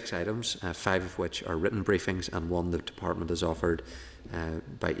 There are 6 items, 5 of which are written briefings and 1 the Department has offered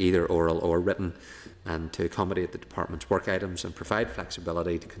by either oral or written, and to accommodate the Department's work items and provide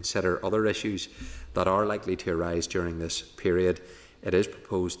flexibility to consider other issues that are likely to arise during this period, it is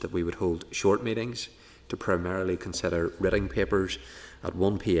proposed that we would hold short meetings to primarily consider written papers at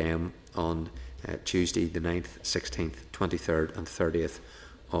 1 p.m. on Tuesday the 9th, 16th, 23rd and 30th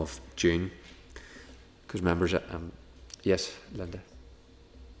of June. Because members, yes, Linda.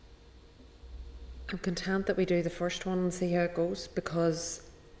 I'm content that we do the first one and see how it goes, because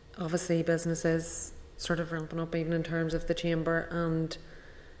obviously business is sort of ramping up even in terms of the chamber, and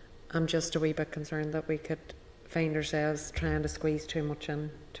I'm just a wee bit concerned that we could find ourselves trying to squeeze too much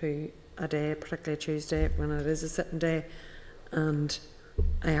into a day, particularly Tuesday when it is a sitting day. And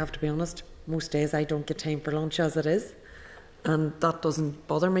I have to be honest, most days I don't get time for lunch as it is, and that doesn't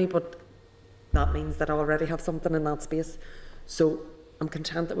bother me, but that means that I already have something in that space. So I'm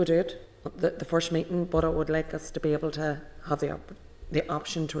content that we do it, the first meeting, but I would like us to be able to have the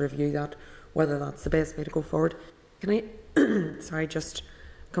option to review that, whether that's the best way to go forward. Can I just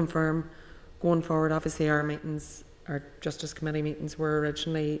confirm, going forward, obviously our meetings, our Justice Committee meetings were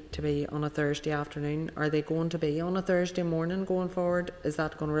originally to be on a Thursday afternoon. Are they going to be on a Thursday morning going forward? Is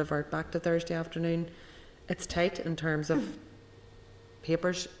that going to revert back to Thursday afternoon? It's tight in terms of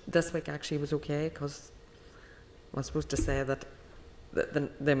papers. This week actually was okay, because I was supposed to say that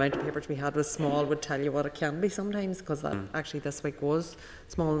the amount of papers we had was small would tell you what it can be sometimes, because that actually this week was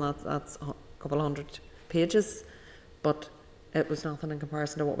small, and that's a couple hundred pages, but it was nothing in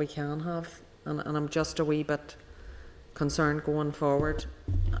comparison to what we can have, and I'm just a wee bit concerned going forward.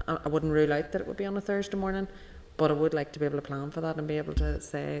 I wouldn't rule out that it would be on a Thursday morning, but I would like to be able to plan for that and be able to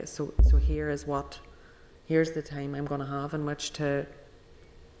say, so here's the time I'm going to have in which to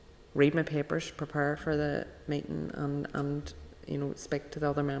read my papers, prepare for the meeting, and you know, speak to the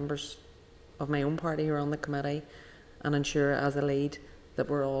other members of my own party who are on the committee, and ensure as a lead that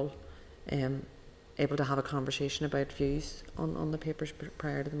we're all able to have a conversation about views on the papers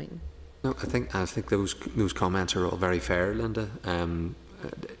prior to the meeting. No, I think those comments are all very fair, Linda.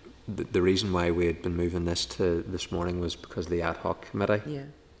 The reason why we had been moving this to this morning was because of the ad hoc committee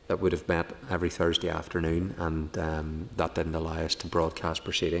that would have met every Thursday afternoon, and that didn't allow us to broadcast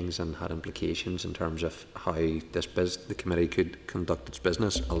proceedings and had implications in terms of how the committee could conduct its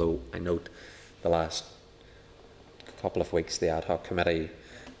business. Although I note the last couple of weeks the ad hoc committee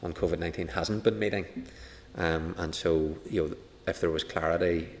on COVID-19 hasn't been meeting, and so if there was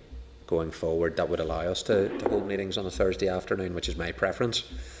clarity going forward, that would allow us to hold meetings on a Thursday afternoon, which is my preference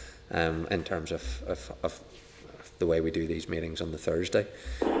in terms of the way we do these meetings on the Thursday.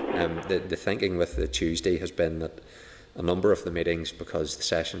 The thinking with the Tuesday has been that a number of the meetings, because the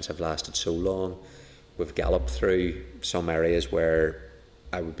sessions have lasted so long, we've galloped through some areas where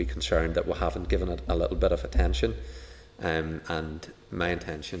I would be concerned that we haven't given it a little bit of attention. And my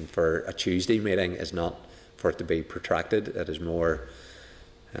intention for a Tuesday meeting is not for it to be protracted. It is more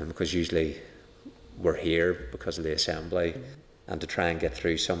because usually we're here because of the Assembly, and to try and get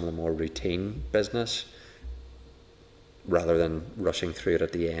through some of the more routine business rather than rushing through it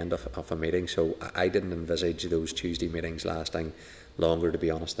at the end of a meeting. So I didn't envisage those Tuesday meetings lasting longer, to be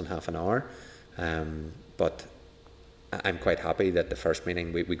honest, than half an hour. But I'm quite happy that the first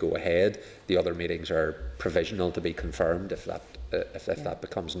meeting we go ahead. The other meetings are provisional to be confirmed if that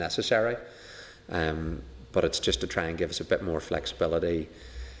becomes necessary. But it's just to try and give us a bit more flexibility,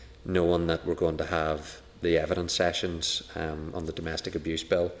 knowing that we're going to have the evidence sessions on the domestic abuse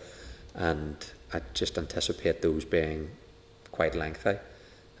bill, and I just anticipate those being quite lengthy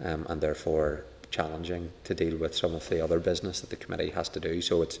and therefore challenging to deal with some of the other business that the committee has to do.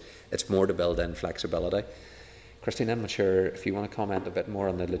 So it's more to build in flexibility. Christine, I'm not sure if you want to comment a bit more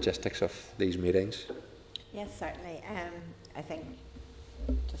on the logistics of these meetings. Yes, certainly. I think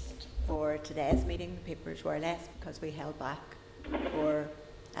just for today's meeting, the papers were less because we held back 4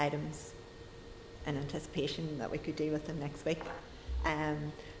 items in anticipation that we could deal with them next week.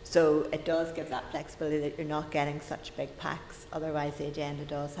 So it does give that flexibility that you're not getting such big packs. Otherwise, the agenda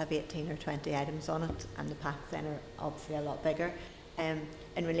does have 18 or 20 items on it, and the packs then are obviously a lot bigger.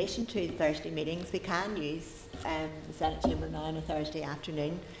 In relation to Thursday meetings, we can use the Senate chamber now on a Thursday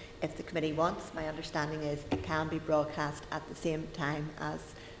afternoon if the committee wants. My understanding is it can be broadcast at the same time as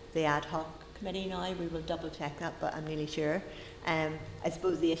the ad hoc committee now. We will double check that, but I'm really sure. I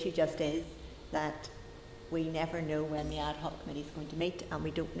suppose the issue just is that we never know when the ad hoc committee is going to meet, and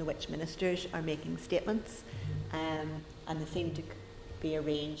we don't know which ministers are making statements, and they seem to be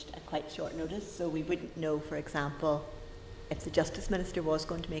arranged at quite short notice. So we wouldn't know, for example, if the Justice Minister was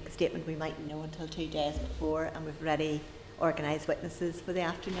going to make a statement, we mightn't know until 2 days before, and we've already organised witnesses for the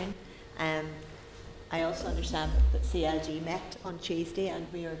afternoon. I also understand that CLG met on Tuesday, and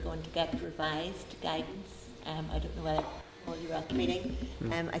we are going to get revised guidance. I don't know whether you were at the meeting.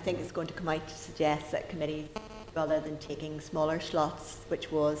 I think it's going to come out to suggest that committees, rather than taking smaller slots,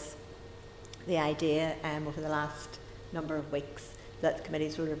 which was the idea over the last number of weeks, that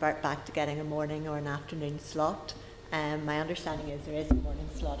committees will revert back to getting a morning or an afternoon slot. My understanding is there is a morning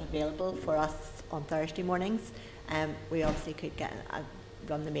slot available for us on Thursday mornings. We obviously could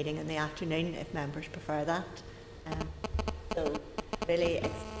run the meeting in the afternoon if members prefer that. So really,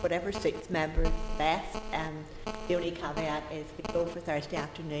 it's whatever suits members best. The only caveat is if we go for Thursday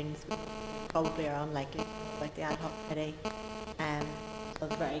afternoons, we probably are unlikely like the ad hoc committee. So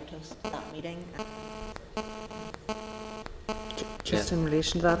very close to that meeting. Just in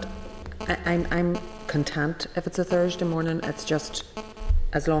relation to that, I'm content if it's a Thursday morning. It's just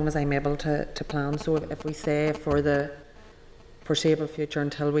as long as I'm able to plan. So if we say for the foreseeable future,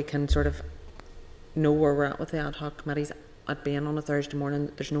 until we can sort of know where we're at with the ad hoc committees, at being on a Thursday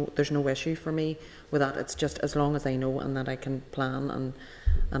morning, there's no issue for me with that. It's just as long as I know and that I can plan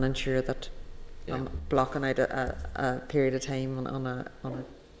and ensure that I'm blocking out a period of time on a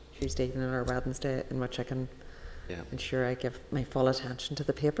Tuesday evening or Wednesday in which I can ensure I give my full attention to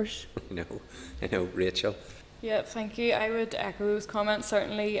the papers. I know, Rachel. Yeah, thank you. I would echo those comments.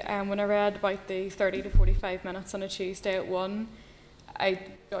 Certainly, when I read about the 30 to 45 minutes on a Tuesday at 1, I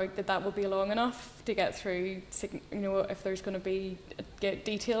doubt that will be long enough to get through, if there's going to be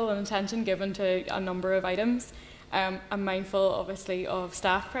detail and attention given to a number of items. I'm mindful, obviously, of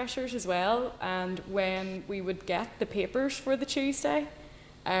staff pressures as well, and when we would get the papers for the Tuesday.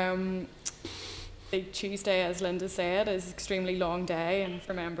 The Tuesday, as Linda said, is an extremely long day, and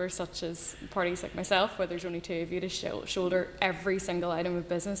for members such as parties like myself, where there's only 2 of you to shoulder every single item of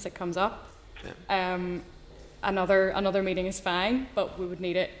business that comes up, another meeting is fine, but we would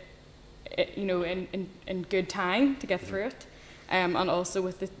need it, in good time to get through it. And also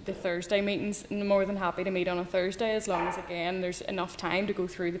with the Thursday meetings, I'm more than happy to meet on a Thursday, as long as, again, there's enough time to go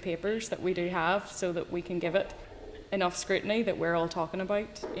through the papers that we do have, so that we can give it enough scrutiny that we're all talking about,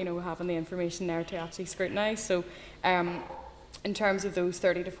 having the information there to actually scrutinise. So in terms of those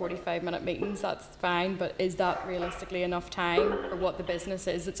 30 to 45 minute meetings, that's fine, but is that realistically enough time for what the business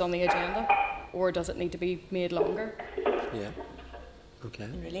is that's on the agenda, or does it need to be made longer? Okay.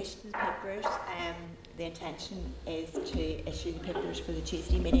 In relation to the papers, the intention is to issue the papers for the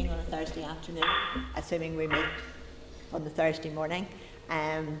Tuesday meeting on a Thursday afternoon, assuming we meet on the Thursday morning.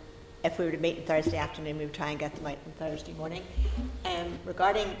 If we were to meet on Thursday afternoon, we would try and get them out on Thursday morning.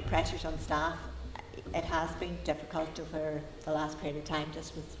 Regarding pressures on staff, it has been difficult over the last period of time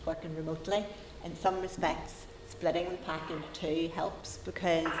just with working remotely. In some respects, splitting the pack into two helps,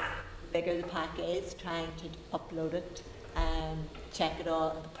 because the bigger the pack is, trying to upload it, check it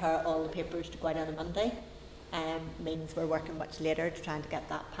all and prepare all the papers to go out on a Monday means we're working much later to trying to get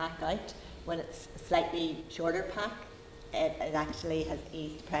that pack out. When it's a slightly shorter pack, it actually has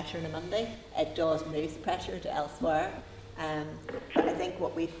eased the pressure on a Monday. It does move the pressure to elsewhere. But I think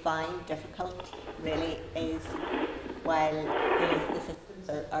what we find difficult really is, while the systems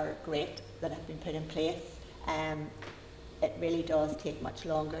are great that have been put in place, it really does take much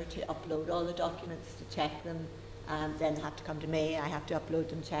longer to upload all the documents, to check them, then they have to come to me, I have to upload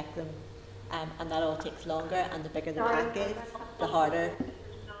them, check them, and that all takes longer, and the bigger the pack is, the harder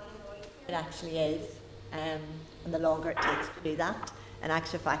it actually is, and the longer it takes to do that. In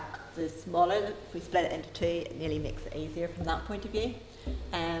actual fact, the smaller, if we split it into two, it nearly makes it easier from that point of view.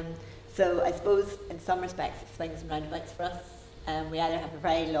 So I suppose in some respects it swings and roundabouts for us. We either have a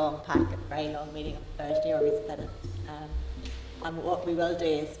very long pack and a very long meeting on Thursday, or we split it. And what we will do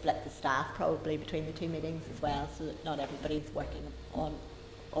is split the staff probably between the two meetings as well, so that not everybody's working on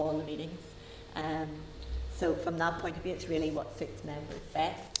all the meetings. So from that point of view, it's really what suits members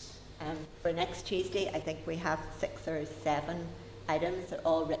best. For next Tuesday, I think we have 6 or 7 items. They're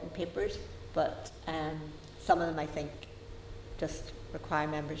all written papers, but some of them I think just require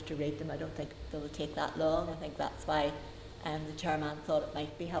members to read them. I don't think they'll take that long. I think that's why the chairman thought it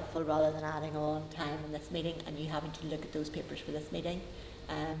might be helpful, rather than adding on time in this meeting and you having to look at those papers for this meeting.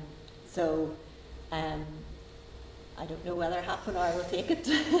 I don't know whether half an hour will take it,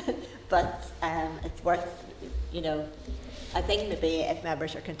 but it's worth, I think maybe if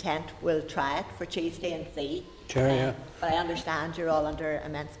members are content, we'll try it for Tuesday and see. Sure, yeah. But I understand you're all under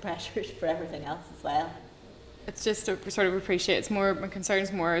immense pressures for everything else as well. It's just to sort of appreciate, it's more, my concern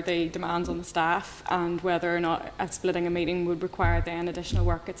is more the demands on the staff, and whether or not splitting a meeting would require then additional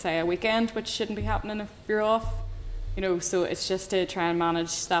work at, say, a weekend, which shouldn't be happening if you're off. So it's just to try and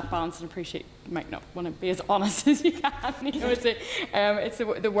manage that balance, and appreciate you might not want to be as honest as you can. It's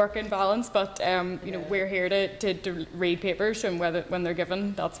the working balance, but we're here to read papers, and when they're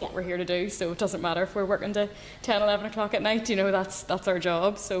given, that's what we're here to do. So it doesn't matter if we're working to 10, 11 o'clock at night. That's our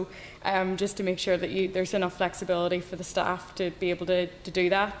job. So just to make sure that there's enough flexibility for the staff to be able to do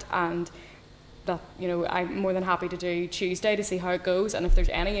that, and that I'm more than happy to do Tuesday to see how it goes, and if there's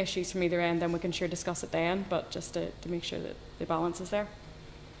any issues from either end, then we can sure discuss it then, but just to make sure that the balance is there.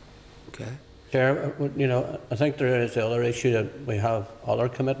 Okay. Chair, I think there is the other issue that we have other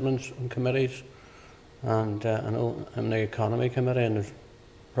commitments and committees, and I know I'm the Economy Committee, and there's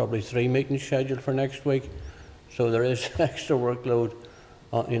probably 3 meetings scheduled for next week, so there is extra workload,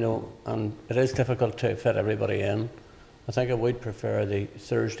 and it is difficult to fit everybody in. I think I would prefer the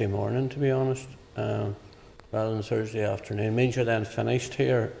Thursday morning, to be honest, rather than Thursday afternoon. It means you're then finished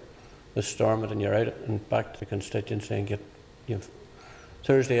here with Stormont and you're out and back to the constituency, and get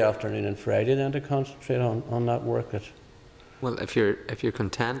Thursday afternoon and Friday then to concentrate on that work. Well, if you're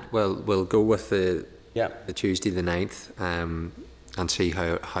content, we'll go with the Tuesday the 9th and see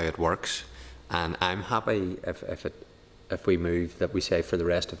how it works. And I'm happy if we move that, we say for the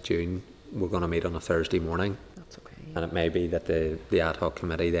rest of June we're going to meet on a Thursday morning. That's okay. And it may be that the ad hoc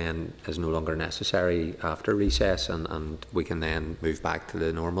committee then is no longer necessary after recess, and we can then move back to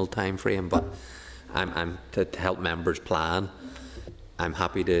the normal time frame. But I'm to help members plan, I'm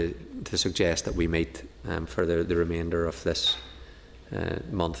happy to suggest that we meet for the remainder of this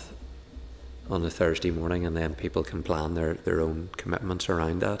month on a Thursday morning, and then people can plan their own commitments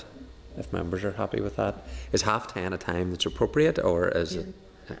around that, if members are happy with that. Is 10:30 a time that's appropriate, or is it?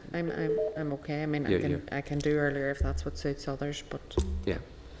 I'm okay. I mean, I can do earlier if that's what suits others, but yeah.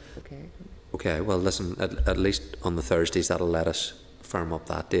 Okay. Okay. Well, listen. At least on the Thursdays, that'll let us firm up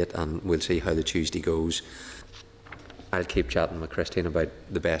that date, and we'll see how the Tuesday goes. I'll keep chatting with Christine about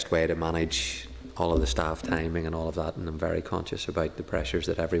the best way to manage all of the staff timing and all of that, and I'm very conscious about the pressures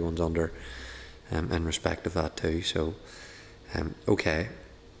that everyone's under in respect of that too. So, okay.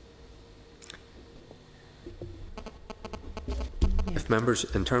 If members,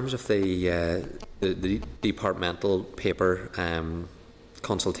 in terms of the departmental paper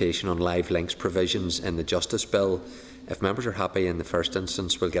consultation on live links provisions in the Justice Bill, if members are happy in the first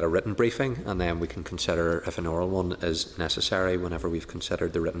instance, we'll get a written briefing, and then we can consider if an oral one is necessary whenever we've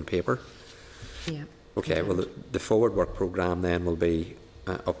considered the written paper. Yeah. Okay, well, the forward work programme then will be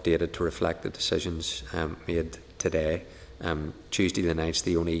updated to reflect the decisions made today. Tuesday the 9th is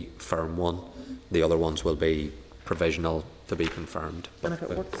the only firm one. The other ones will be provisional to be confirmed. And if it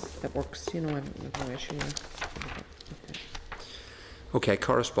works, it works, you know, I've no issue. Okay,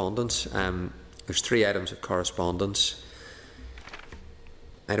 correspondence. There's 3 items of correspondence.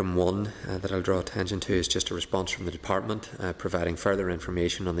 Item 1 that I'll draw attention to is just a response from the Department providing further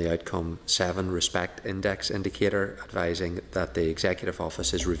information on the Outcome 7 Respect Index indicator, advising that the Executive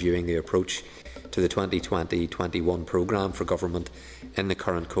Office is reviewing the approach to the 2020-21 programme for government in the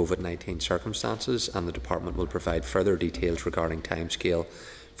current COVID-19 circumstances, and the Department will provide further details regarding timescale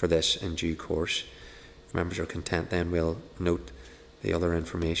for this in due course. If members are content, then we'll note the other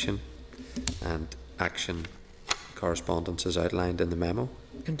information and action correspondence as outlined in the memo.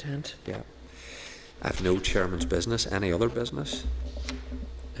 Content. Yeah. I have no chairman's business. Any other business?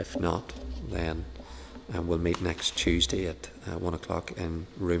 If not, then we'll meet next Tuesday at 1 o'clock in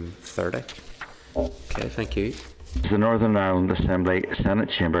room 30. Okay, thank you. The Northern Ireland Assembly Senate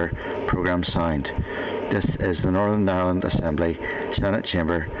Chamber programme signed. This is the Northern Ireland Assembly Senate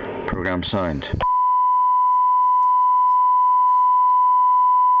Chamber programme signed.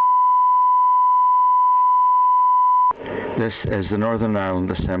 This is the Northern Ireland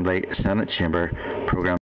Assembly Senate Chamber programme